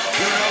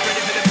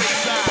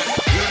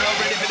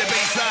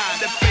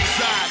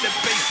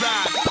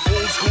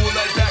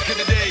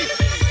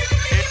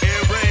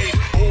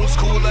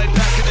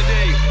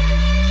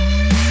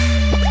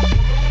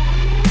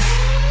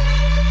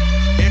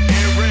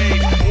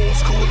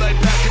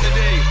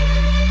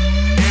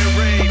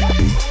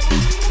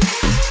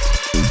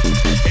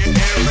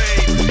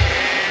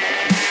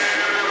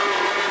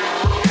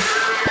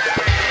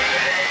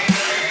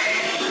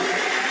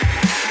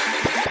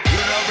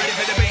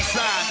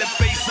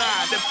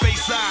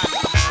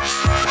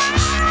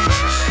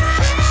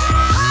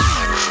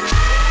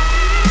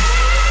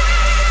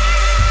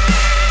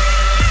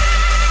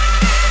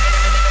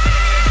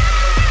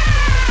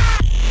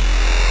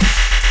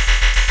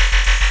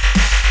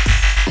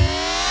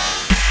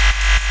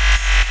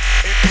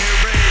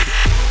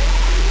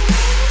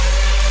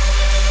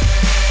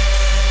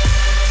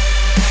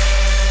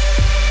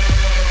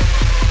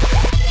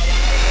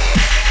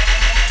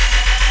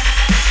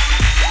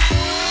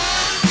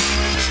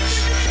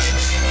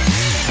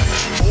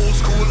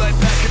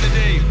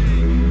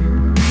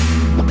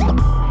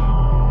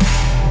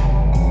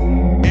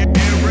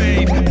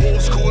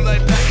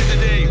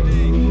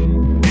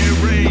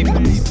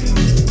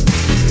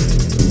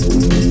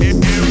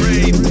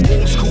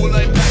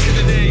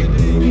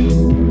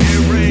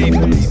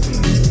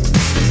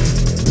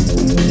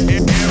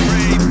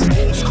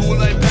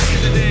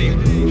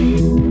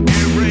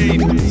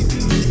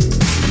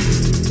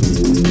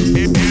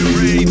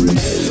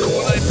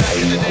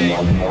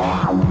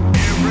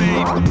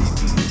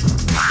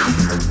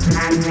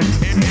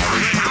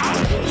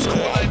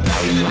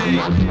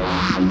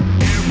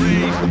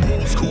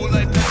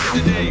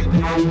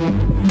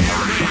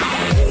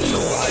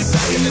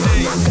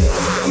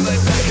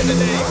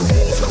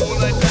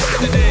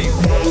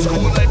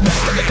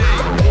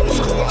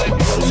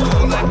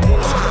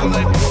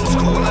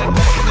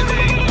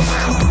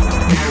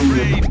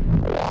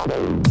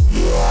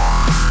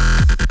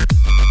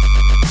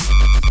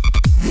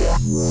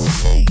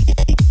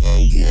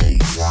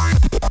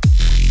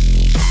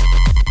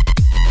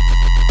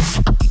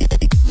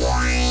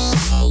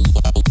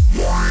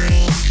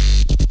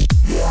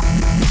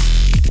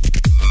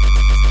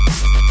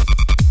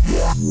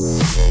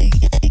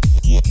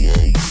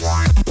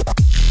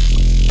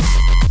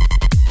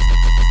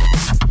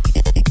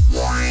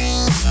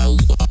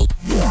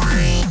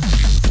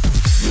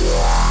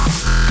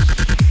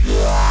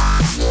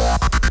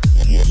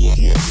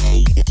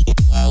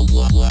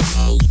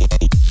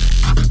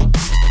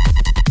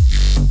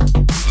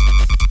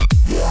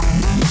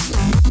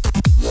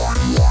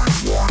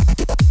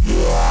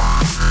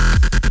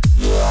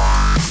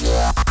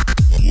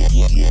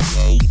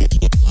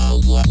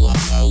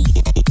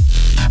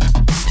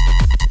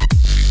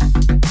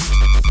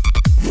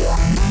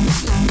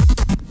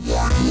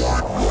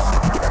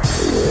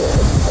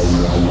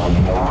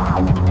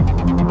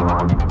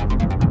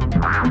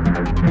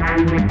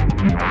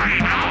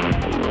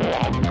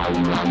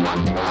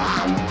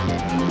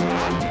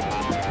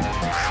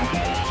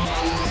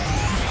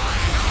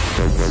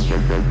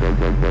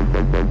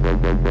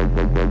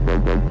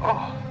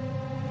 Oh,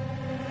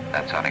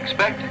 that's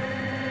unexpected.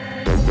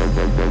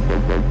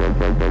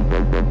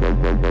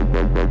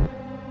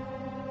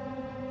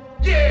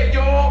 Yeah,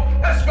 yo,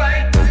 that's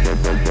right.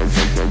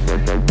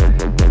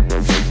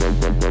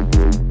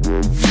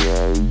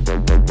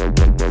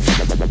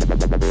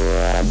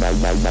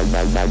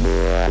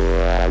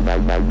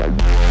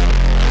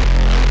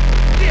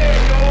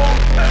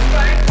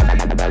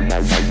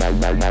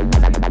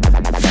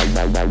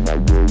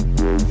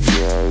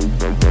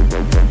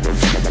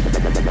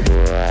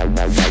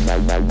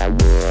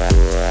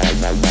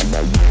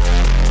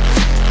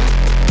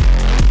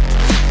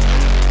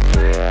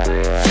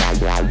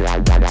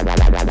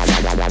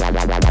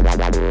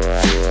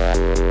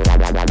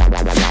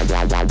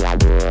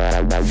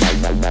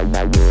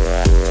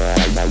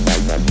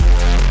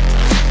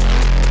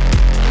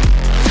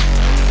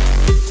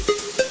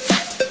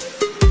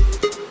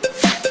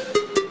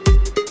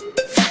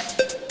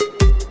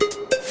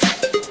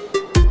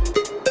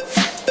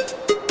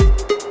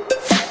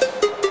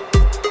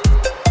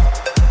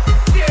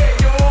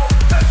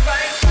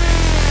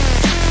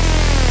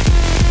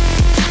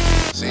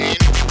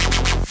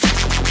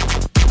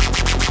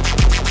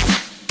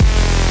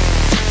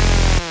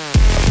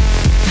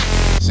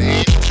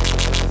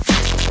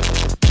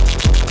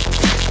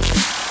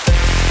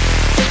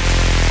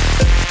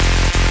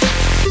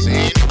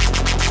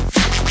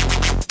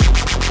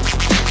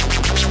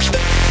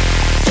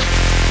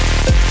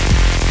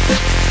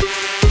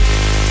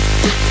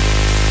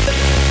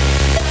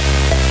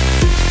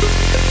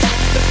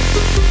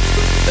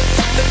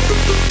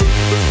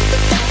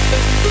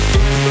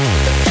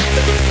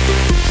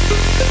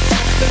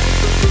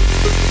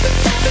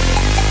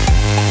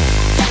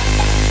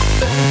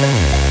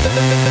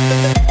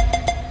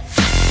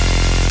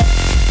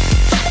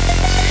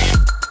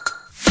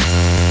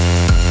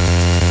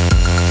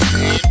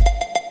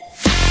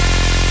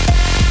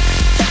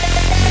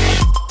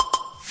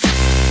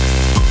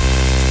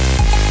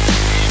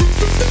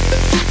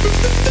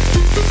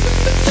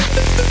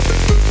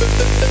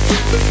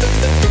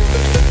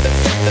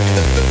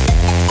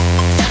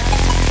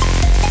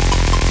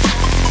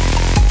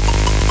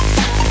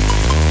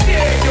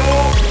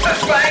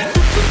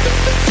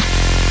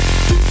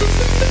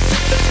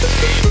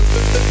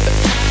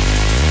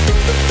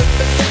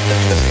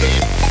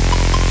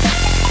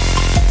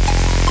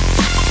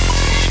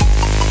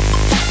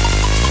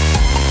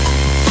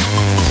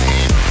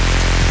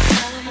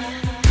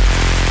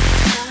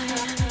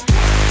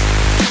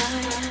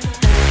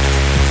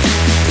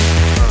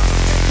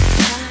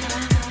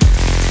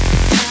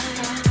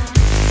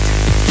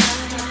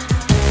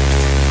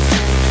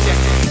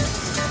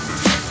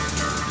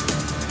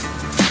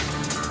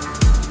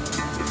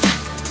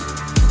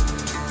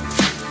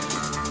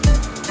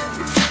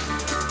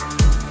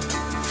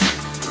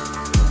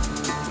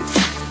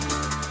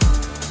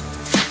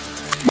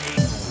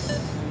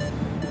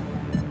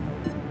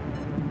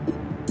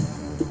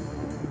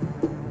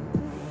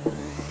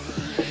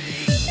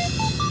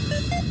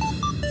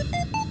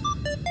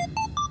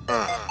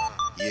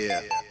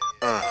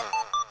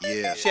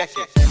 Yeah. Check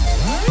it.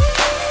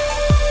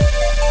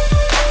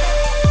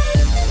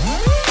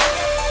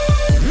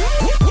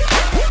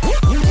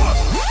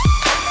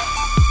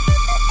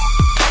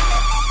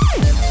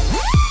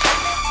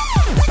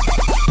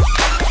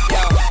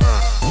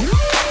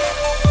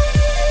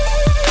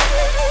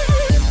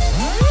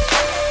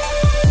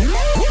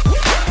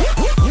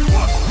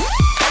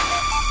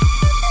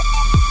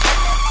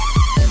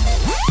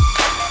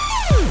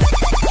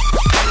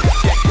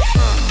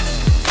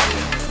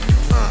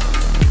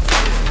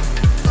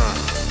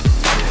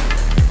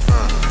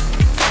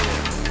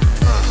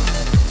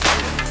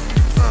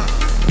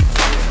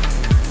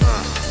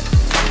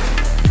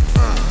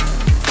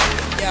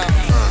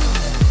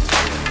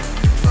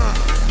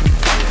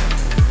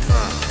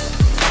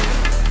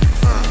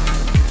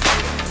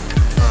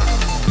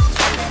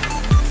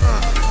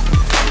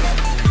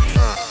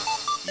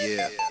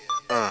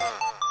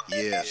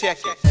 Check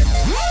it.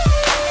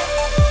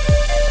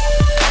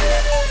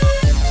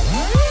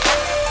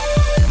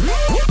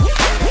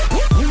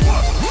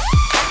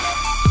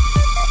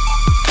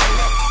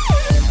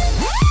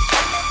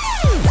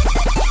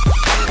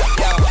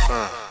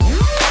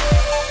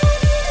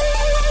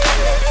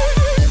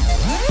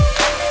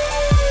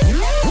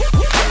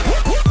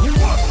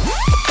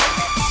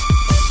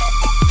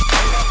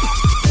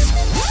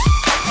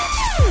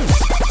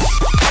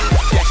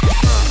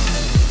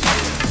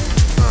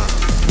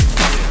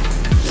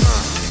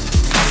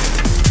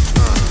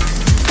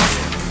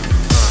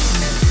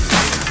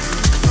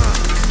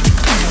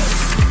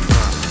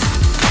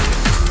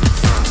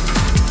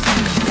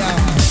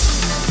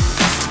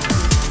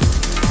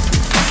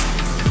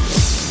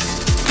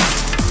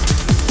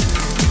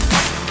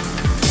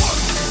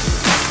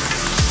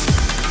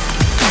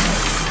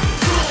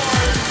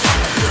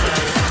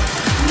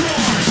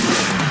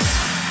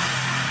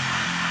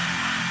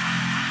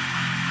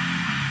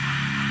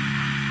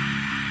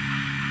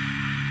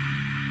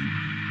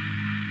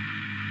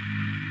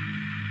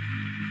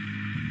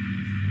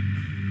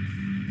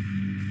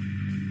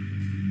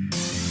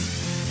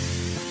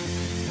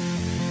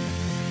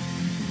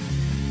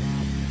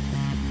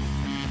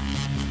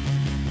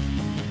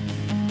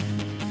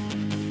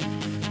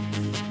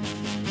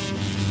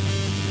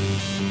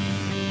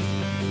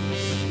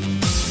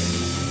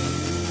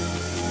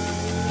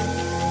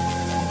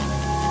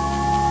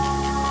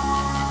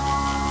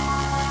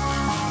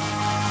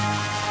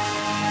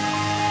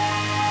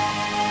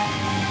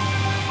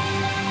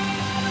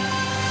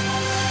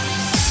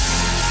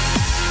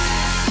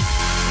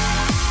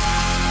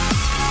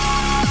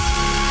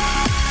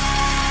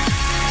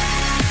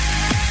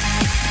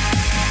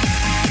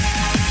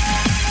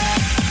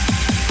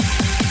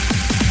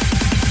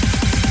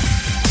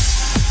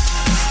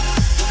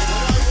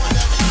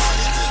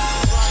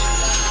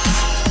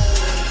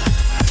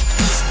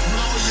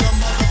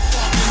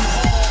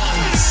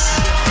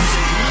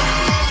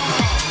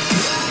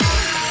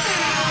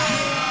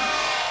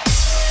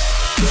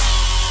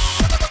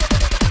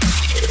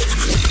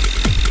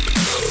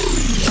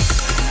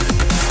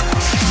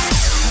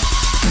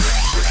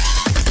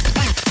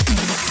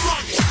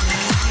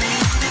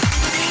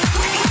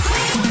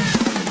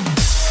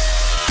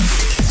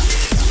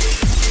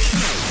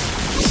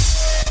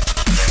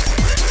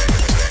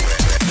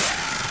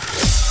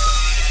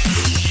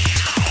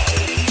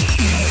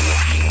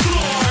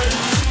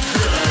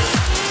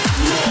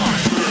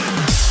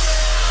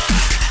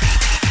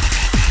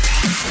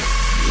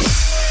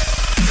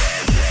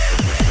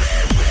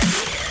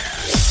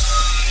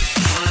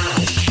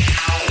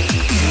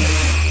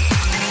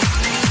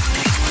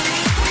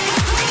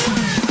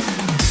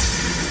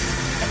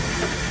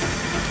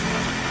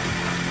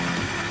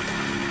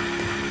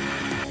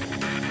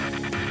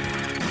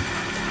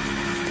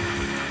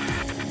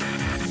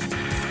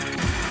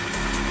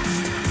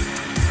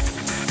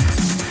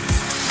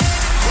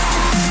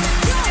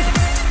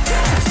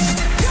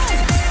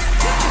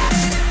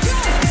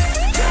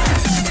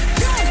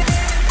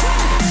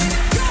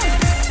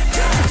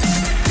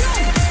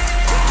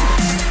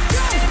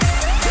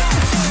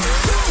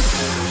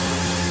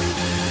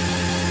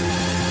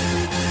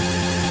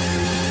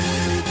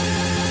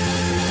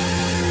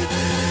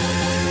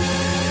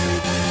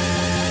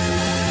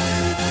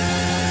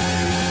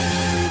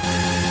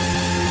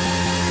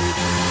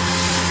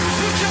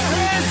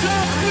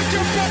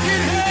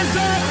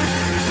 hands up.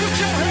 Put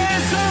your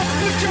hands up.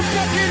 Put your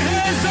fucking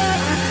hands up.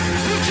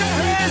 Put your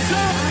hands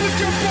up. Put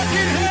your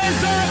fucking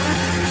hands up.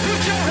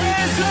 Put your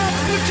hands up.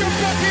 Put your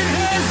fucking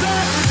hands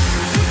up.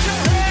 Put your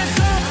hands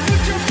up.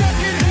 Put your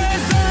fucking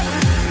hands up.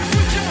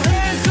 Put your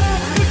hands up.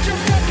 Put your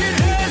fucking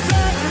hands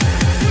up.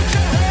 Put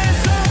your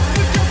hands up.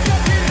 Put your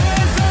fucking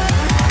hands up.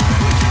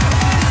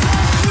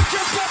 Put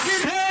your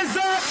fucking hands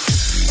up.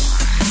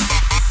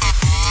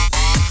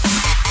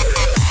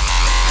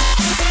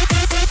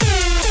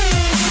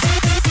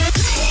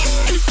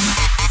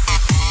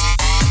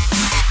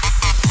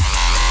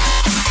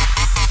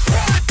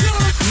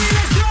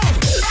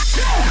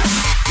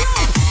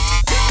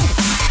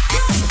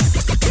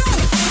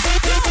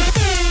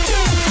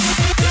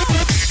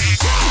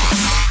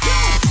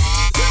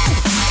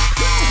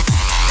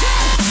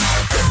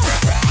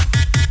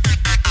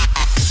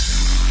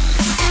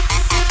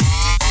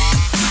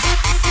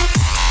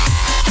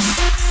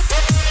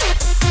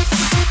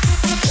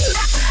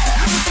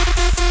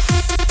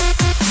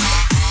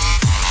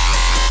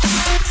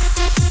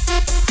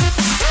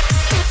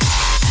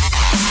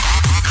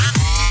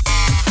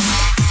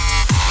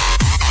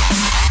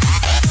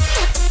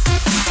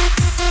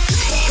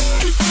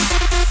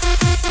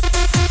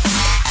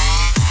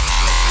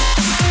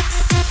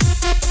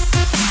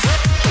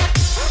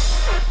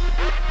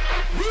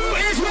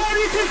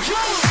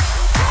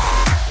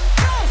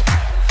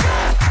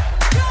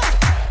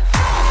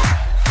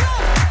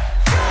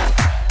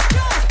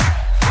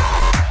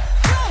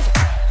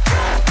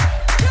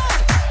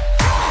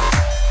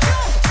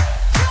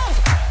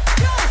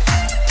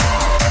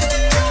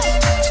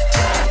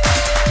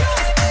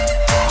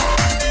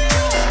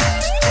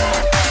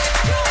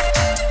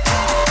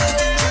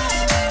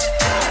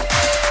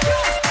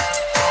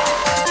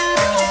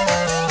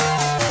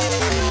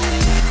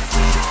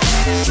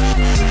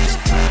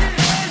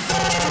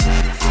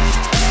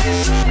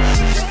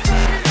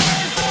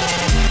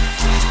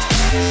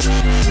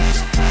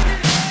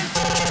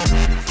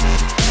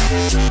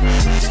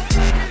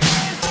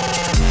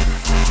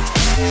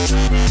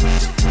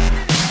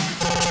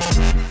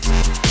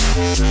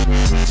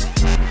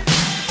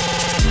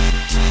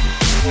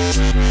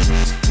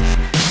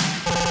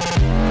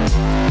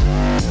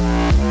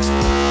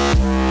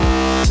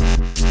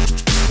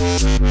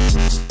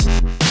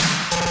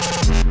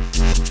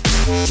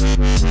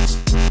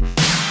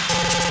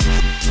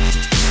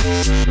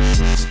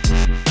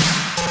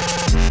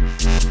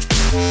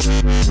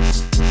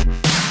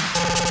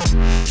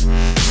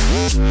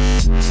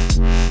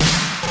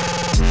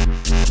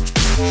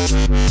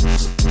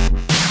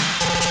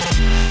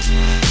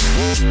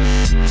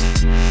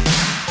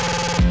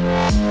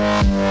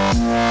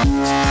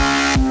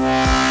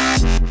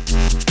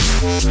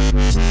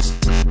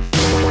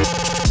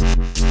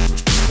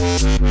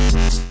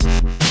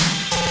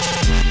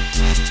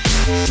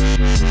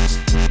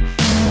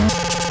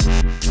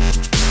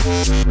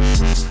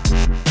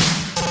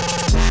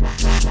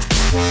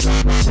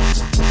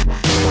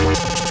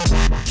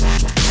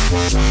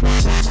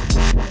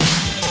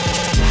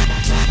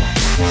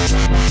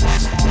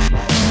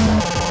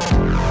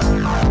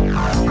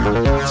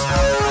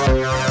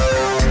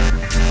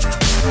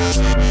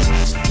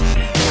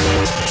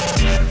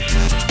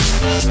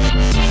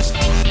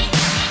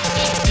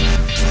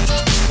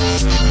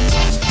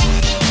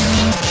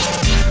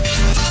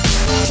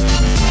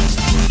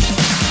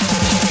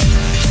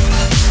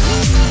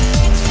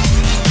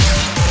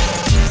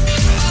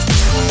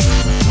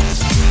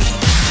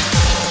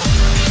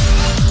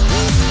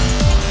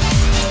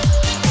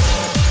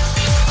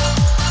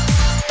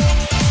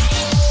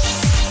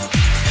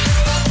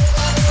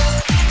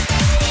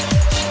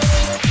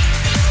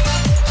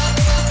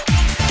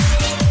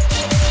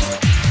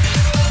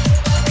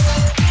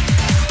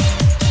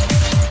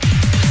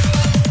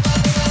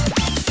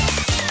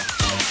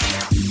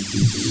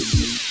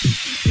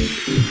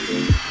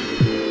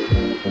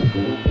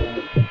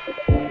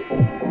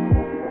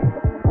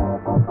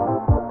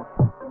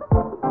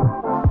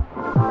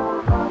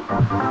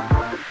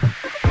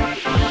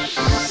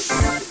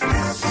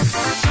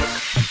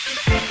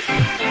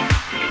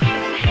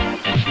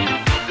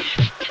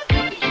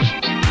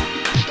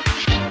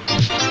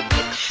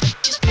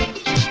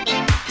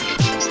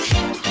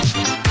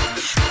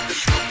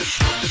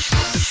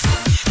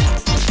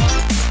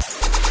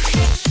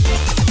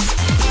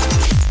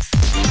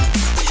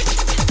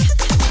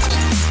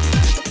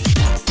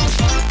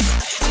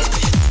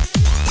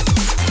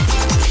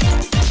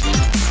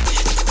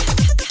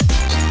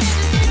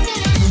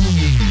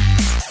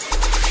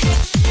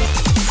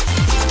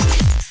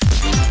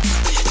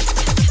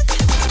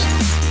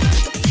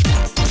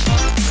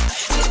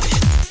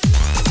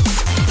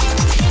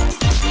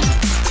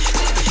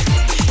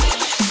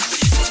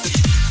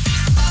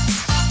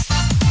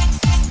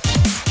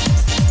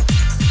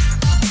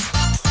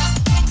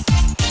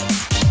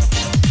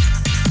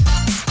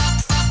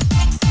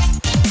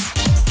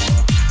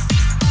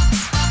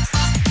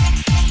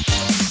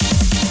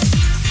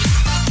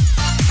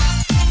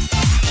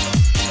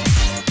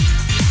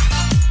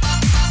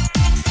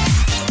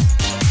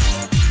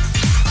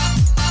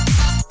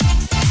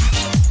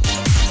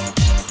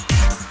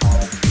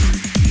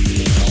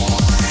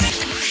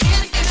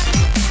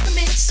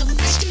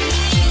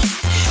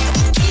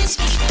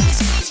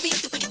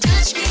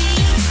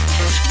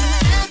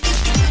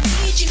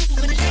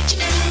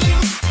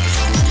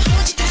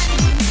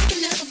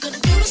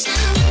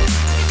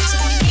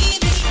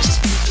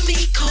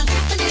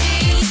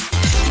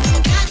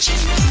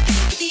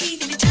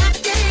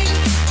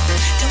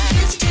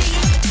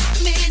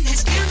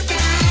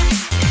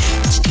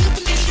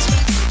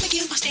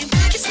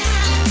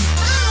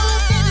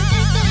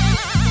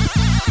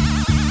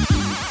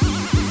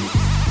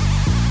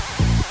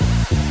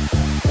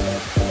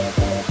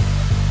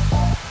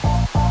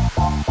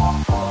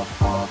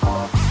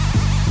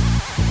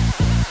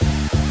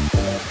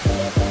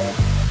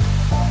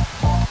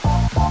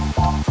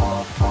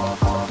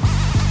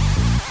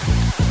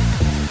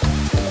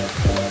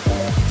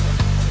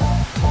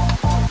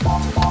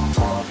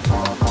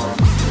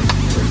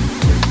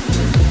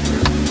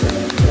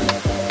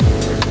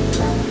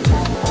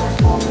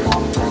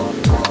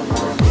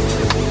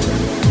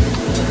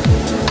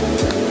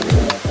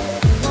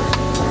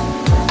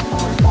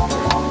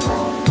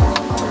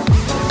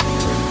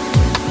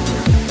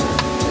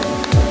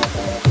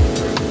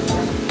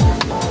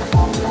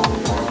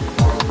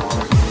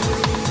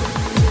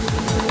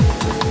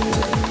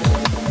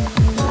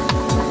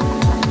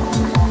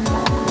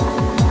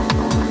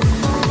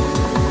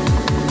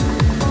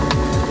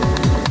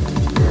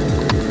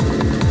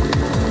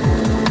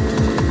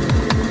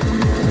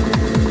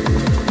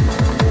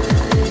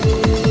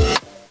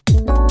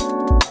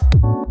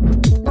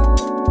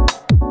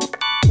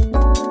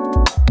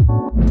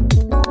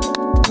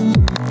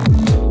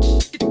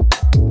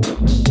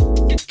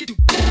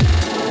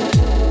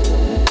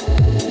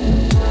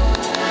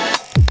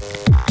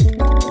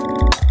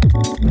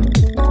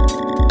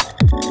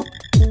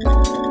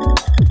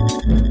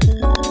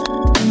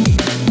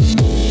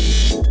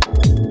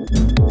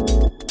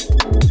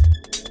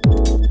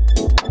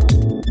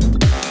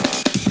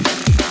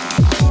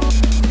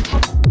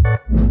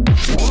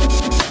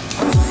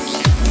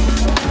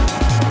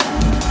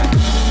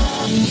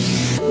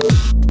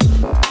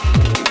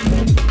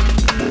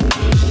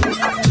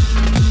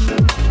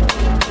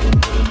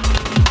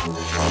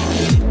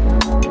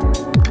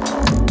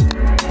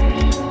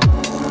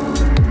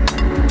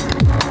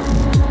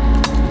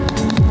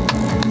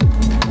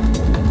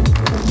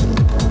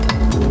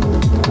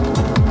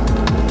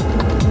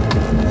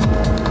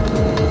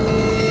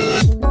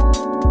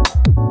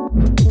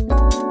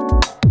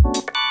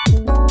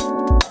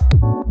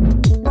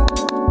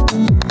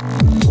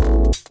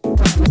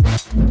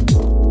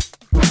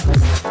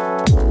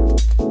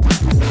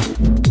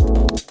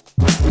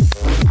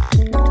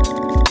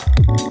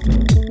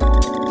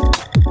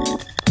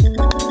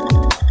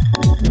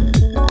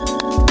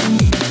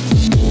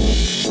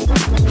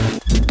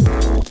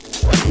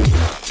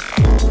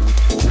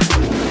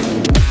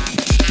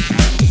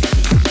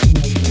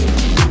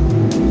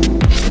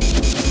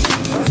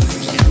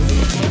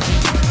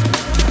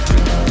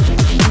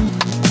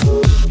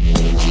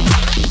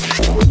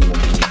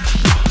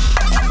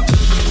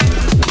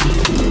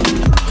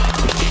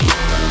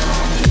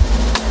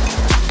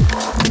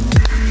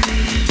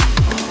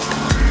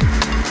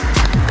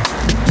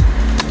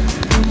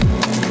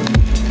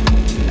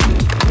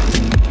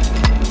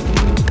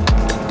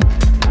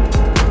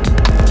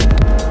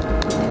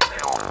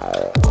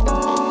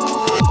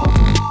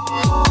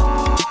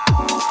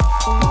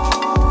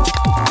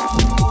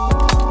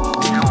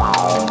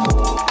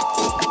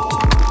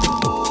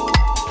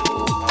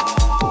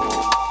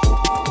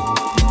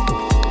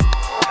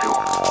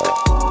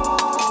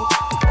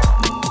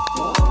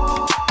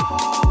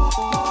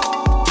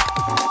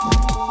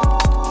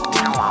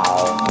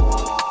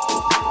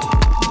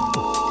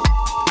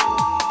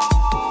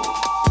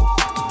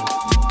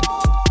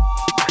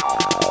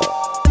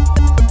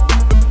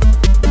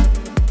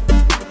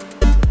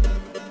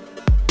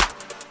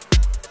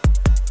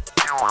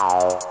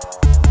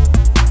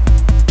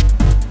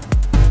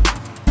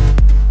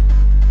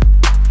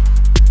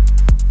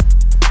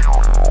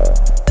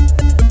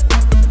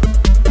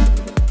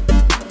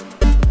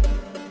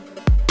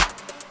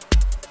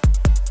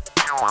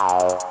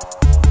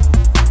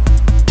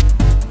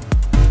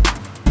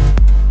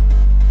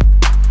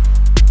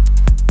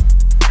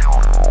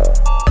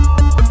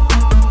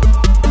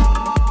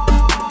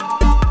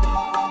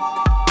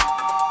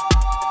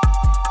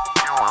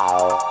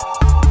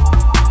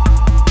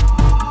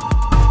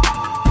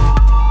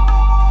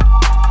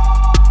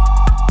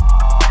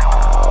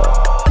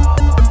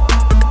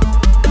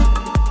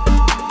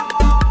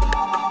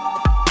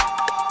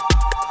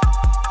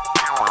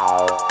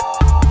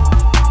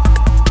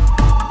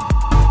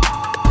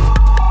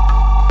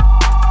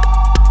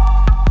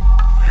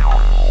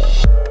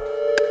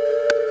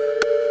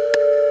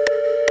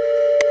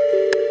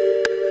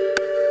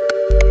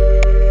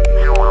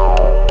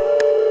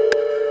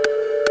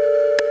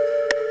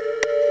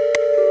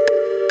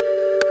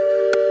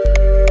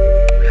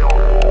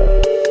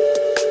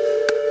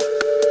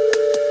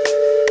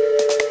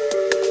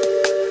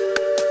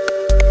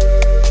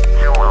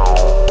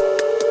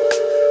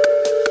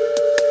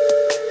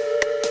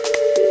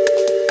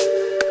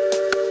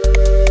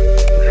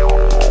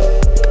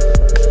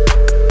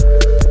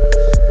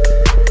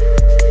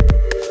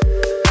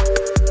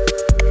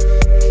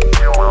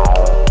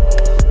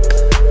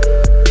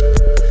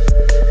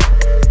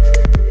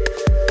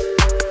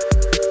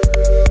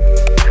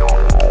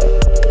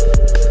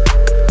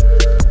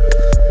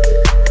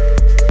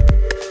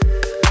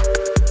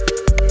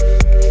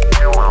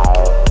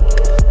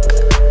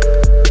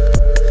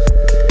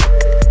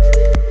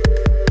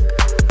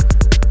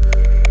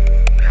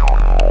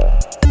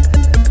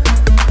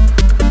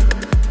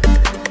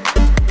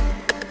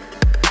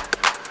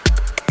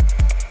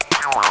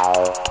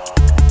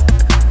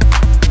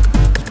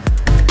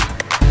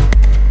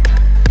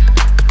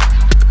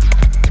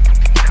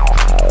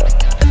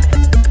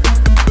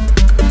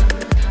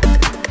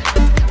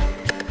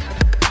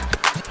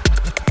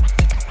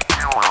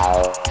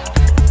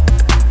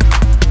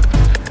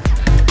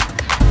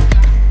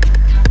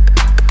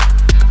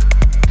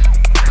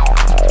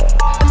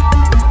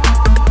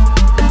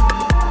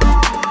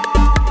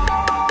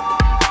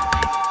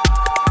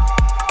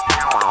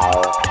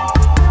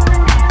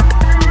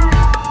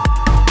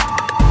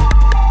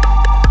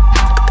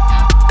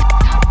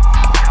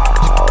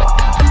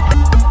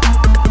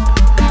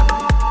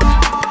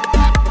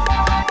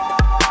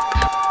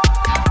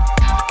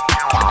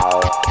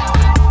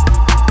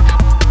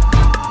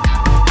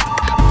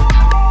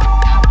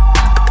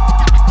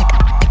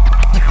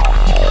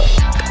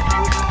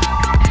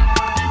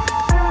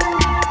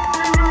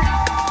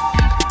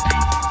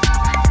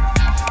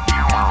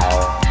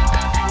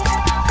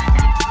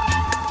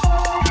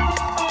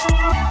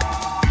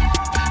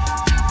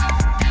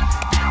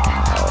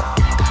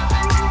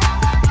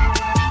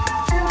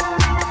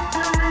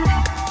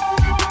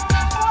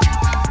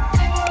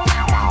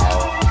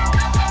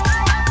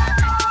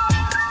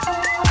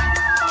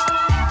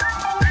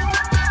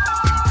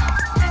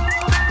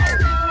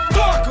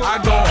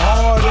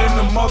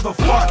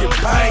 motherfucking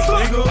paint,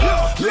 nigga.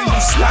 Leave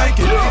you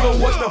stankin', nigga.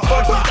 What the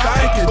fuck you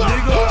thinking,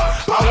 nigga?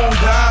 I won't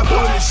die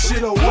for this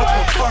shit or what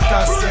the fuck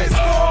I say.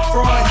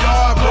 Front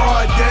yard,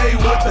 broad day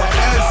with the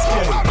SK.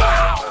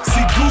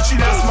 See Gucci,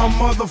 that's my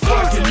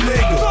motherfucking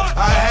nigga.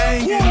 I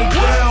hang in the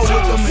ground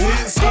with them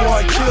hit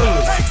squad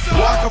killers.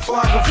 Walk a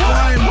flock of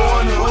flame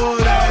on the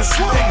hood ass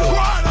nigga.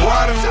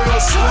 Riding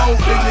real slow,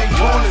 big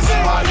corners,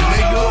 my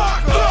nigga.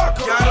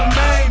 Got a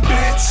main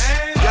bitch,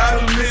 got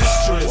a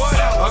mistress,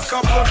 a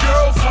couple of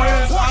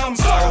girlfriends, I'm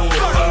so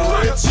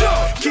rich.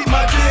 Keep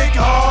my dick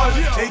hard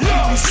and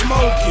keep me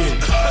smoking.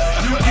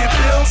 You get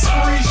bills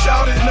free,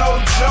 shouting no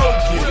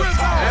joking.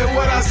 And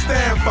what I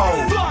stand for,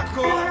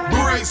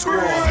 Brick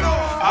Squad.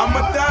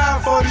 I'ma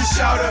die for this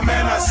shouting,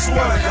 man, I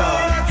swear to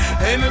God.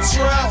 In the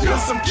trap with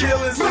some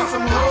killers and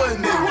some hood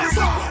niggas.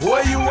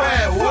 Where you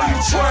at? Where you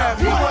trap?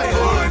 You ain't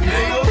hood,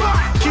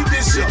 nigga. Keep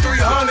this shit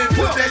 300,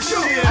 put that shit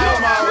in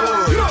my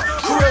hood.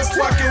 Chris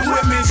fucking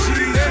with me,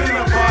 she's in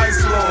the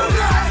vice lord.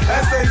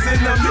 Essays in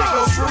the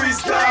Migos,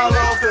 freestyle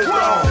off the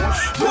dome.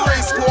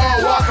 Brick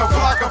Squad, walk a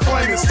flock of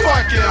flame is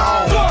fucking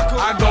home.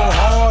 I go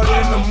hard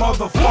in the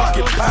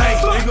motherfucking paint,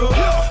 nigga.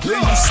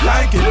 Leave you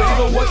stankin',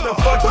 nigga. What the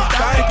fuck you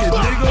thinking,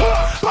 nigga?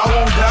 I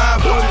won't die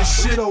for this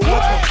shit or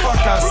what the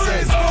fuck I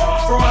say.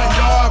 Front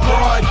yard,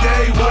 broad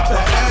day with the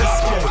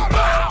SK.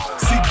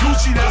 See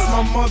Gucci, that's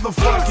my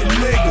motherfucking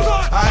nigga.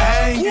 I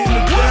hang in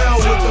the ground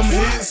with them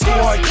hit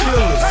squad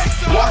killers.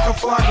 Walk a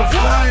flock of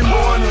flame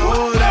on the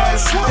hood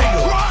ass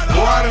nigga.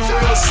 Riding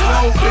real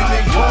slow,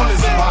 big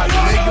corners, my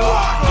nigga.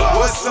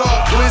 What's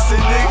up, Quincy,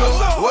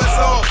 nigga? What's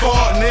up,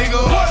 Fort,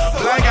 nigga?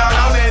 Blank out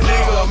on that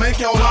nigga. Make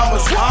your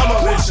mama's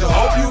mama with you.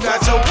 Hope you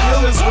got your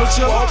killers with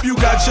you. Hope you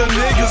got your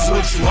niggas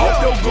with you. Hope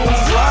your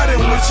goons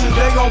riding with you.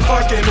 They gon'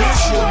 fucking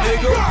miss you,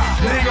 nigga.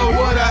 Nigga,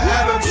 what a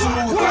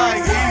attitude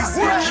like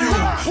Easy Q.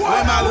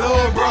 When my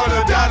little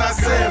brother died, I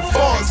said,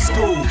 fuck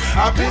school.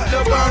 I bit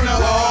the burner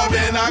off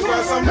and I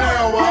grabbed some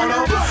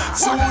marijuana.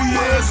 2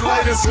 years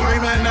later,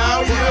 screaming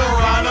out, Your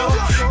Honor.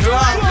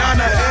 Glock down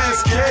the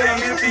SK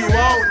if you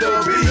want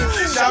the beat.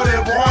 Shout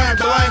it point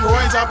blank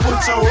range, I put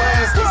your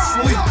ass to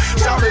sleep.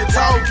 Shout it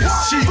talk is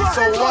cheap,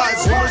 so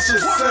watch what you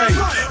say.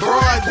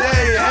 Broad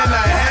day and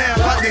a hand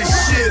like this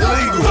shit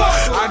legal.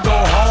 I go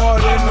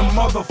hard in the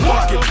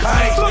motherfucking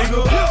paint,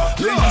 nigga.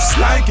 Then you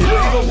stankin',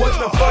 nigga. What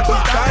the fuck you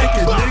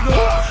thinking, nigga?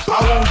 I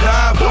won't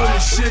die for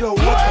this shit or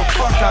what the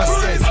fuck I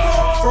say.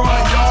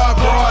 Front yard,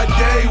 broad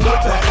day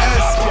with the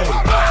SK.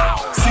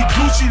 See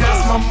Gucci,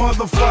 that's my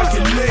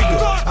motherfucking nigga.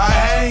 I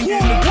hang in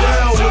the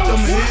ground with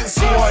them hit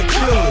squad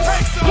killers.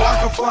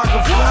 Walk a flock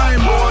of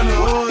flame on the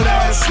hood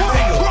ass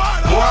nigga.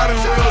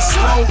 Riding real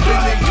slow,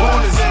 in the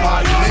corners,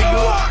 my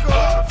nigga.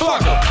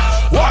 Flocka,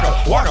 waka,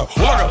 waka,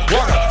 waka,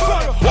 waka,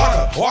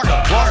 waka, waka,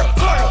 waka,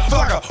 waka,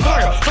 flocka,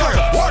 flocka,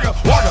 flocka, waka,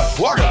 waka,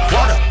 waka,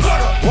 waka,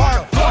 waka,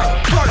 waka,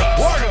 waka,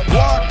 waka,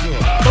 waka,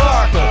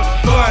 flocka,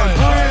 flame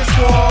breeze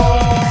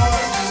squad.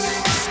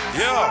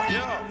 Yeah,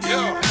 yeah,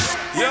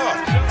 yeah,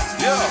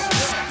 yeah,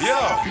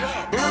 yeah,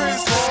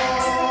 breeze squad.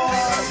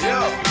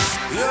 Yeah,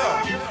 yeah,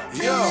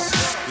 yeah,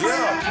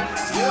 yeah,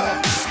 yeah,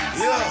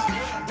 yeah,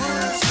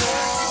 breeze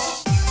squad.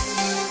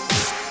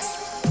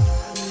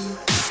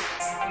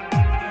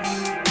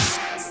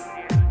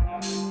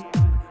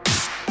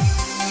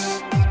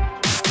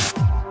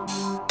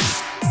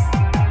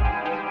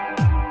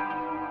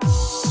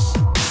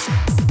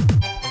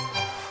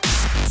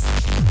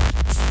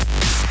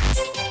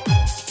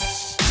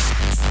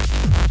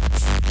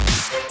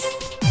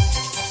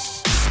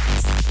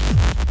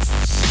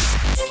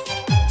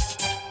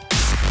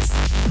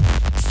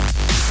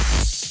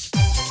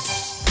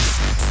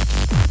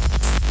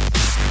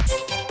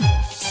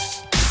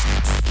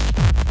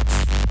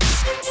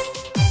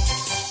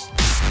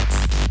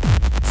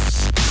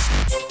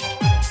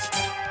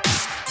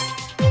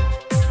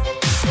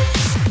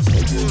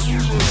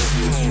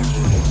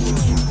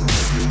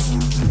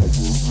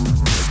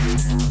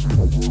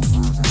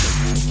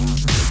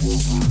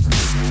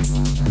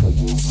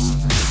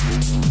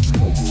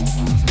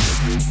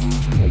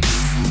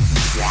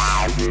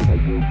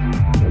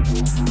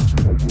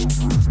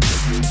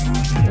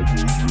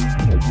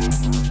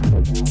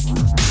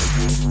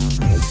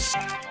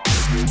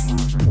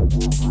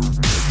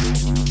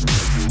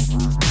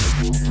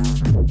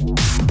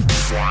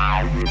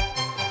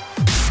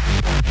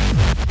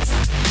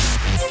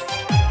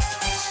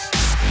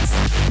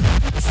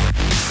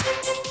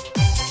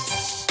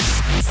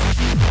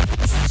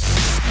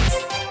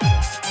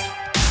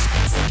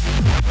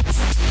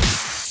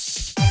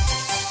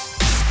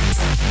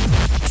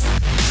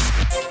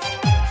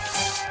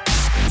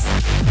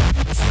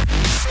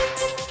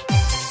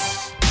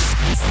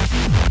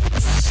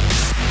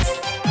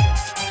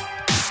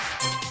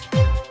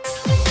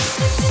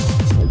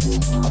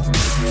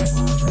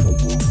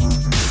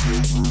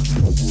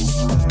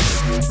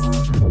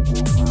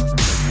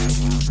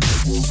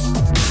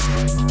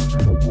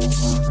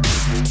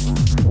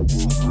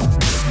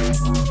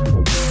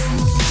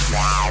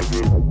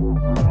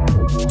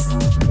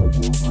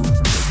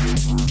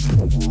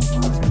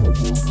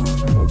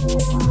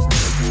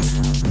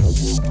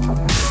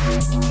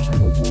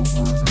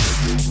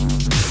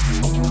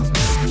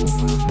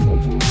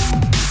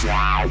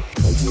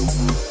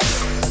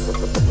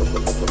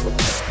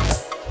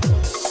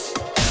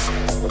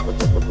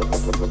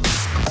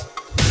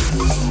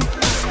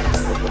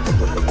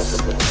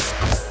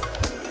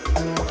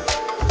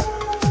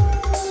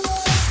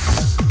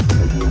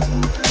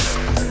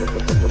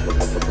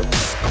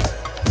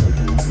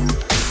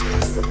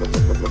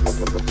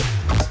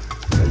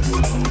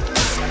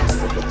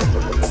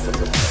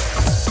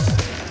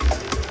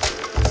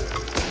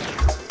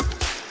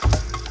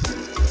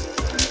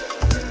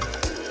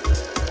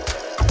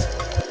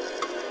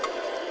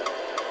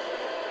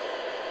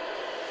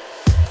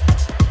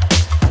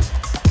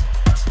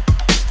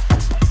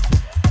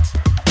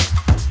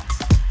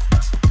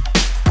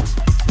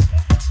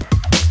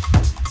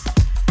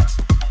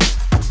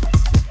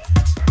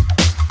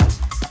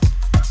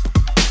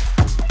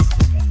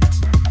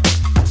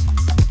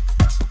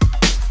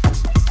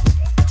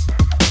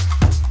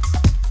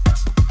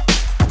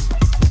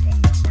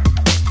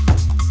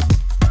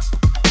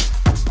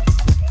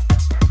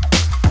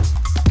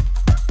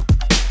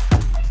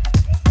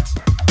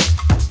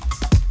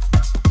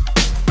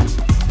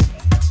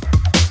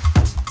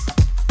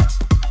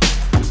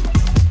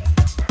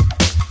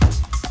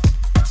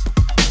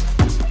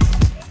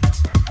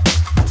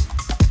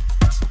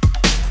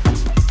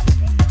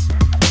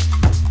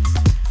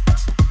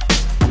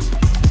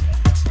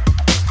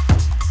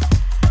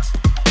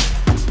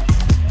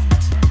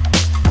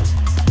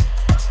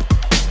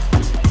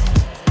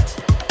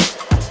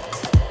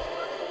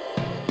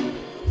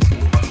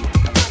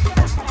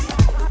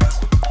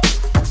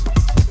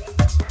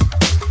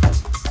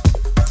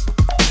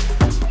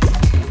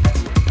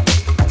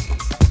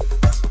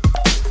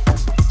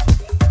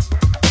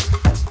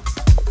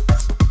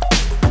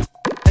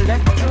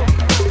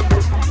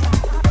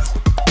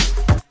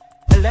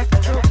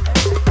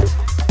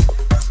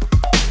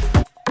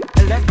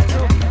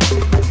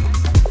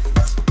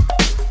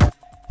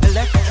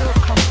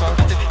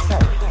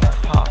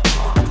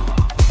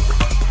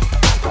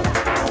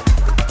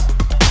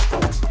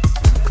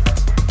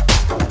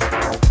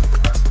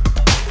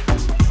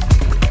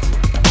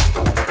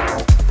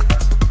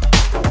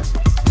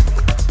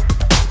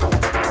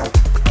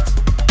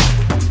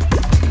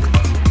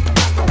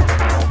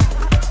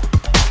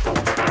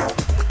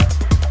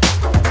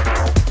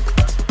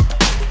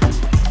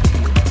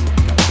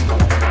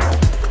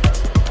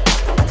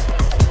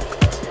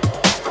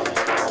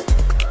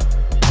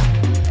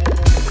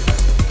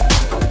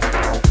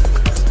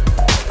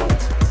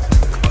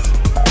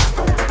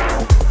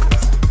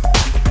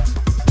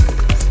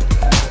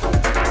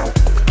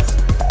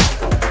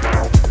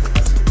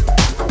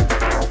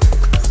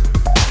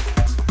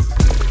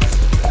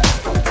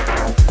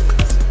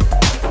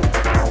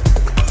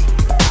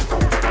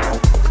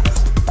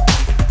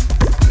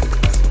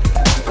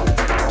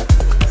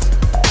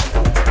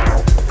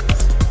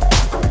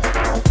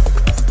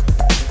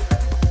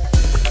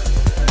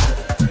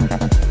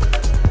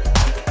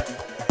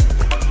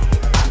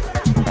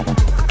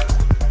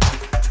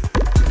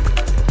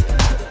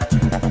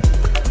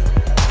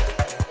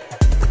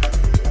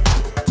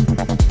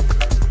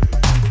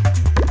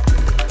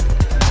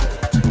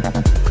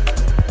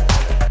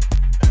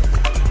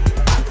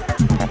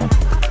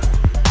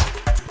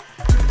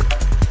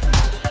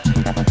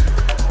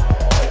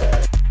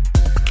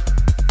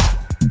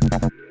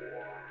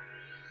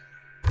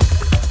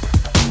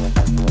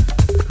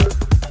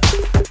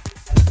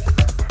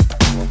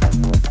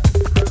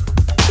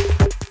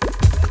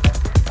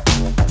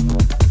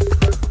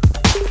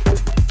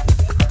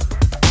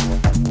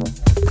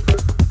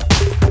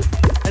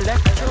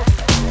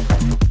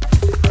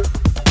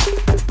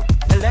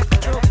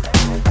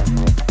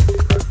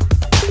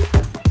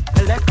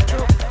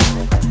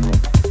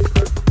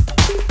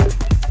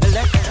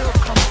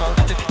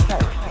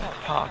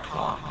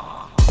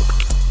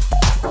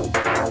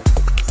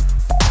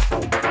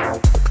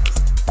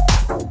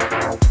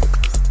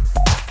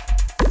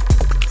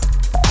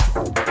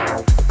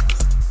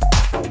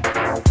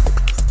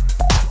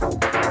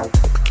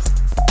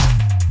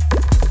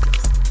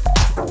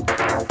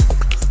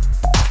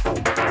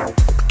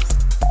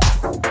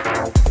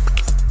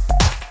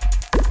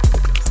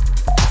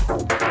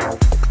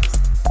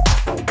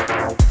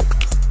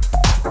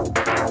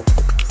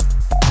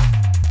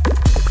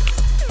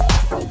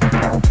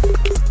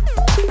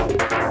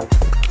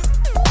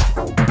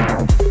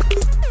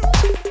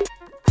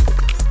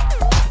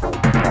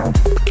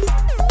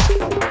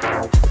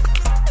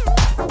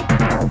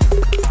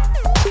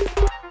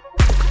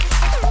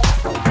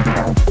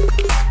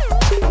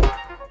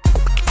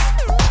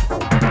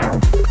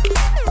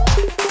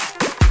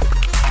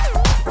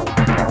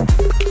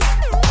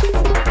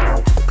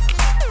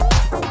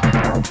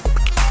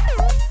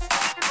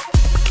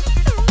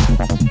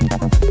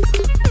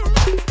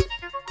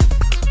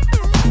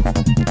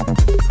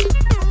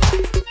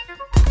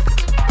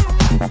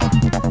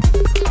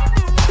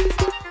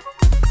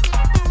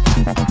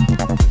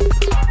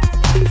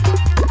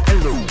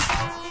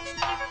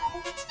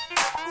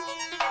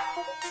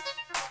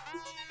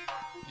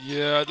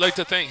 I'd like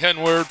to thank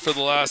Henford for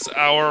the last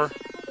hour.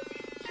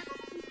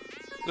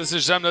 This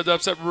is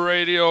JaimeLeDubstep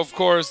Radio, of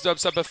course,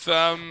 Dubstep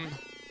FM.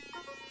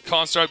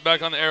 Construct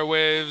back on the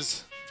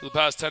airwaves for the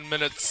past 10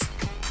 minutes.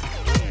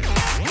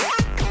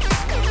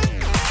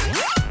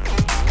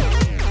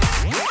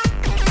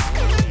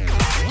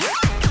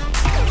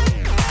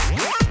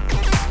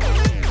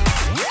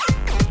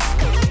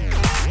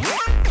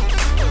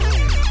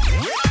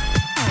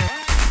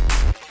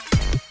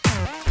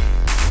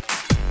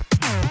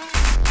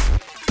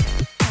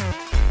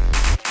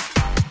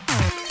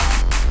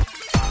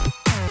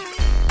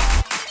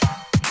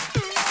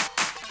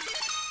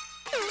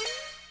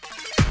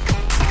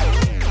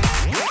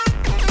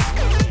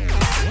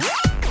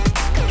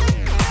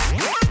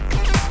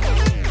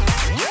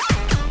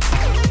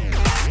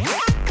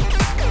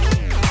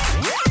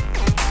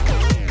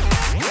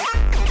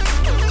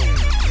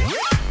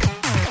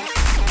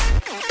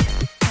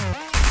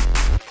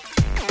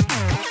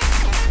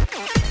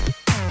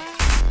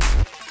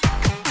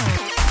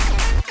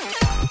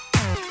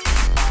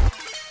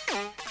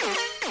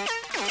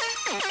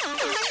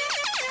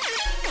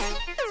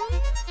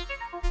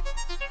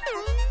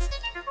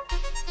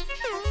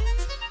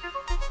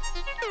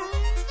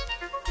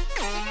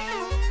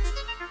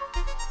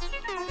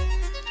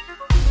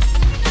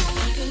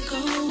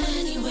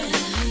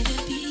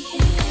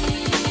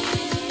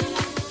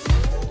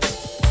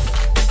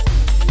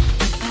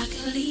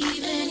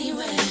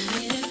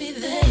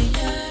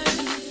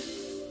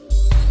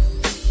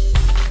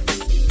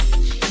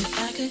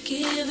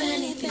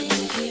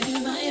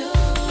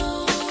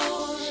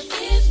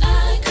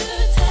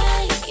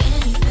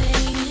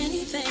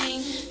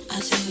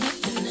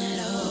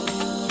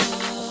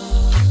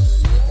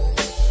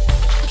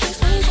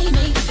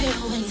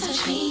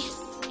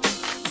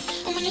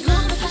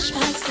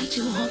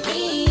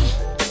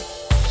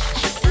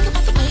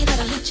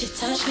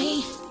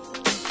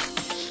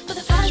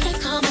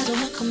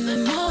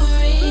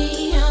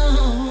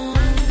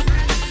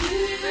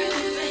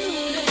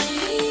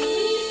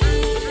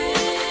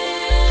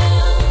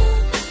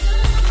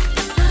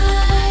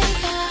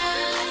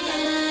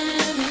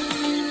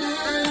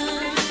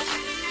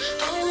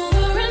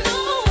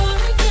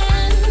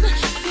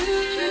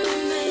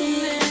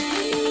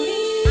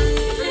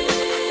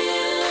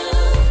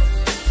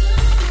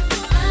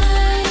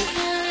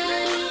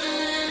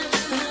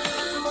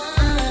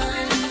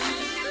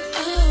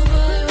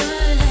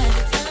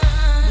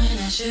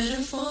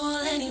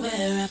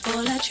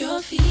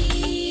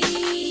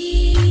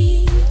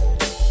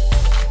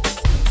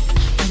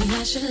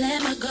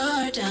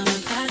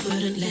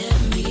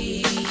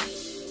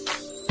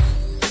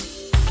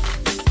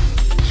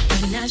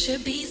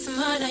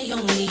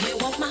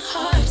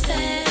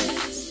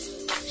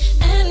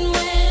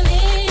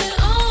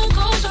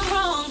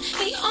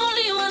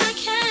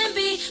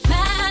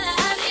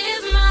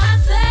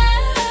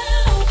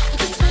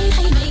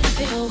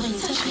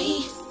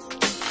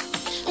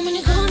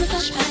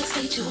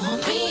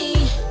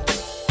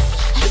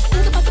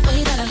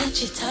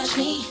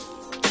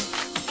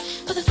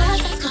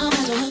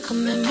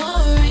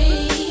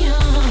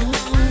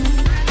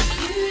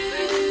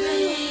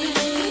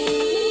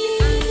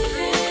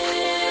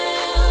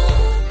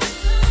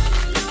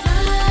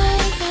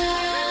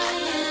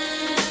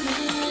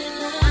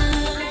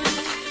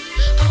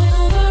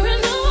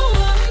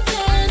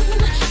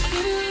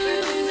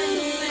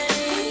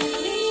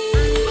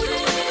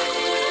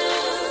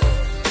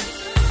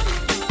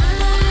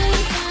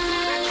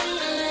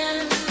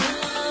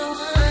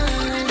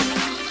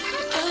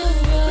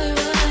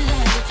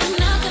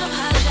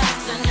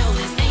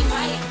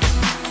 Right.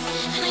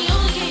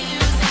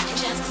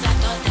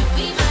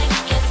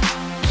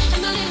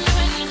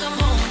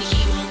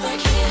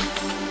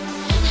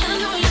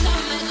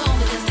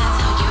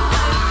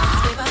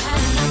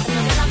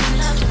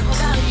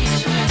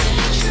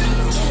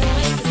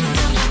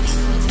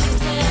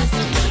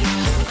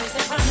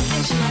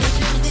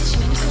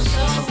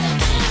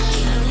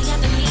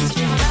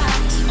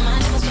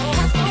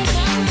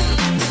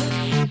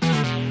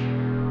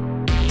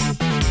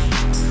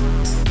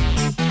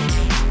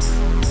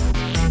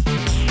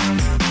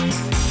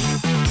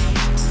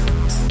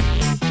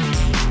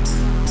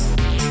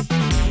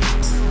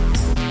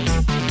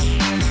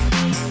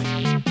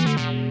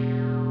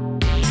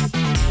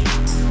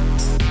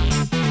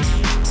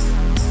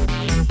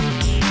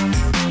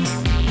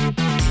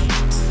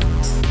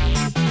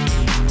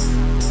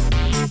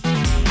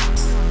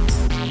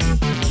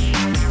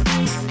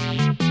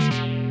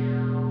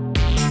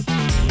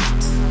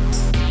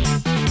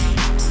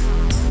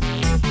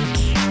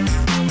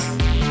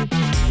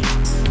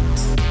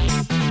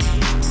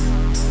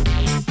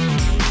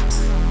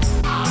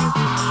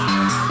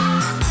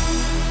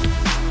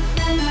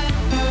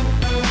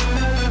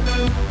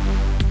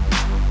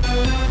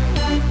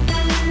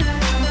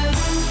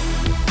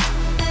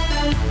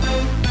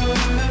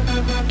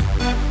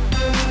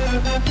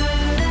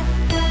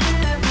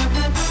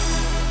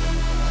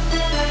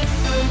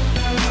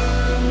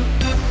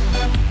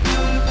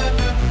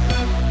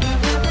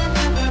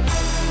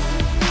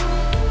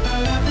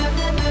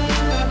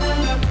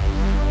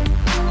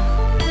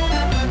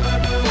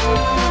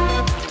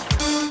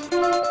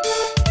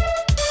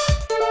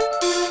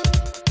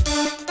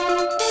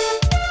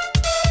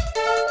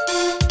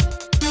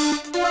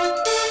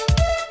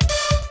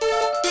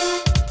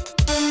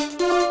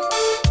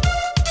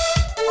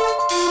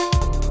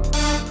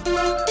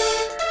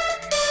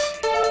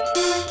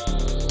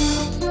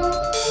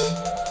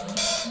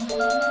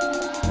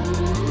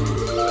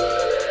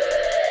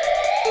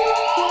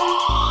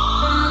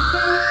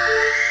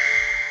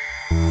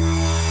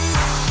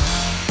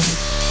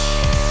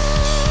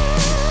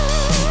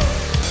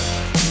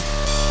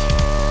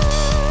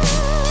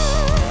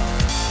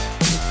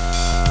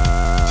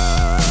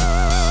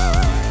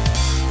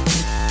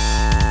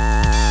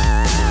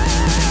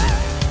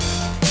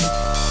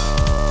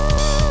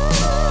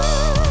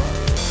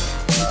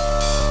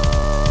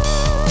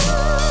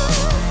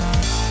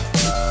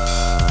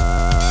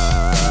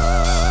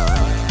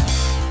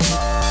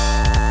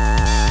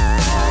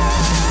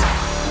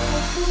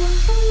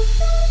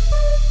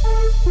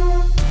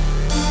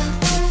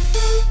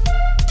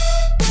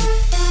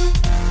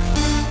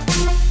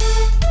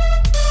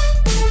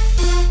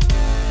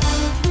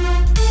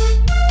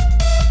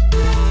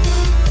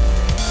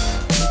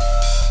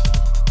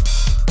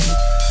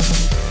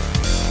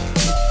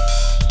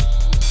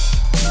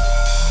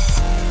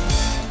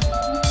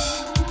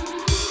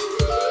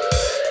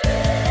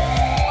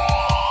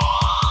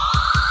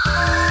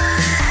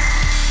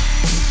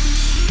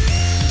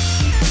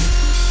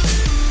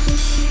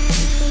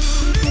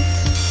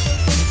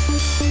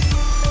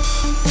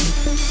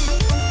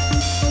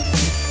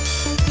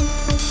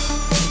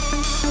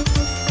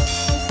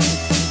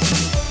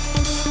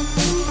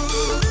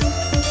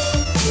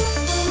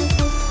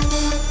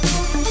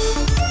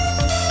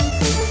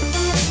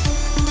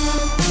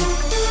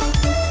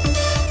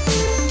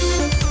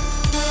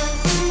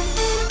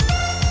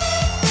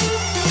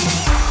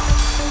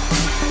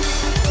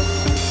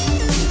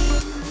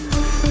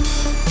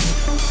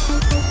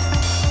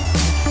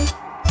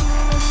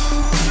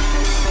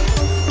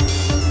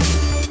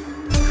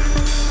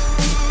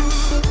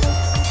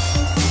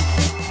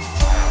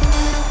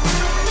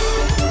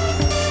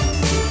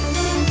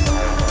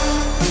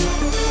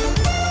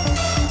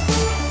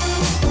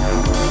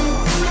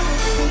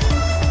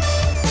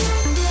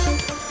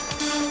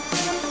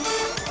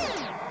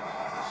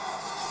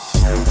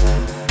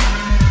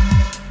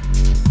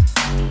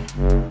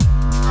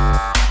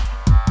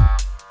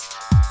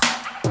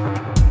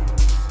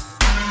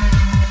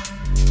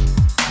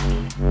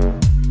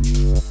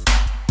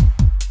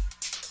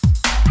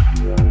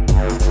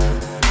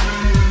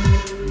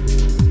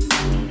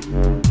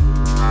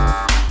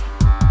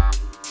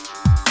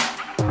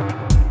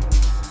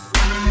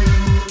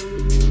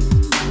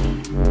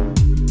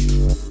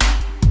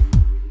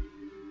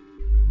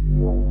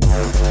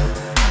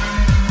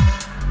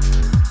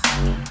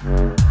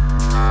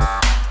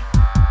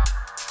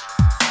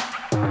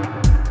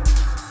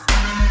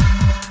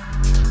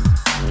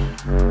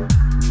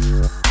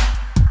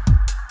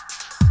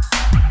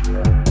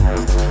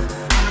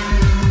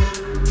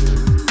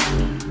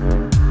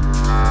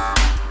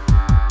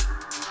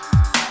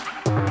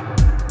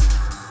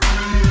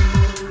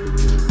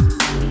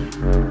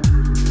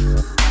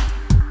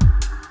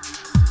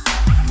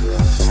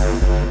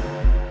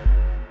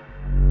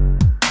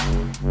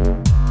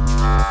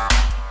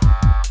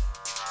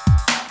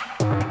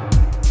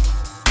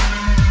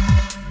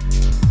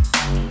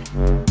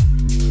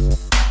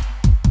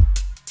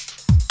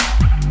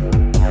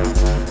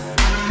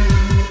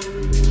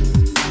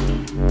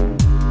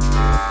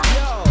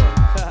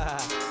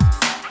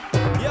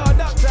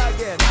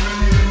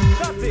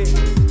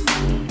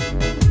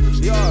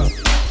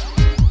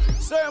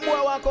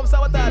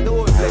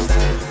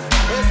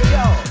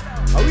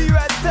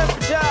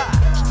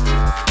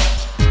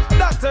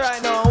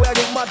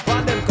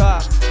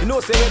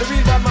 know, say you're the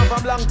real bad man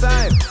from long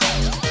time.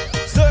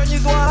 Certain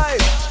is why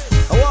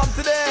I walk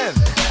to them.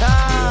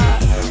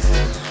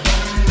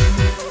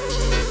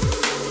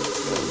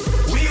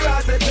 We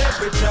rise the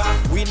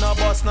temperature, we no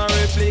bust no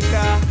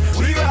replica.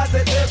 We rise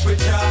the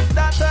temperature,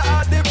 that's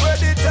how the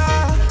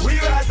predator. We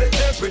rise the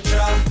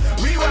temperature,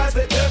 we rise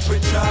the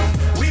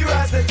temperature. We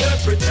rise the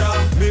temperature,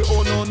 me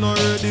oh no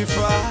ready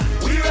for.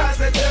 We rise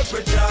the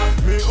temperature,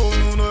 me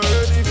oh no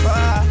ready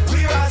for.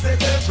 We rise the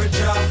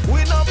temperature,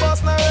 we no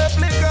bust no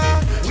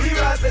replica. We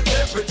rise the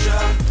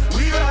temperature,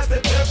 we rise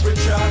the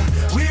temperature.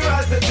 We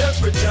rise the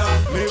temperature,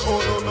 me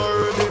oh no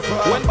ready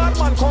for. When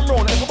Batman come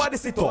round, everybody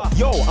sit up.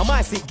 Yo, I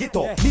might sit get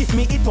up, leave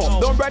me it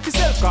up. Don't break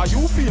yourself, cause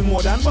you feel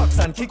more than box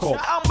and kick up.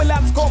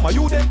 Ambulance come,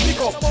 you then pick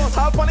up.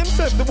 Half on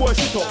himself, the boy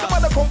shit up. The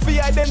mother come for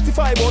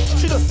identify, but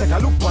she just take a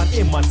look on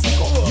him and sick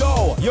up.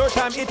 Yo, your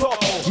time it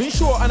up. Me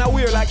sure and I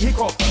wear like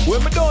hiccup.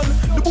 When me done,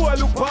 the boy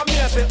look on me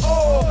and say,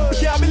 oh,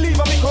 you can't believe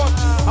I'm cut.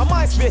 I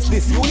my space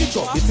this, you hitch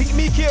up. You think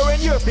me care when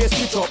your face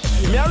switch up.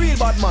 Me a real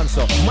bad man,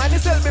 so mind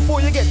yourself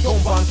before you get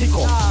dump and kick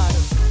up.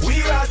 We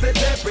rise the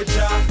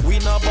temperature, we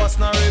no bust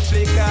no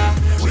replica.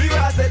 We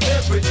rise the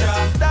temperature,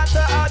 that's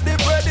how the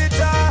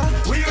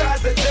predator. We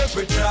rise the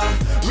temperature,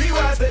 we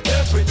rise the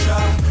temperature.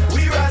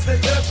 We rise the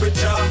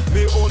temperature,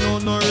 me oh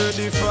no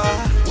ready for.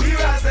 We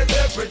rise the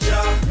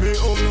temperature, me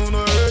oh no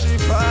ready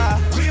for.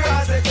 We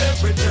rise the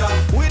temperature,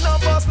 we no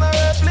bust no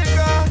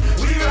replica.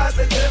 We rise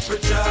the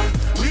temperature,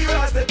 we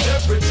rise the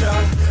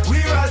temperature. We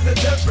rise the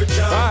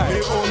temperature,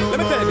 me oh no. Let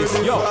me tell you this,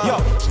 yo,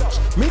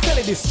 me tell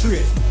you this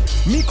straight.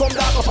 Me come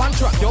dark up and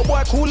track, your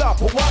boy cool up,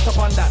 put water up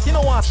on that. You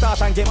know want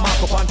start and get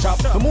mark up and trap.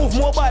 To move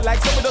mobile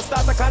like somebody just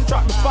start a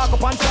contract. Me spark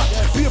up and trap,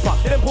 paper,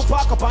 then put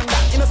park up on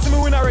that. You know see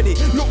me win already,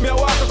 look me a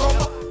walk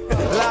up.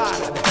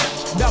 Lad,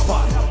 dapper,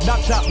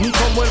 knock tap, me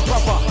come well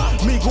proper.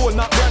 Me gold,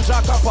 not branch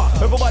or copper.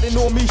 Everybody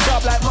know me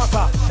sharp like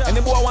maca. And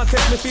the boy want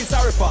test me feel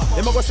sorry for.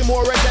 Them a go see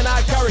more red than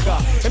I character.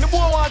 And the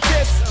boy want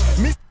test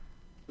me.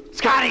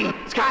 Scotty,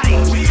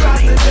 we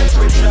rise the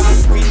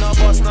temperature, we no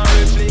bust no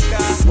replica.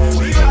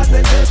 We rise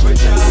the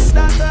temperature,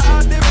 that's how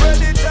the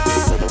predator.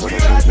 We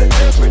rise the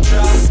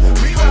temperature,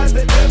 we rise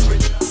the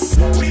temperature.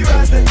 We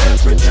rise the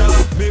temperature,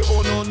 me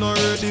oh no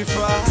ready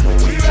for.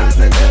 We rise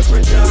the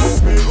temperature,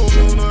 me oh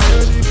no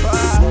ready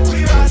for.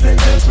 We rise the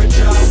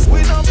temperature,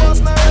 we no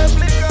bust no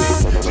replica.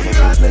 We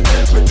rise the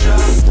temperature,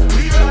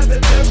 we rise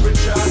the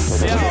temperature.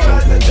 We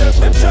rise the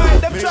temperature.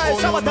 Them try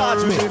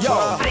sabotage me,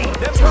 yo.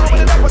 Them try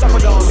with the up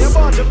and down. They're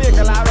born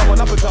Jamaica like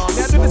Ramon up and down.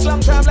 They do this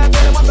long time like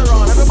when I'm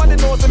on. Everybody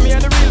knows me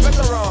and the real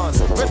veteran.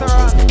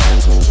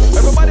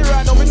 Everybody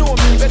right now me know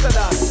me better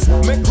than.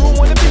 Make room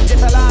when the big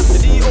get along. The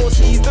DOC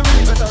is the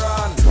real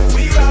veteran.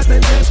 We rise the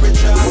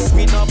temperature,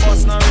 we no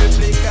bust no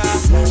replica.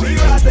 We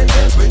rise the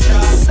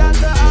temperature,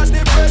 that's how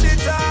the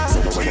predator.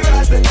 We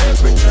rise the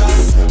temperature,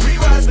 we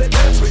rise the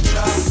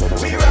temperature.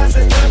 We rise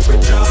the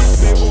temperature,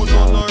 we oh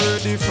no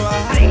ready for.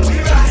 We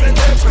rise the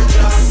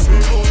temperature, we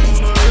oh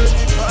no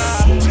ready for.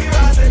 We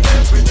rise the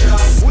temperature,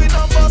 we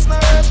no bust no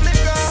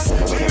replica.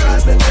 We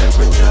rise the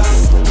temperature,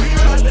 we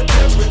rise the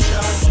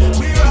temperature.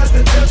 We rise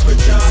the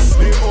temperature,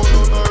 we oh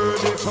no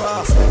ready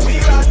for. We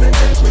rise the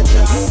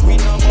temperature, we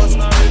no bust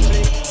no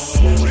replica.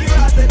 We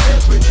rise the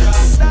temperature,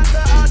 that's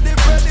how the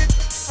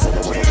predator.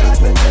 We rise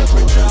the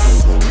temperature,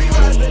 we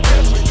rise the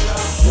temperature.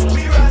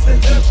 We rise the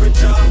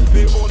temperature,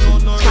 we oh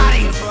no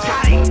ready for.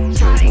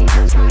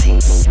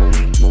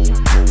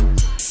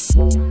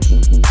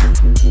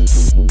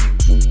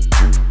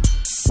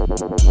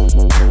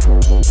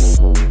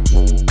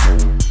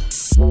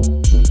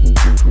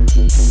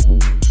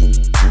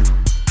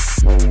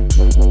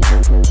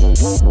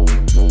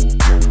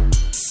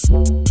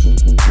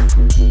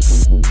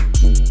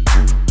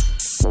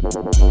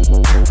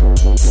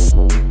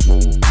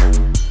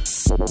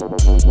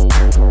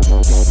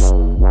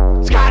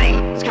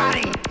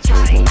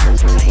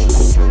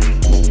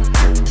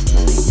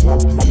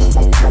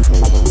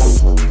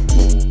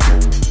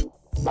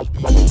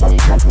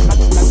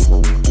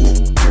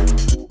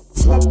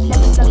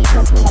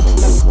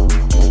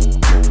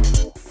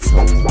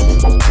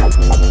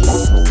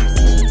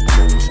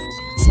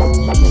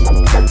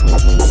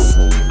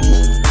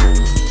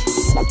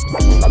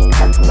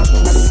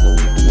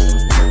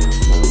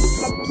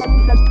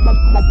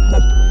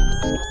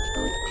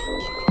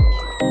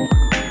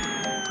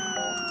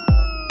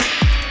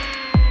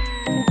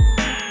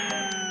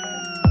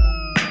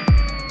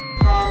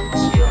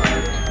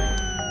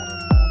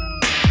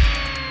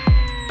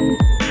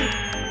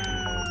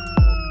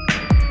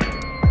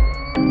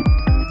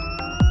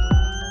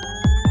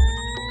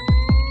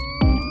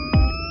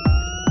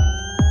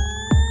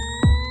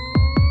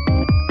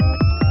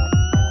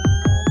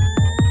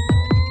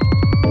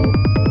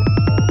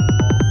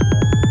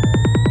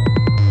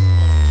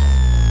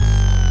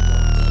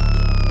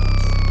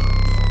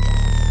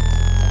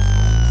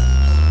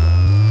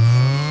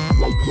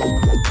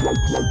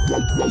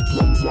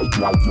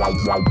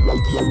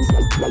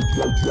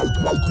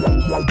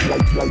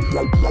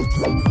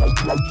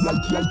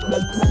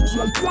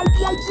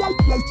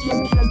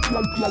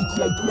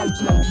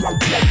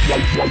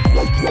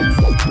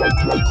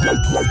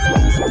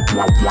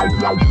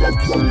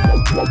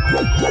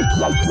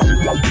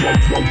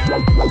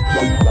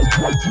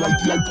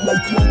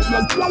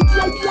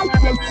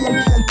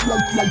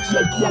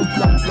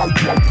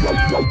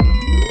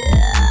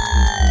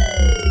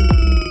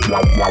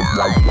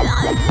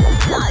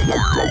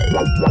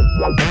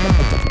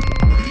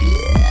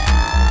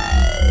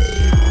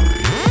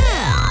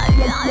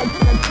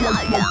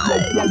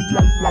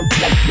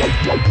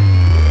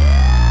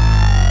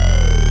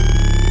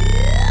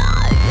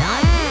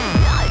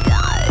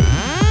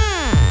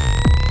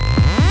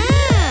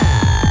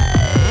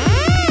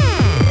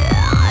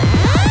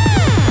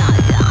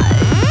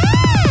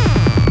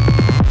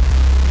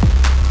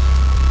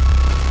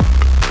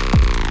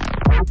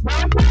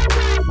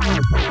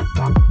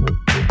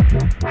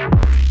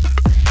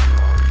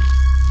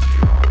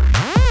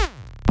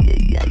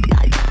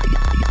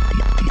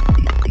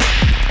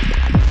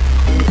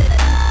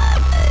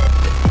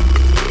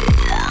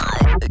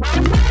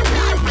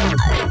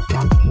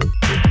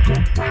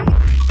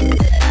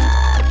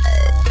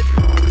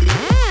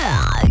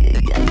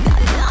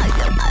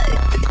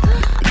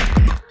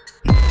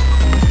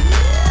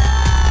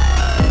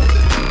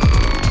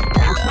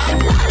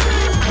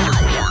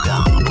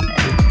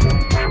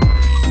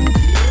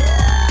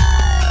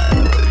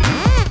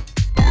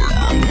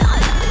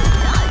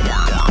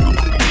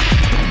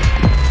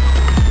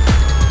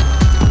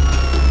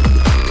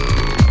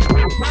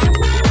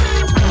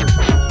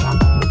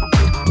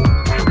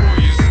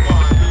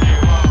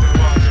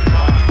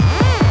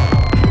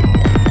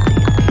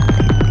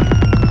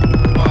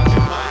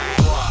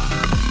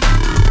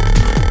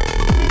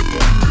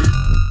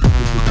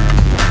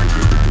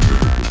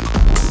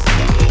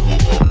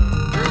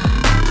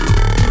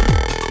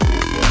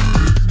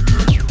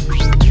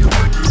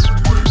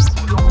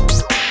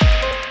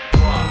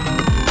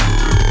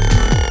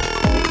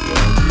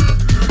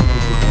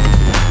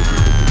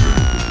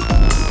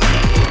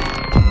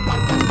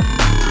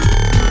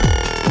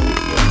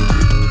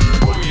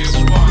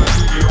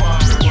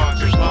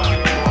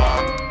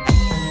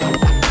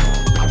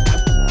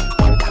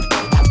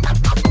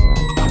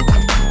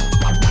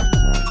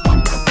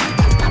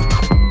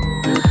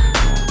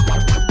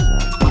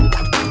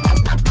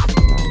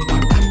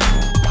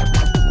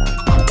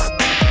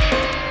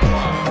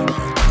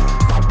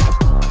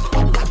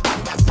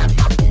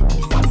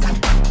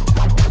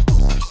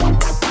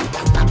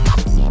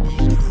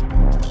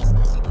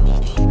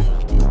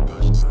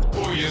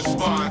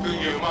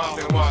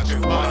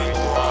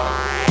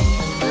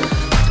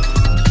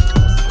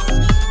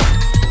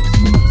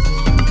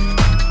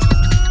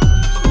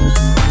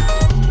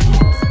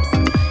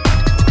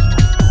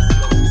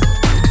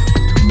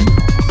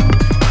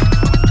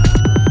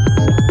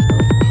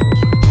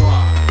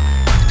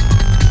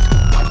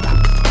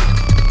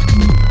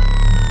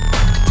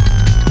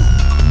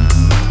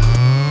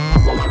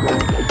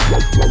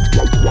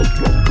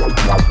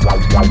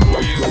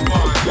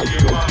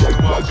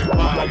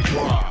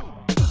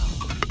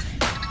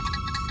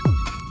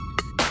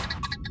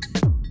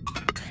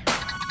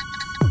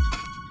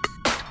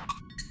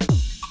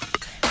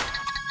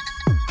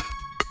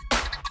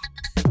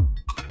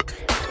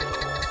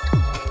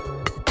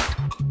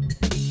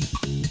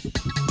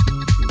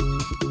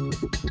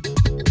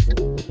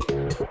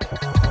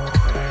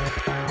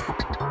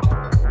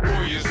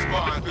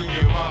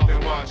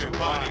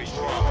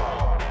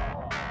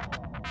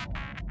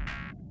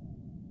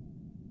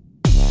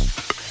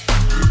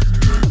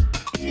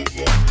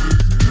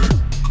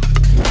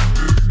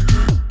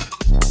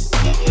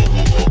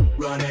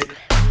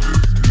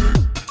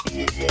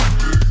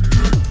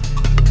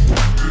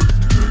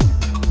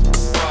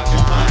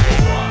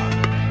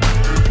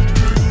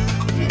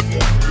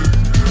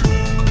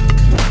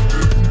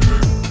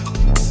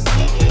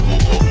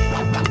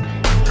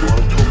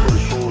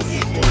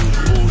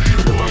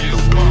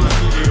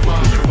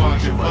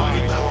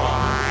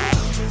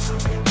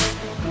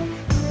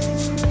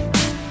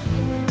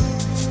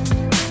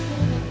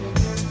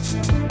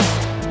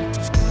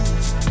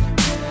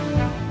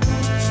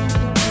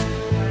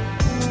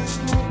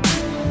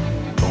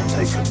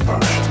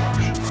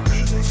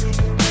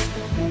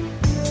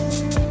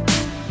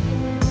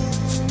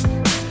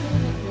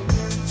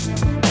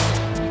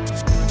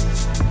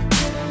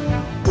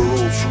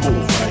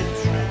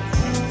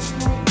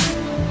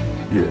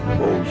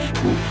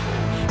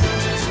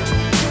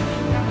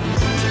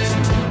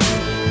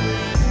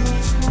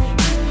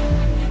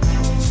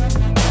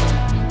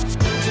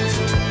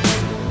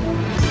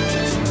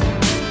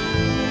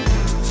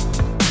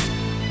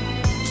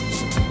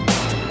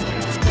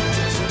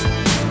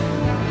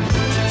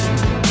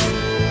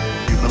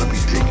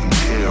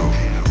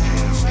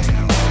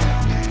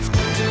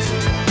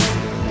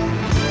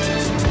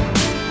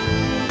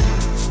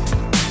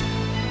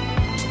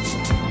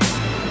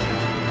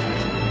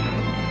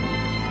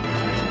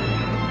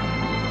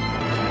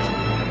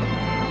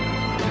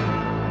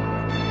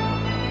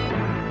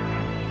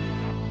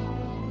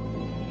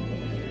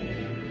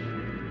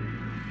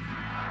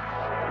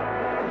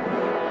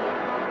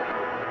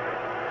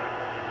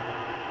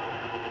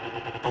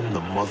 I'm the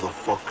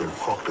fucking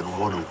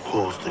one who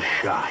calls the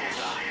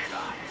shots.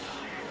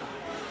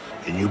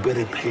 And you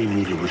better pay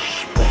me the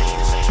respect.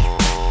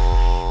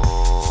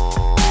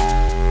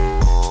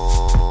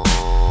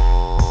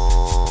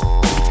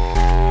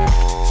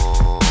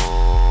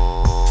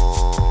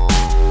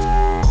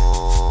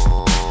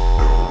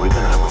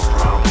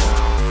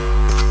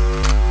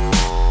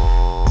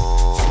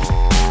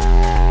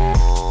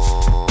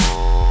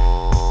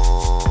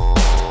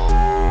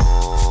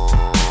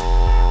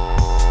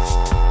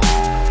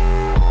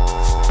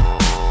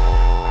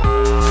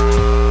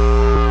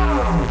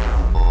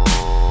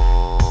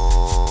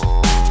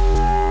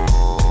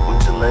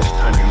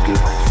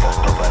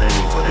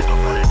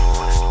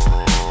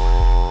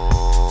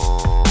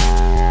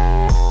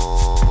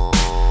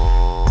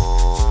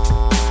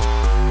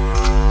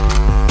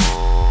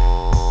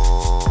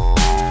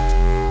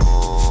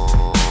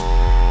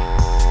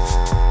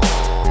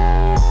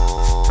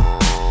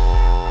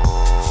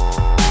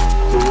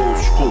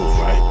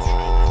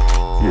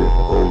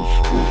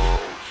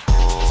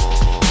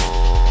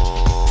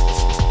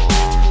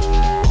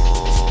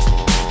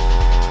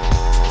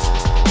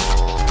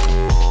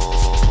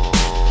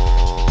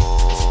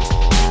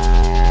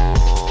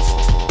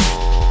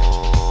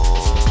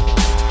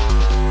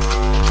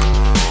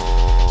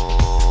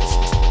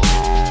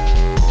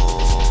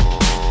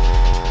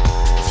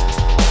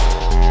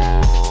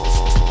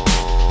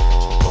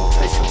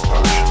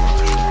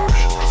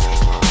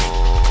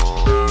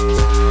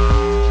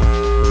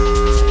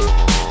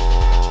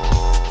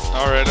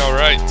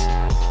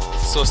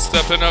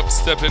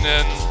 Stepping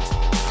in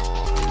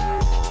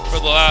for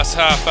the last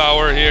half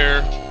hour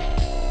here.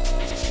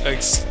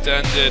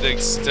 Extended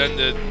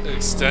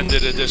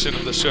edition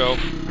of the show.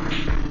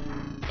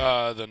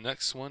 The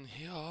next one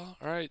here. All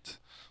right.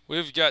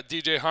 We've got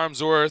DJ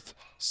Harmsworth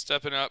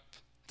stepping up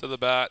to the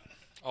bat.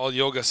 All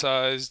yoga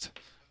sized.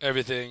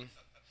 Everything.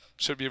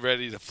 Should be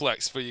ready to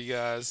flex for you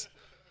guys.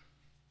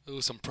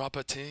 Ooh, some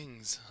proper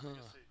things. Huh.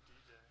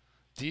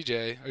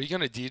 DJ. Are you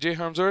going to DJ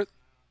Harmsworth?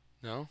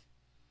 No?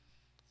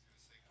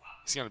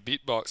 He's going to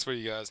beatbox for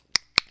you guys.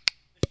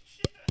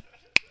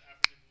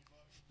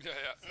 Yeah.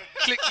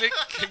 Click, click,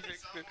 click,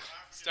 click, click.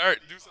 Start.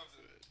 Do something.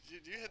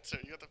 You hit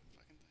start. You got the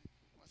fucking thing.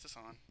 What's this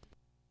on?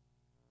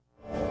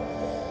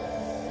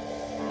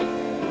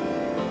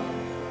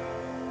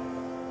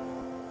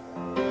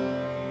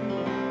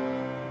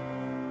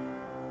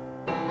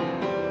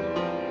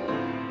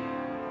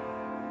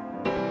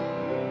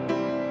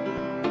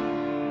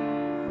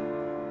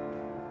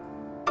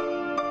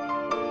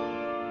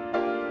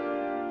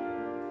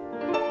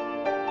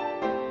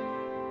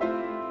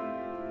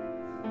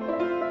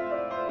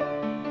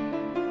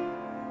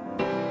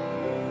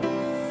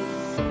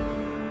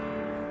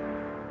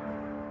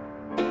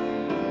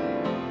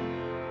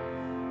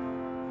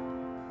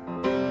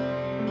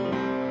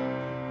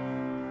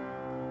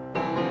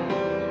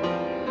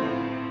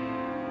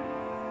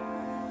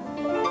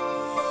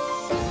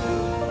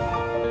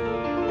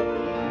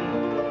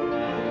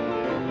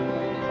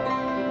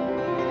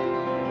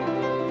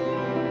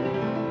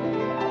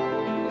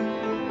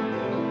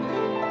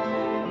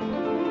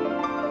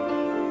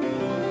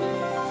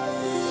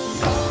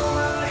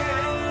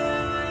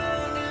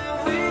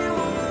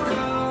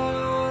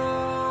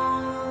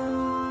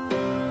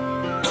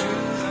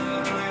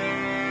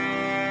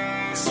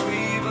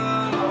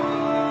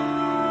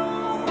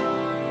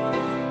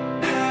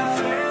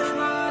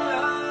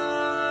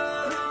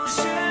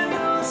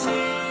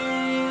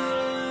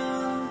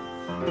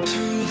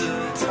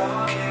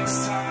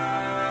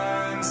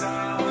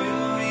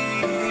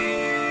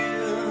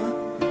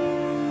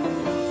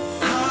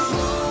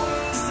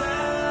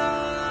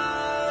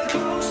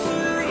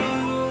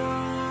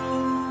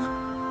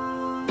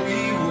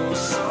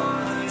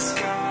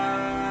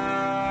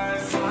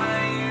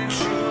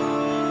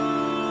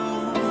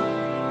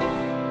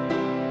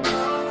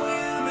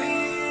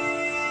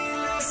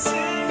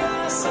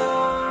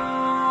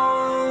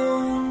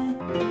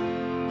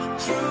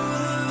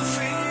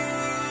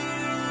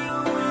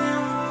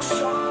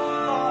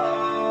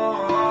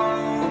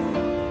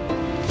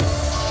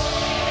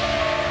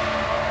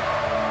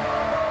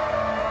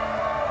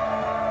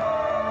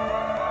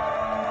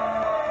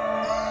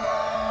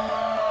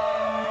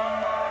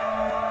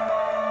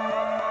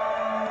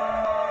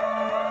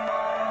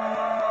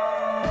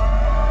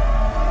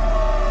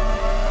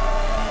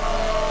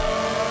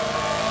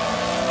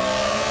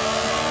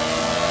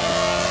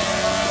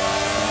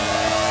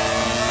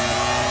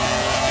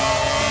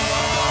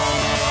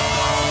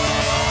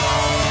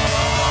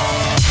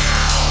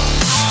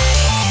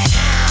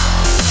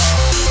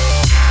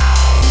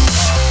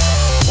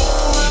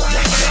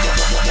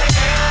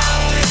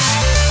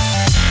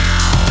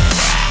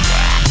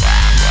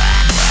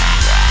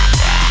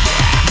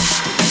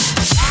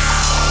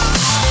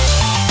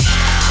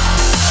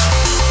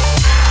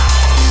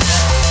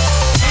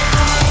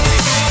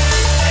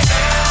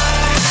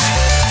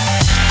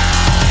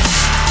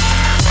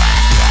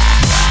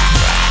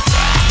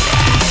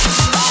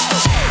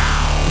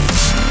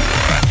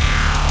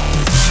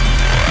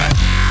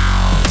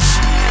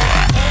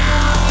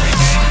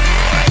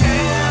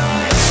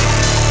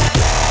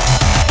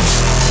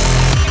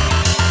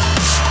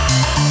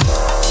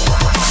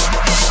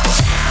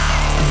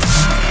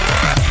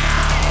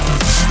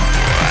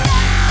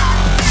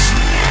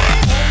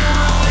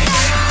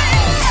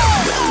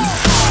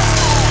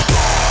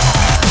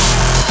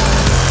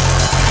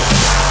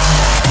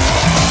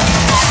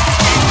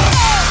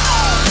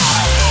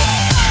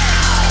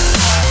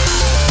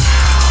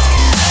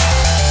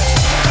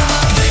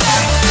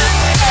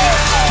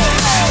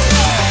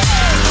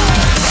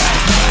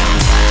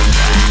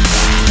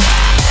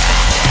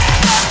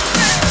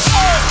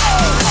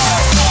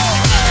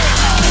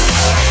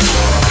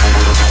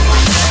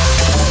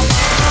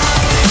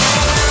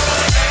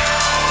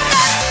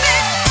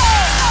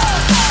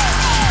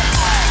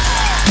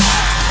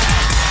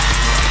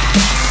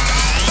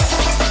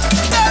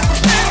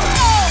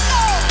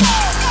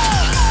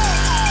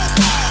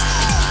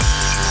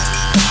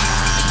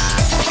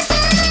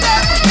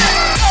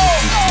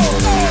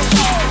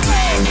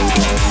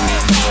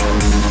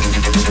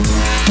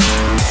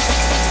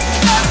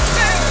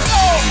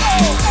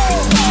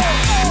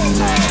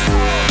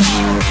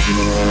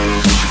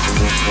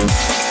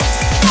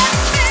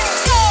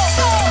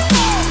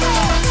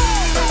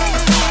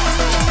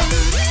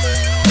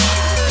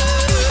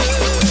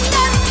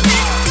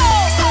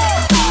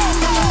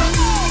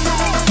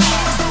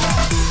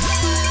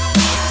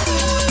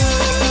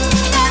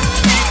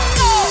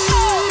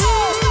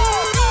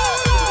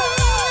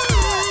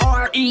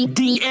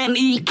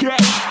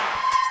 DNEK.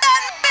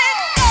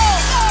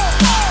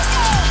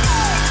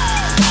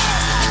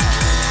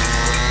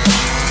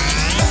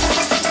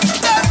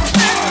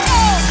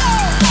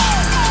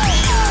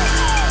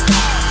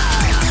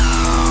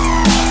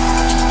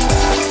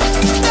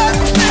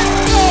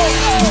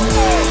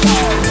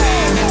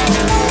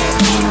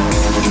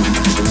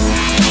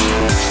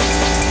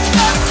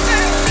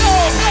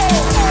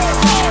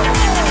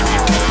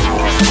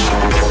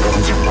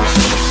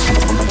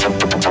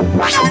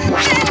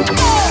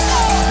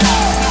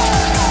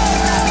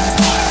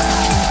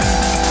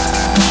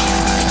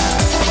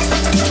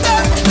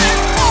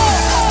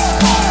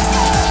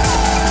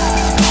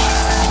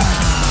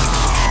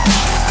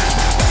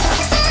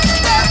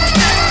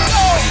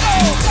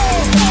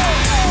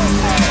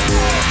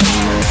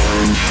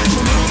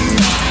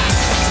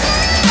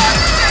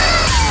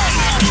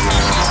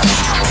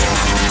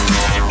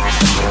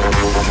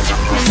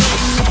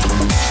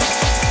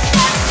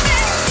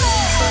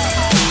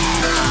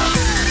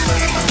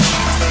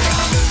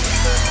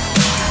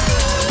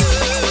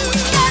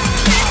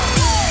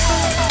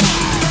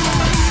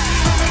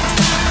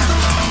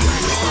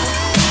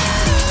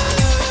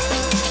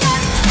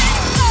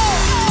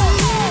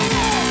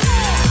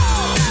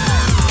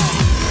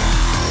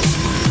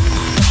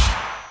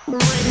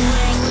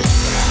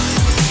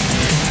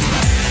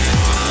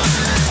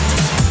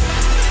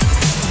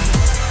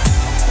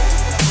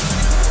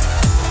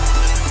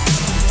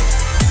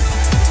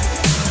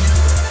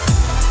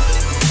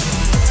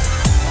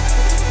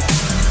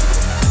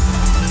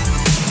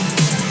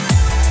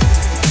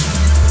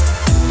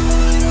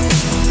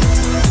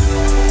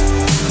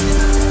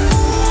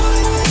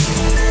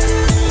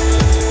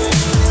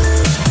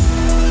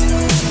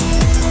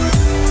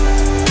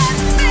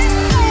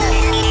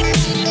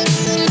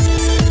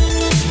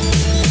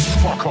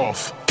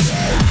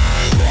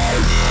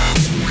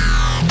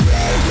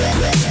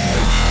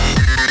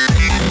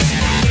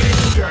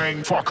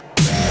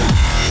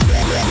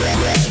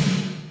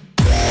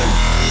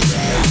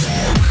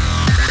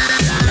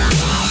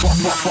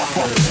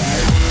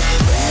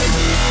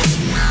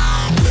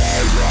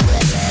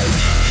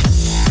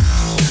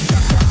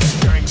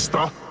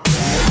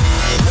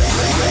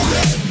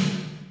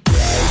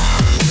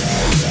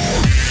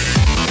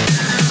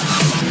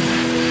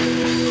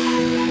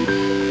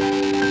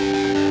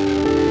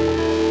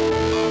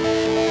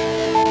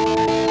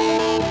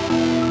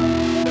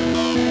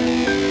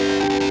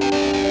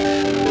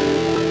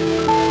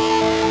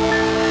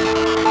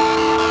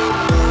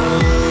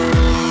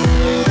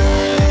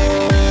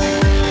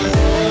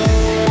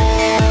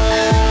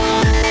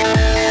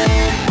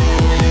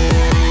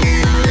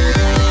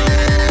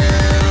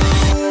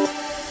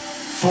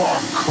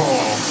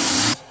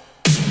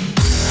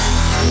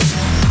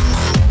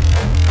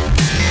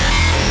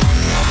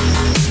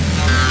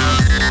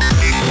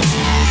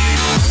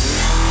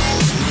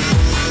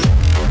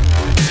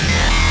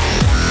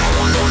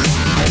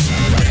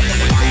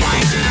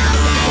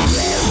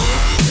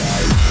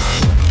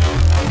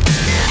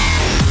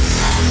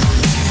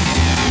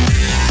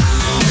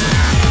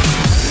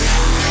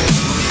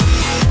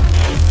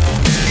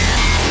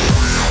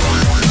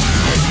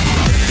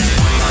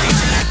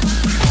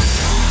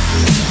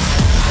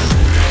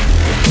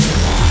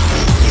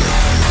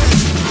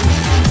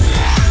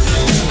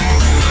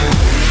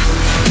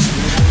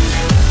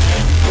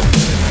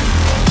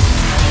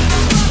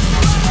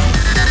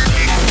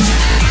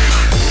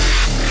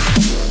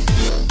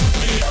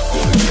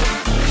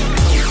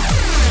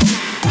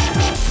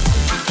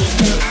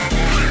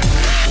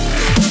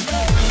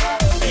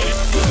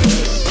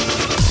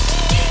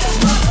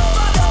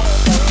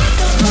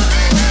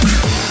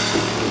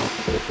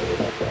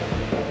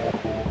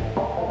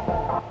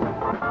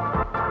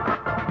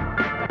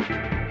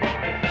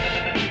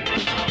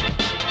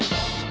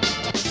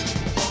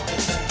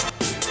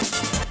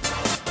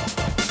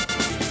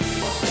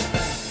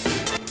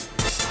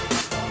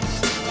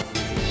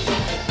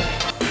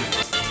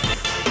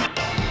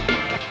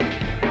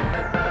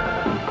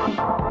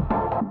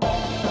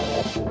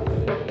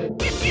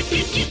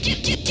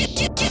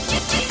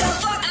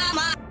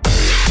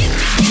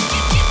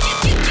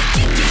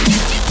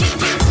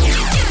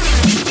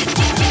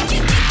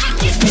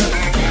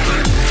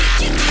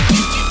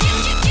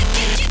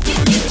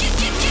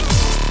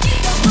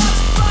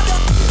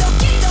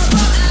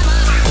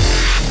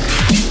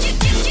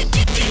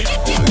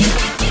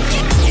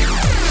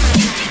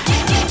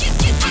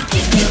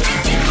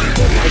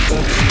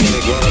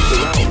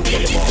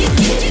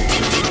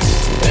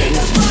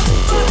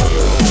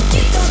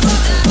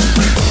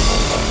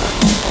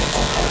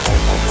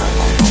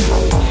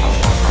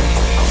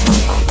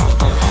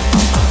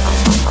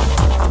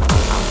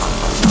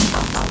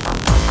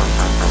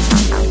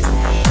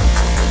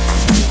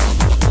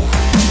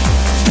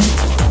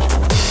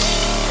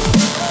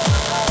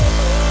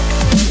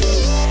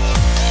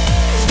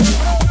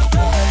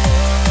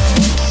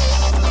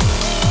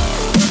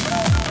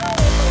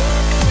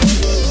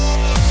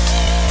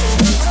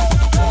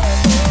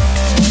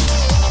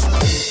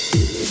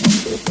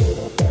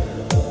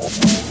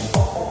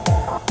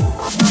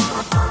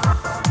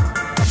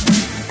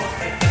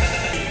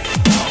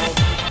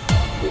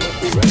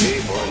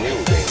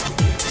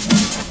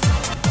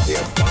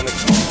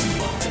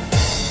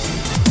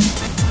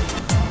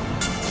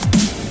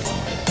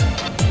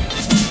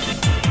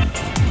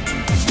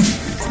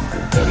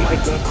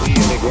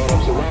 many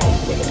grown-ups around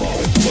when the bomb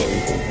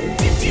explodes.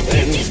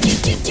 Then,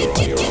 you're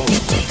on your own.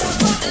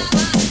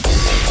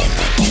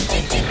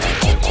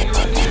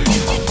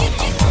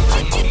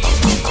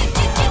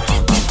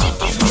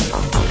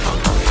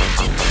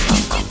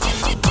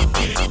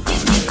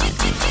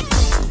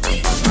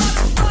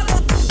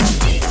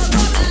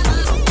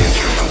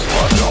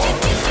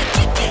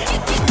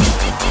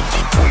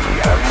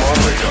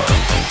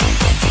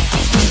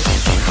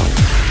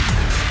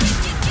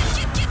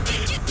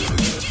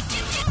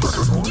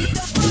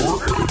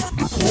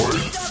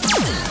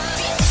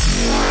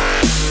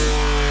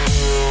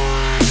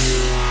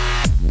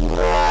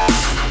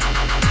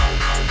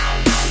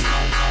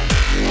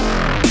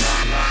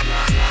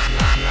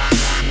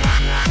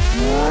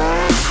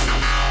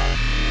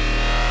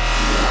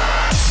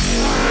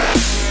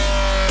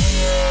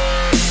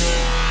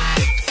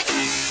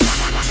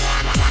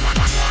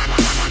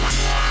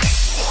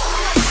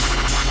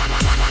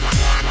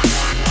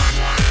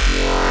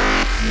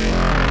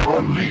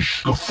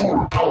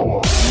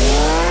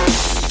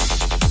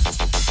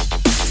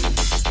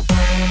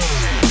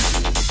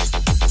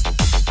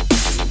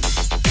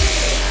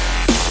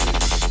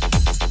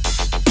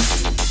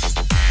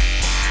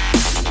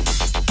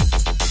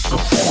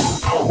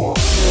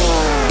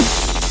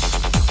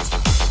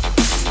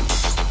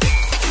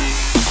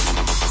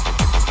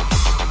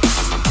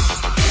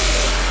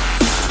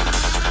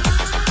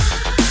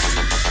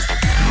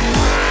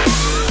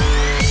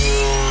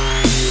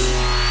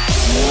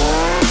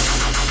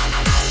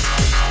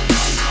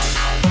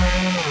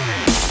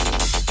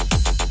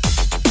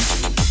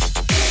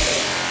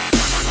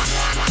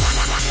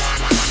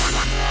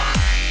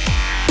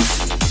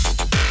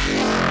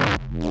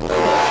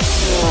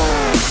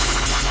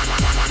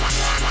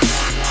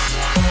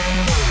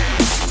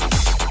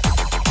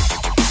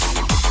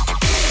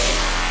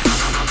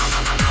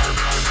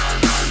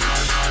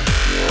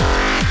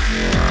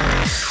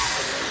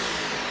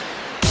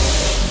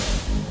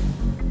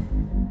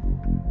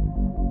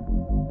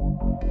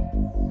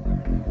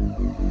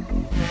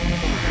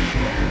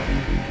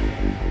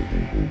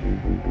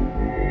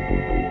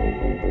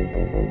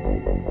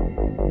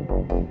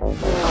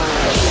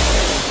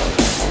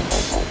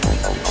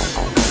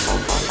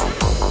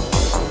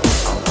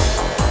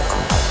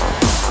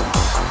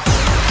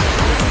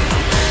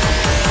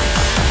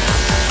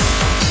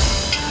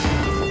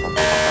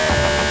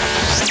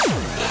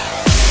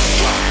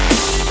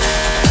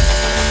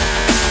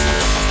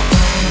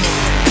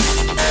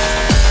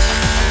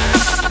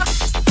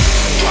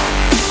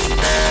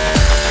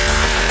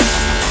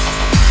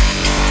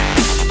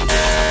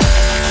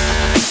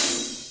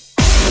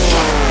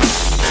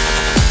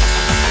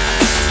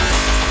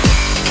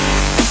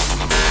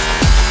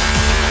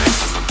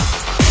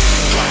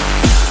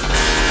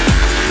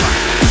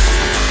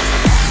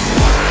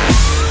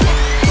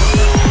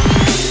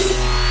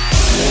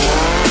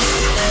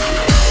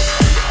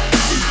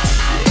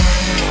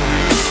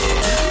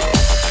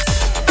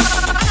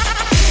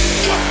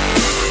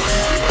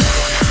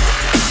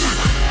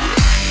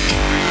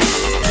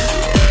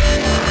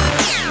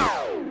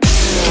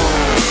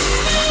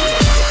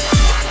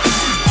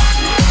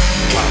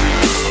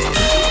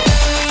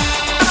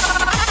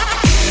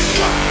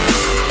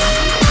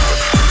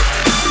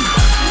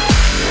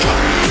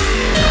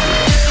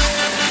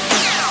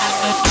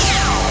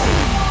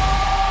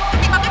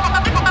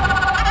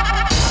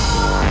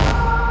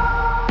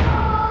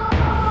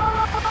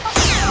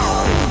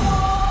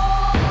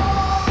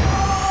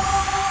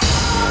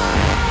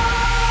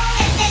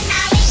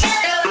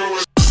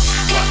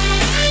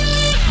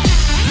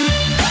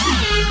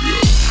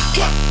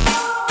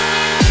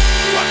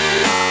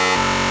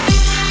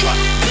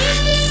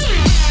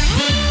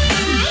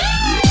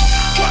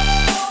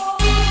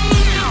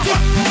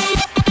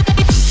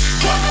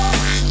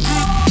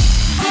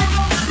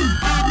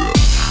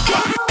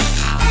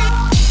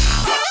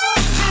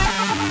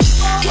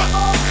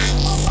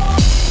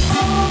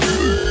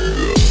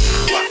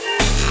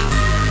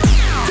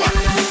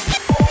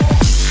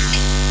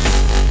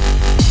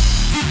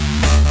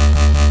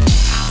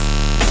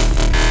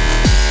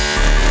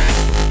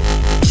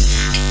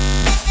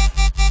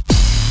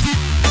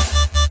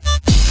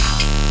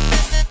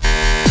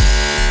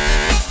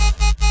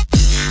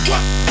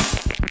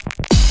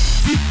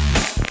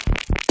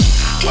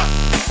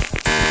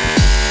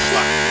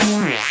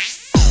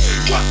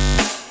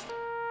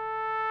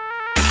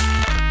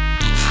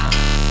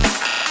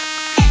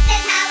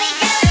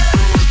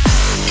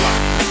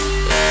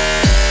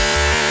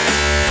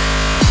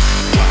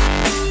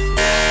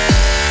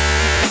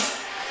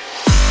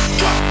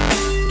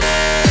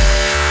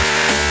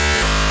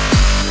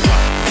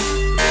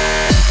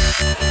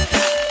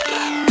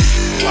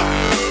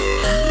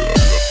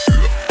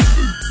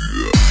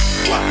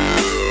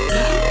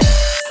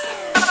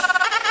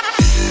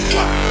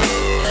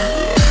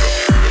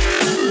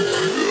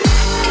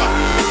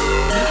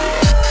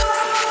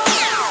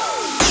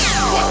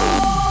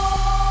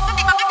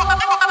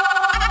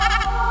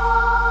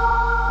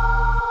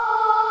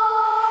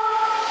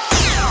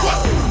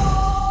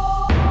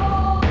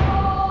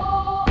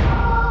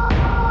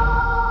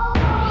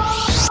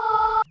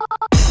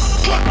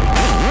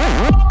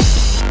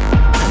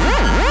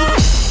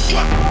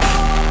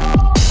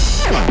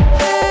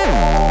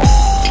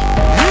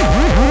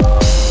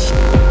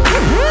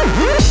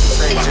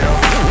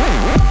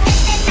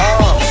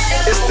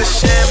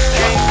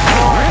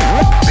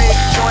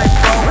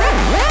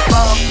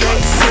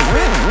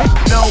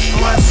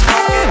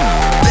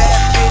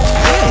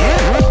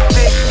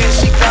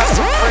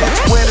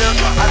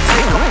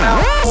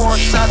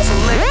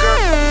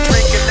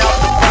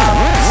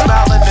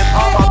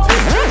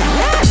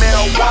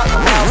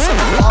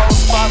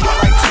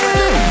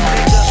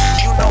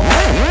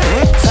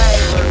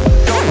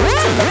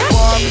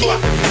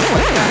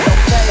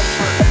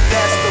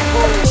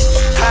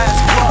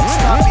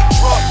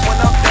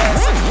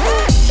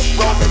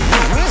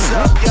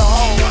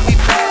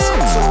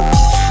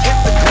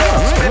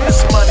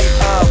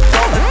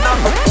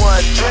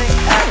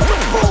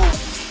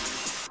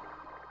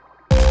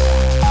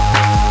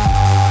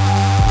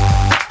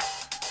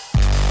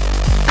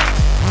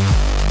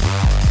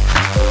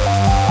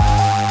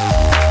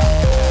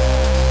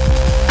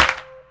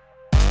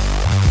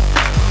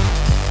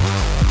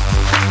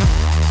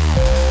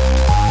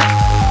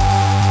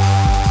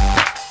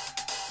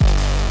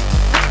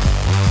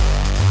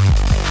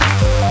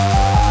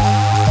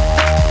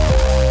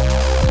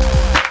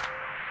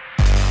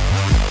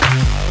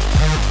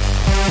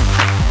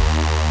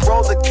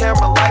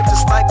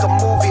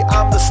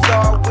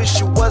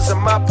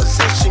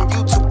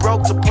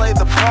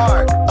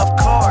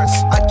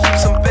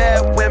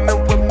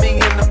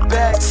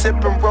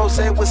 sipping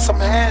rosé with some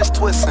hash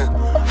twisting.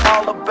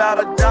 All about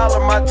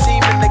 $1, my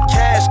team in the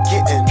cash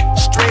getting.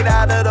 Straight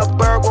out of the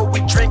burger, we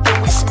drinking,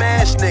 we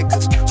smash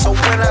niggas. So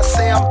when I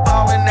say I'm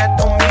ballin', that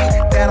don't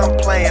mean that I'm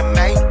playing,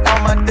 man.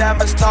 All my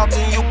diamonds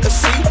talking, you can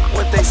see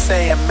what they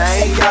saying, man.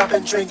 See, I've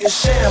been drinking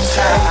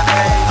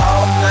champagne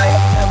all night,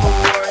 never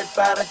worried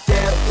about a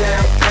damn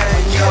thing.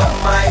 Your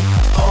mic,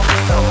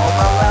 homie, I'm on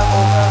my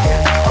level,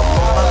 yeah, I'm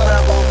on my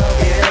level,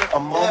 yeah,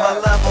 I'm on my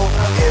level,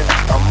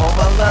 yeah, I'm on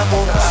my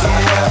level.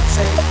 Yeah, I'll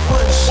take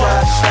one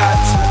shot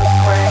to the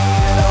brain,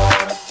 and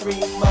on 3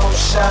 more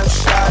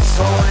shots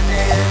going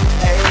in.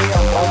 Hey,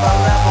 I'm on my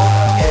level,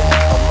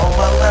 yeah, I'm on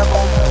my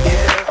level,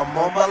 yeah, I'm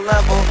on my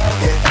level,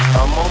 yeah,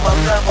 I'm on my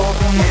level,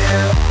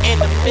 yeah. In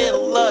the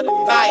middle of the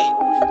night,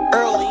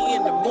 early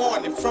in the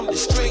morning, from the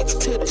streets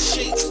to the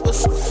sheets with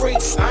some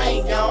freaks, I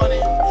ain't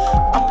yawning.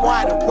 I'm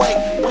wide awake,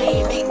 we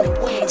ain't eating,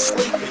 we ain't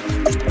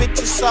sleeping. This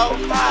bitch is so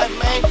high,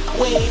 man,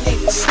 we ain't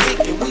even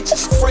sneaking, we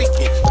just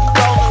freaking.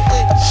 Rolling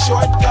with the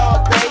short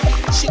dog, baby.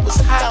 She was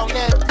high on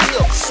that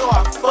pill, so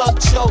I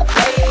fucked your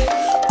lady.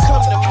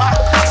 Come to my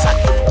house, I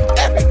give you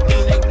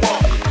everything they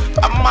want.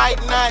 I might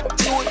not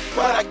do it,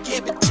 but I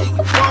give it to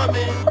you,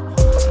 woman.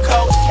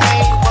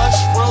 Cocaine,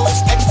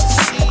 mushrooms,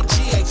 ecstasy,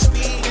 GHB,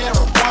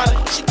 marijuana.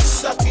 She can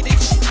suck it if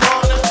she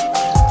wanna.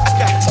 I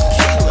got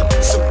tequila,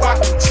 so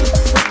rockin' 2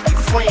 freaky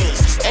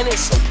friends. And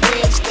it's a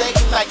Wednesday,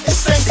 like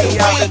this ain't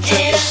the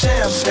weekend.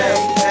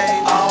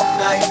 Champagne all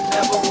night,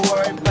 never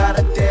worried about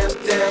a damn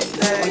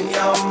thing.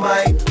 Your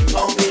mic,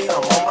 homie,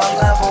 I'm on my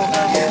level,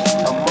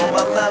 yeah, I'm on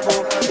my level,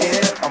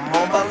 yeah, I'm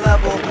on my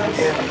level,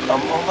 yeah,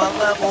 I'm on my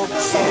level.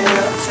 Yeah,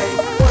 I'll take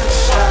one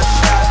shot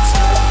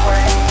to the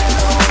brain, and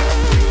on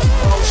 3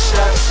 more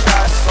shots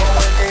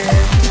going in.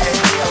 Hey,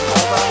 I'm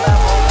on my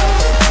level,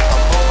 yeah,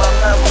 I'm on my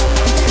level,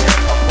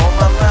 yeah, I'm on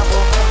my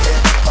level,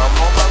 yeah, I'm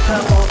on my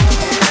level,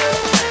 yeah.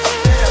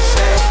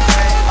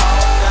 Champagne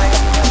all night,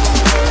 never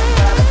worried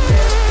about a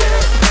damn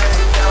thing.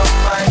 Your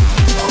mic,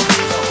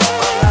 homie, I'm on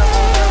my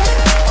level,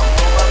 yeah, I'm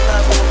on my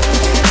level,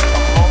 yeah,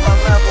 I'm on my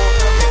level,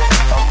 yeah,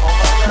 I'm on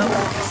my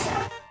level.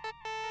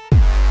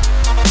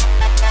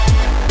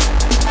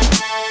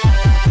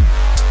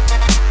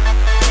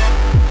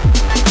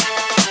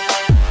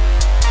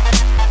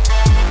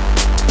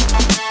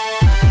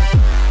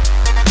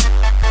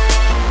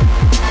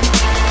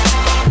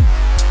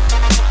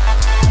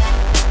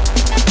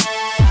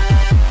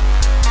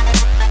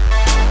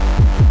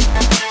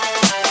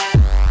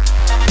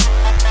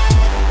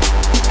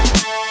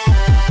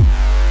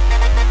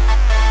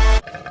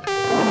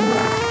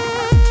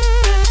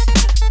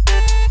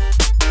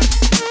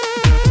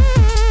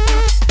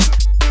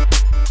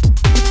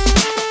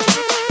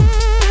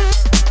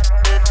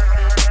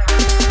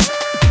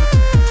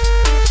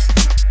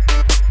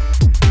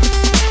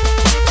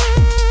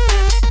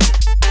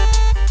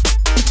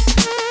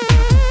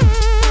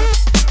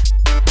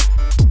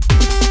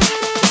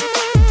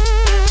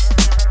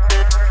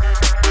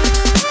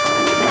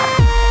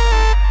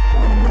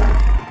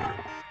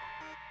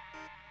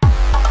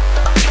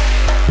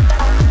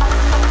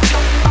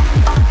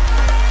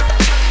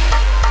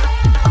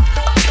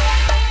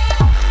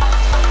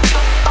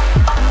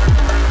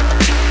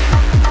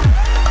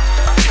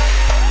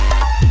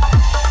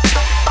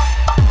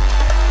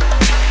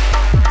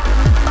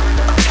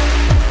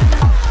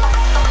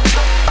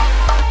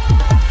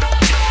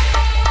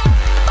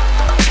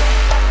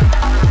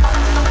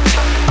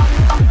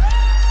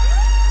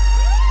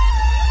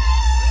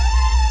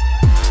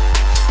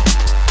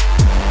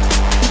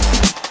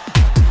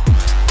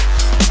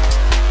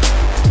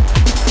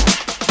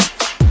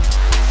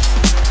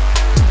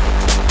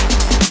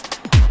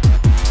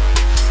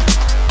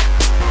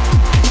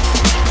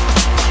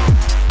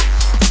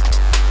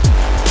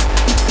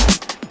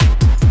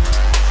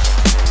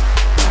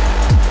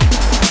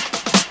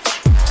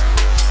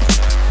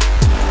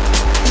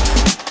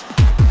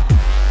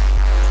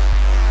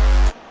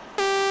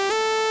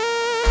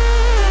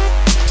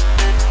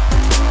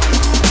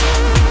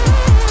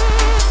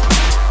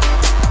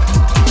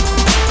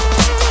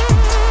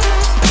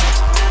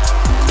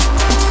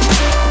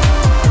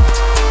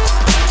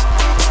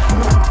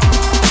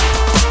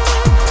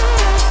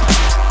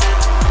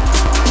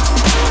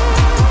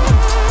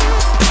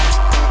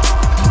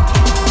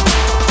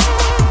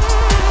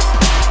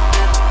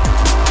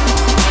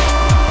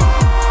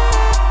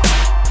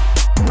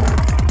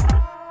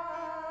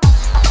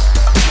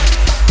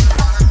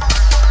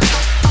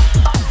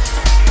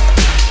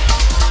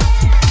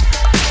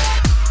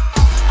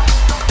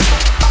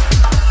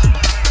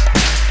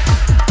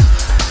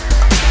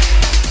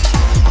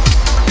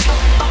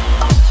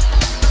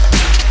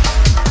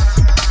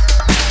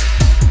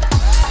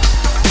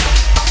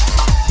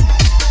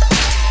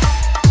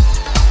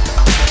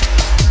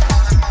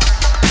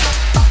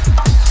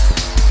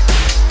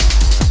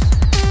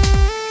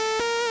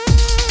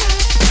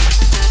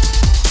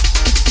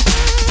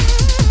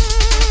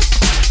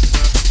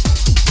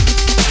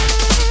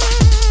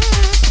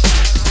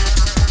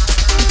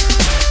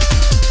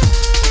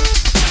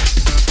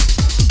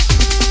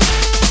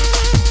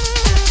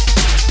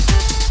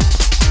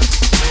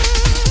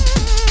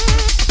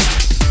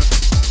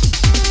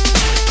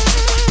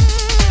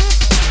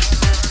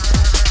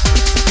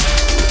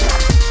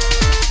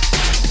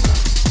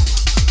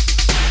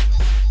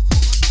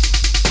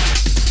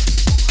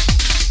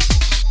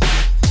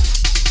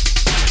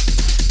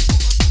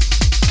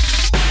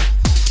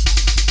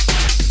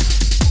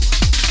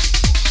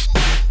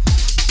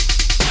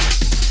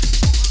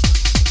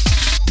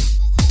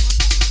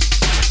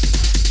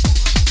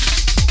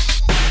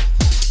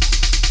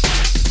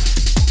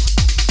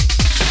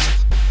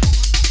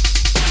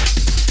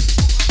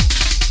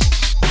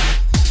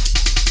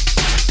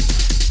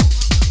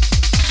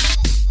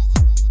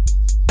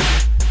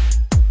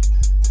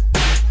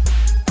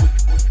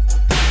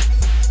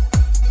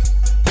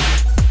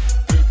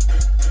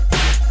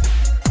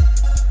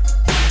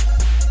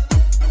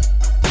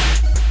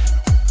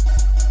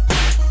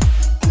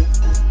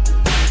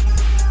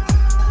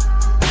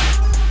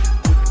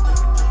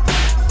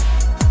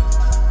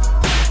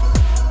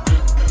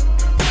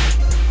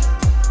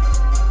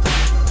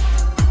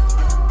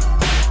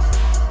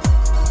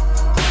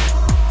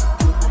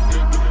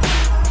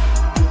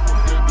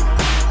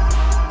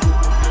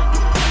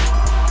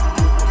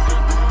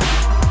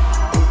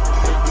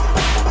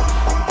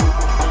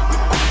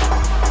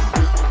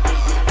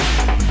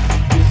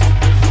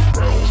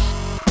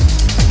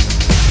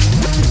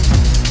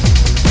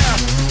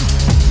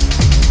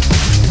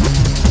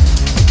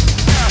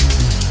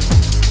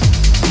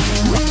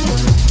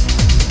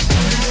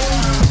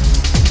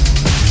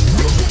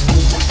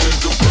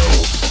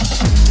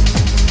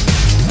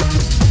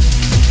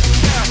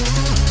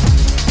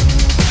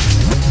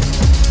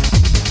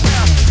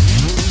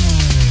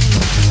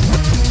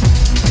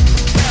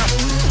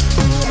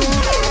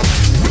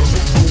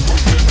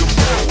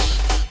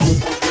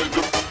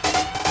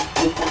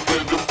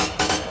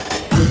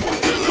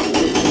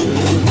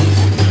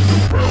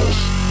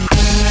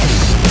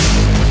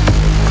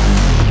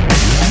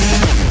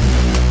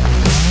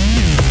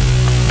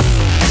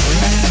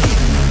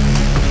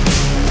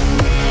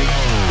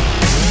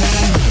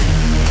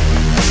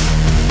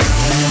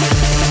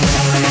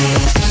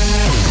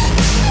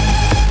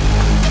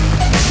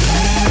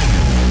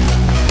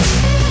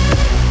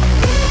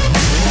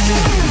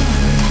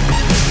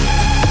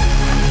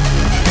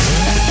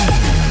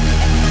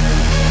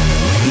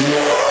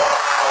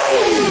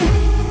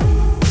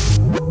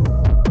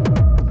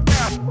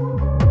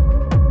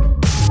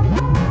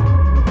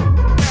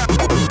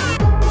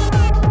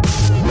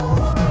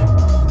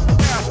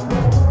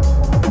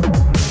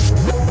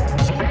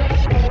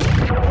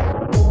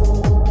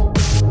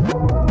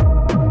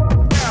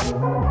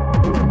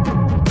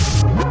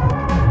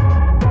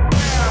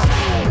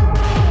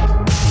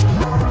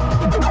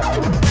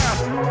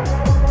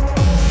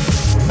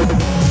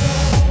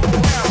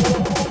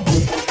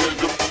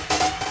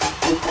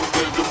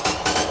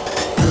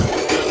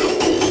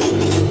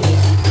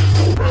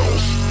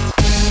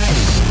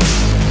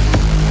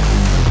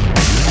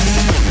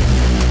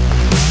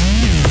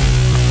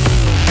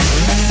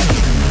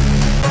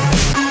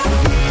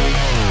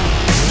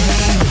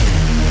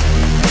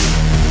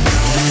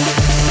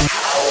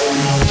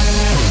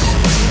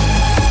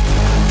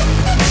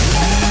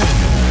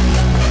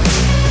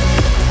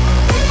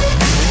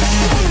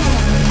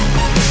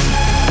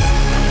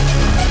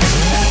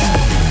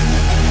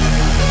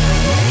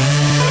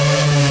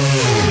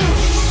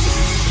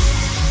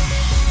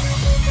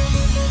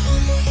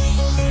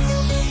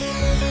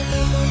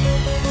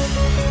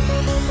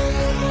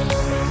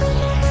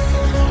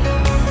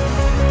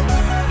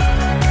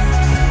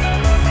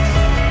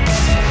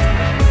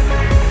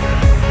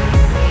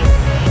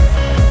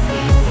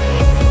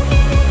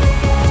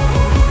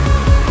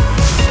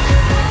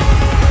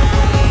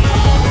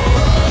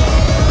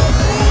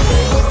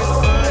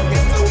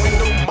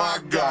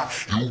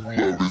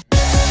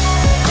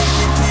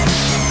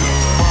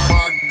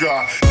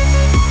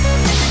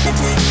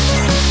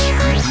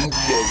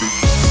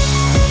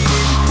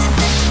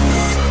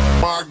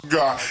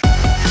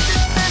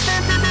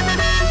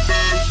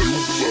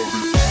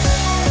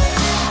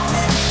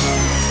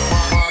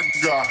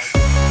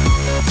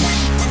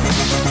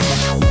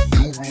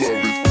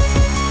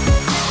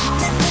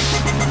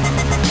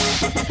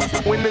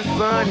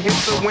 sun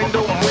hits the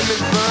window, when the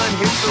sun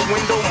hits the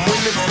window,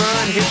 when the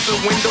sun hits the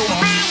window.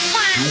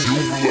 You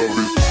love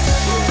it.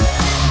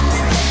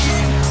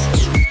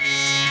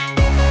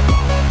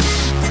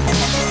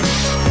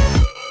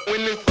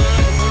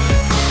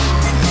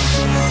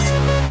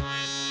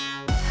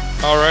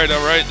 All right.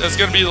 That's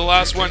going to be the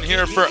last one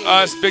here for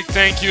us. Big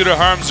thank you to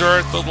Harm's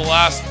Earth for the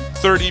last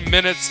 30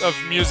 minutes of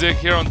music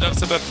here on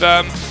Dubstep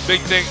FM. Big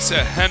thanks to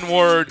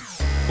Henford,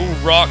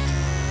 who rocked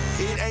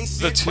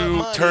the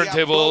two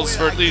turntables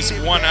for at least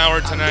 1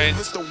 hour tonight.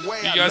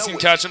 You guys can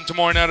catch him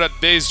tomorrow night at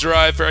Bass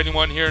Drive for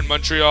anyone here in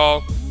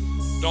Montreal.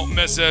 Don't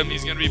miss him.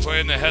 He's going to be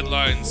playing the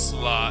headline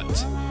slot.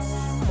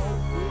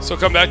 So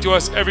come back to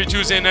us every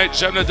Tuesday night,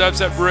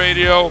 JaimeLeDubstep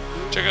Radio.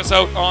 Check us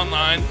out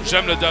online,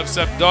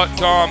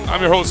 JaimeLeDubstep.com.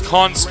 I'm your host,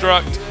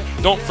 Construct.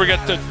 Don't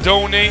forget to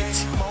donate,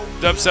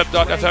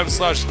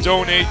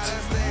 dubstep.fm/donate.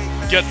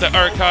 Get the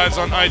archives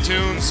on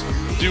iTunes.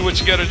 Do what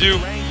you gotta do.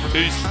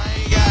 Peace.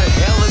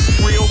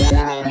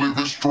 When I'm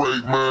living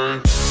straight,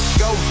 man.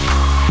 Go,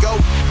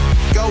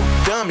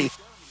 dummy.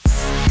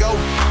 Go,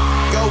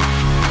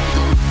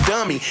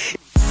 dummy.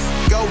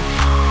 Go,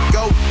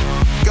 dummy.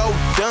 Go,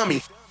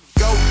 dummy.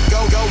 Go,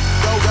 dummy.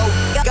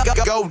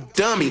 Go,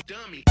 dummy.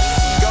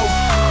 Go,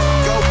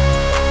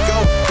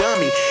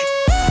 dummy.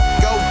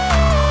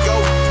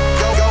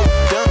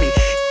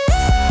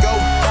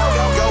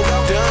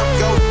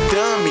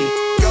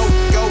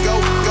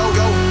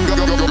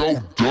 Go,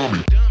 dummy.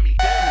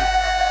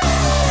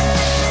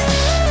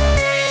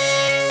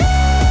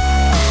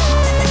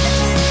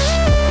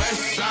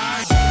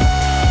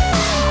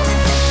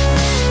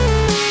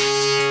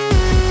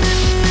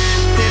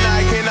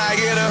 Can I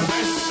get a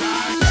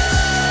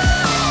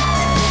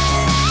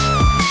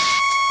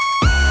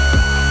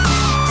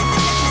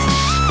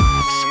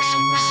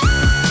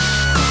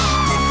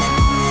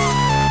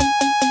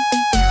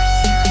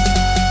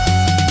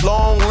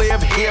long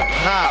live hip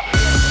hop.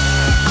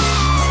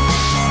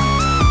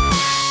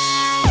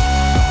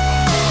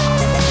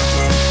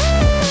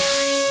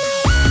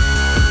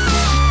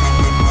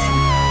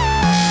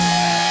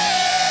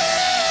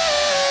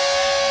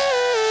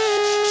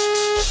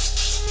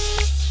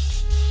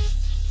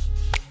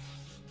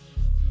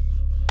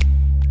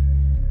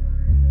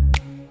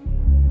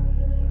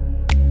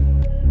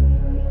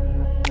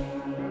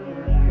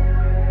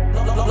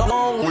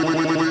 Long